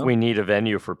 And I think we need a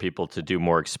venue for people to do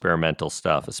more experimental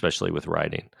stuff, especially with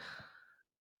writing.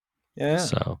 Yeah.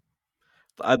 So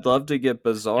I'd love to get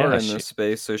Bazaar in this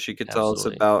space so she could tell us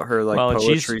about her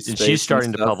poetry space. And she's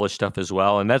starting to publish stuff as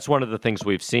well. And that's one of the things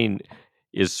we've seen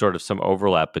is sort of some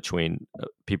overlap between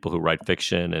people who write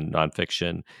fiction and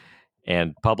nonfiction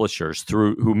and publishers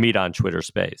who meet on Twitter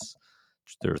Space,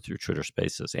 through Twitter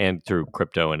Spaces and through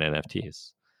crypto and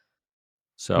NFTs.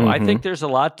 So I think there's a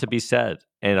lot to be said,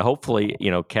 and hopefully,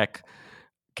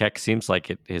 KEK seems like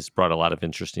it has brought a lot of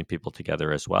interesting people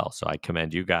together as well. So I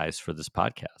commend you guys for this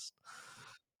podcast.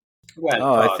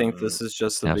 Well, I think this is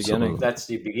just the beginning. That's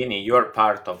the beginning. You're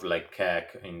part of like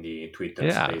KEK in the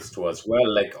Twitter space too as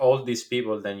well. Like all these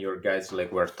people that your guys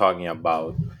like were talking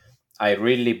about, I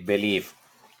really believe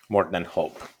more than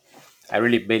hope. I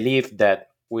really believe that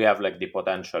we have like the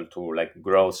potential to like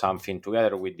grow something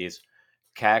together with this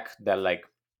KEK that like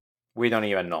we don't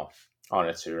even know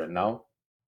honestly right now.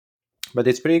 But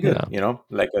it's pretty good,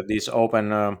 like this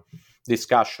open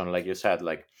discussion, like you said,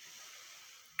 like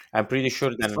I'm pretty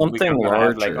sure then Something we're gonna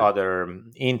have like larger. other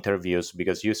interviews,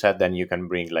 because you said then you can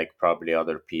bring like probably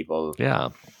other people. Yeah.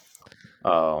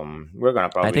 We're gonna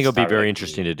probably I think it would be start very like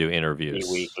interesting to do the interviews.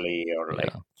 weekly, or Yeah.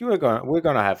 like we're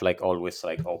gonna have like always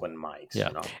like open mics, Yeah.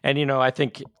 you know. And I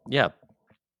think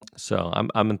so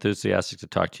I'm enthusiastic to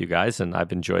talk to you guys, and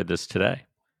I've enjoyed this today.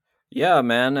 Yeah,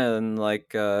 man, and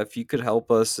like if you could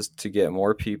help us to get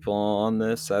more people on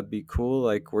this, that'd be cool.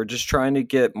 Like we're just trying to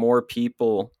get more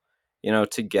people,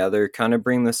 together, kind of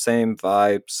bring the same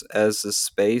vibes as the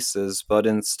spaces, but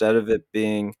instead of it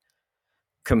being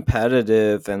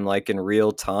competitive and like in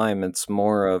real time, it's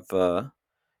more of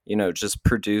just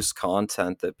produce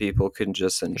content that people can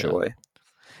just enjoy.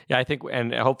 Yeah, I think,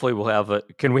 and hopefully we'll have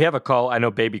can we have a call? I know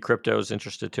Baby Crypto is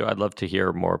interested too. I'd love to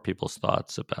hear more people's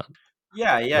thoughts about.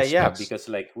 Yeah, because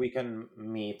like we can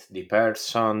meet the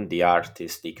person, the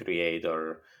artist, the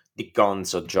creator, the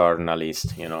gonzo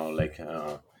journalist, like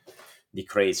the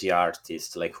crazy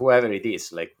artist, like whoever it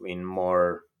is, like in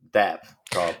more depth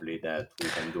probably that we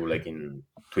can do like in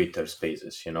Twitter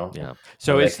Spaces, Yeah.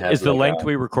 So like is the like length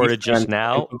we recorded just different point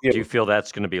now, of do view. you feel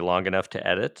that's going to be long enough to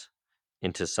edit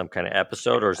into some kind of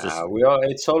episode, or is this?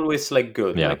 It's always like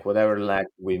good, Yeah. like whatever lag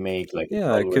we make, like it's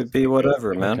Yeah, it always could be like,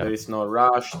 whatever, like, man. there is no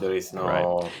rush, there is no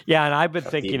Right. Yeah, and I've been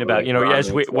thinking people about, like as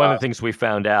running to one of us. the things we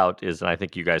found out is, and I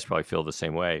think you guys probably feel the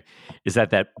same way, is that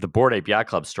the Bored Ape Yacht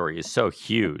Club story is so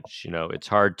huge. It's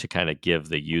hard to kind of give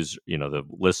the user, the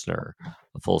listener,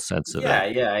 a full sense of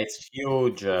it. Yeah, it's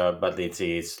huge, but it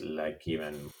is like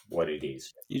even what it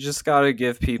is. You just got to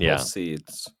give people Yeah.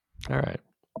 seeds. All right.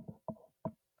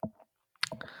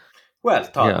 Well,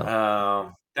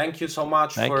 Todd, thank you so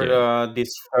much Thank for you.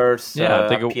 this first I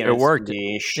think it appearance worked. in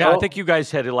the show. Yeah, I think you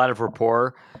guys had a lot of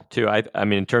rapport too. I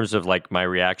mean, in terms of like my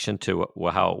reaction to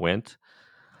how it went,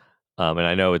 and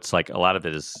I know it's like a lot of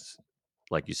it is,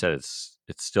 like you said, it's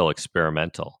still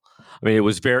experimental. I mean, it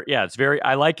was it's very.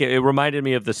 I like it. It reminded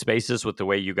me of the spaces with the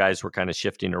way you guys were kind of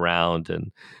shifting around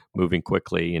and moving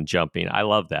quickly and jumping. I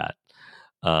love that,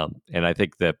 and I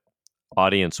think the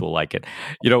audience will like it.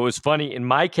 It was funny. In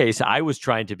my case, I was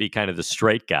trying to be kind of the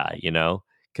straight guy,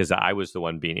 because I was the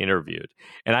one being interviewed.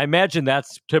 And I imagine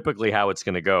that's typically how it's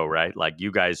going to go, right? Like you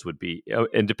guys would be,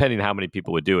 and depending on how many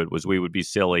people would do it, we would be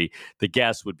silly. The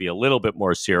guest would be a little bit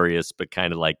more serious, but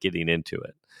kind of like getting into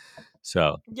it.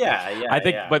 So I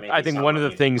think, but I think one of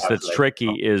the things that's tricky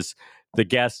is the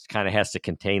guest kind of has to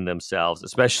contain themselves,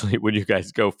 especially when you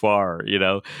guys go far,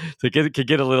 so it could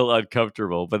get a little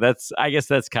uncomfortable. But I guess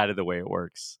that's kind of the way it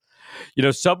works.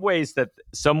 Some ways that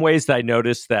I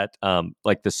noticed that,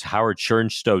 like this Howard Stern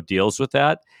deals with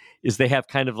that, is they have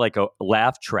kind of like a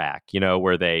laugh track,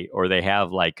 where they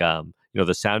have like,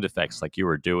 the sound effects like you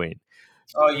were doing.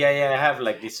 Oh yeah, I have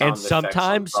like these sound and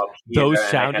sometimes effects on top here, those and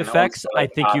sound effects, also, I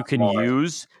like, think you add can more,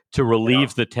 use to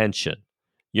relieve the tension.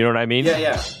 You know what I mean?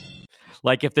 Yeah.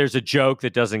 Like if there's a joke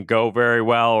that doesn't go very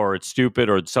well, or it's stupid,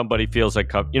 or somebody feels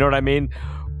like, you know what I mean?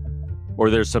 Or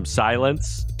there's some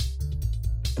silence,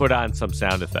 put on some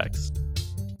sound effects.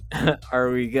 Are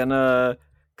we gonna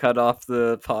cut off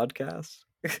the podcast?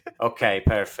 Okay,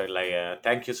 perfect. Like,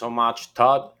 thank you so much,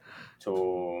 Todd,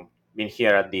 to being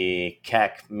here at the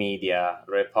KEK Media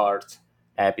Report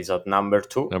episode number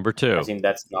 2. I think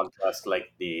that's not just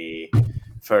like the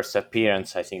first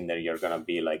appearance. I think that you're gonna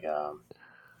be like a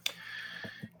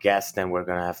guest, and we're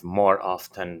gonna have more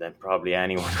often than probably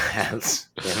anyone else.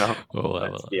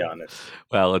 Let's be honest.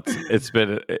 Well, it's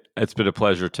been a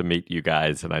pleasure to meet you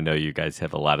guys, and I know you guys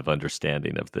have a lot of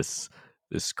understanding of this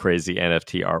crazy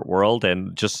NFT art world,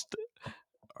 and just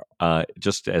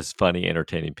as funny,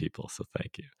 entertaining people. So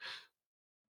thank you.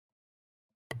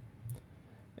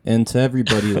 And to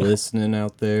everybody listening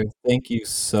out there, thank you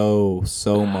so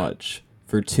much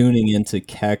for tuning into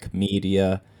KEK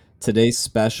Media. Today's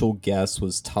special guest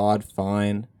was Todd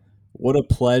FIne. What a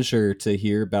pleasure to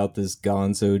hear about this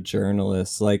gonzo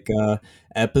journalist. Like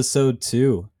episode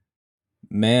 2.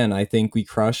 Man, I think we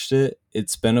crushed it.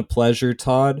 It's been a pleasure,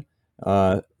 Todd.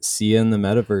 See you in the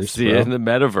metaverse, See you in the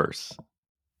metaverse.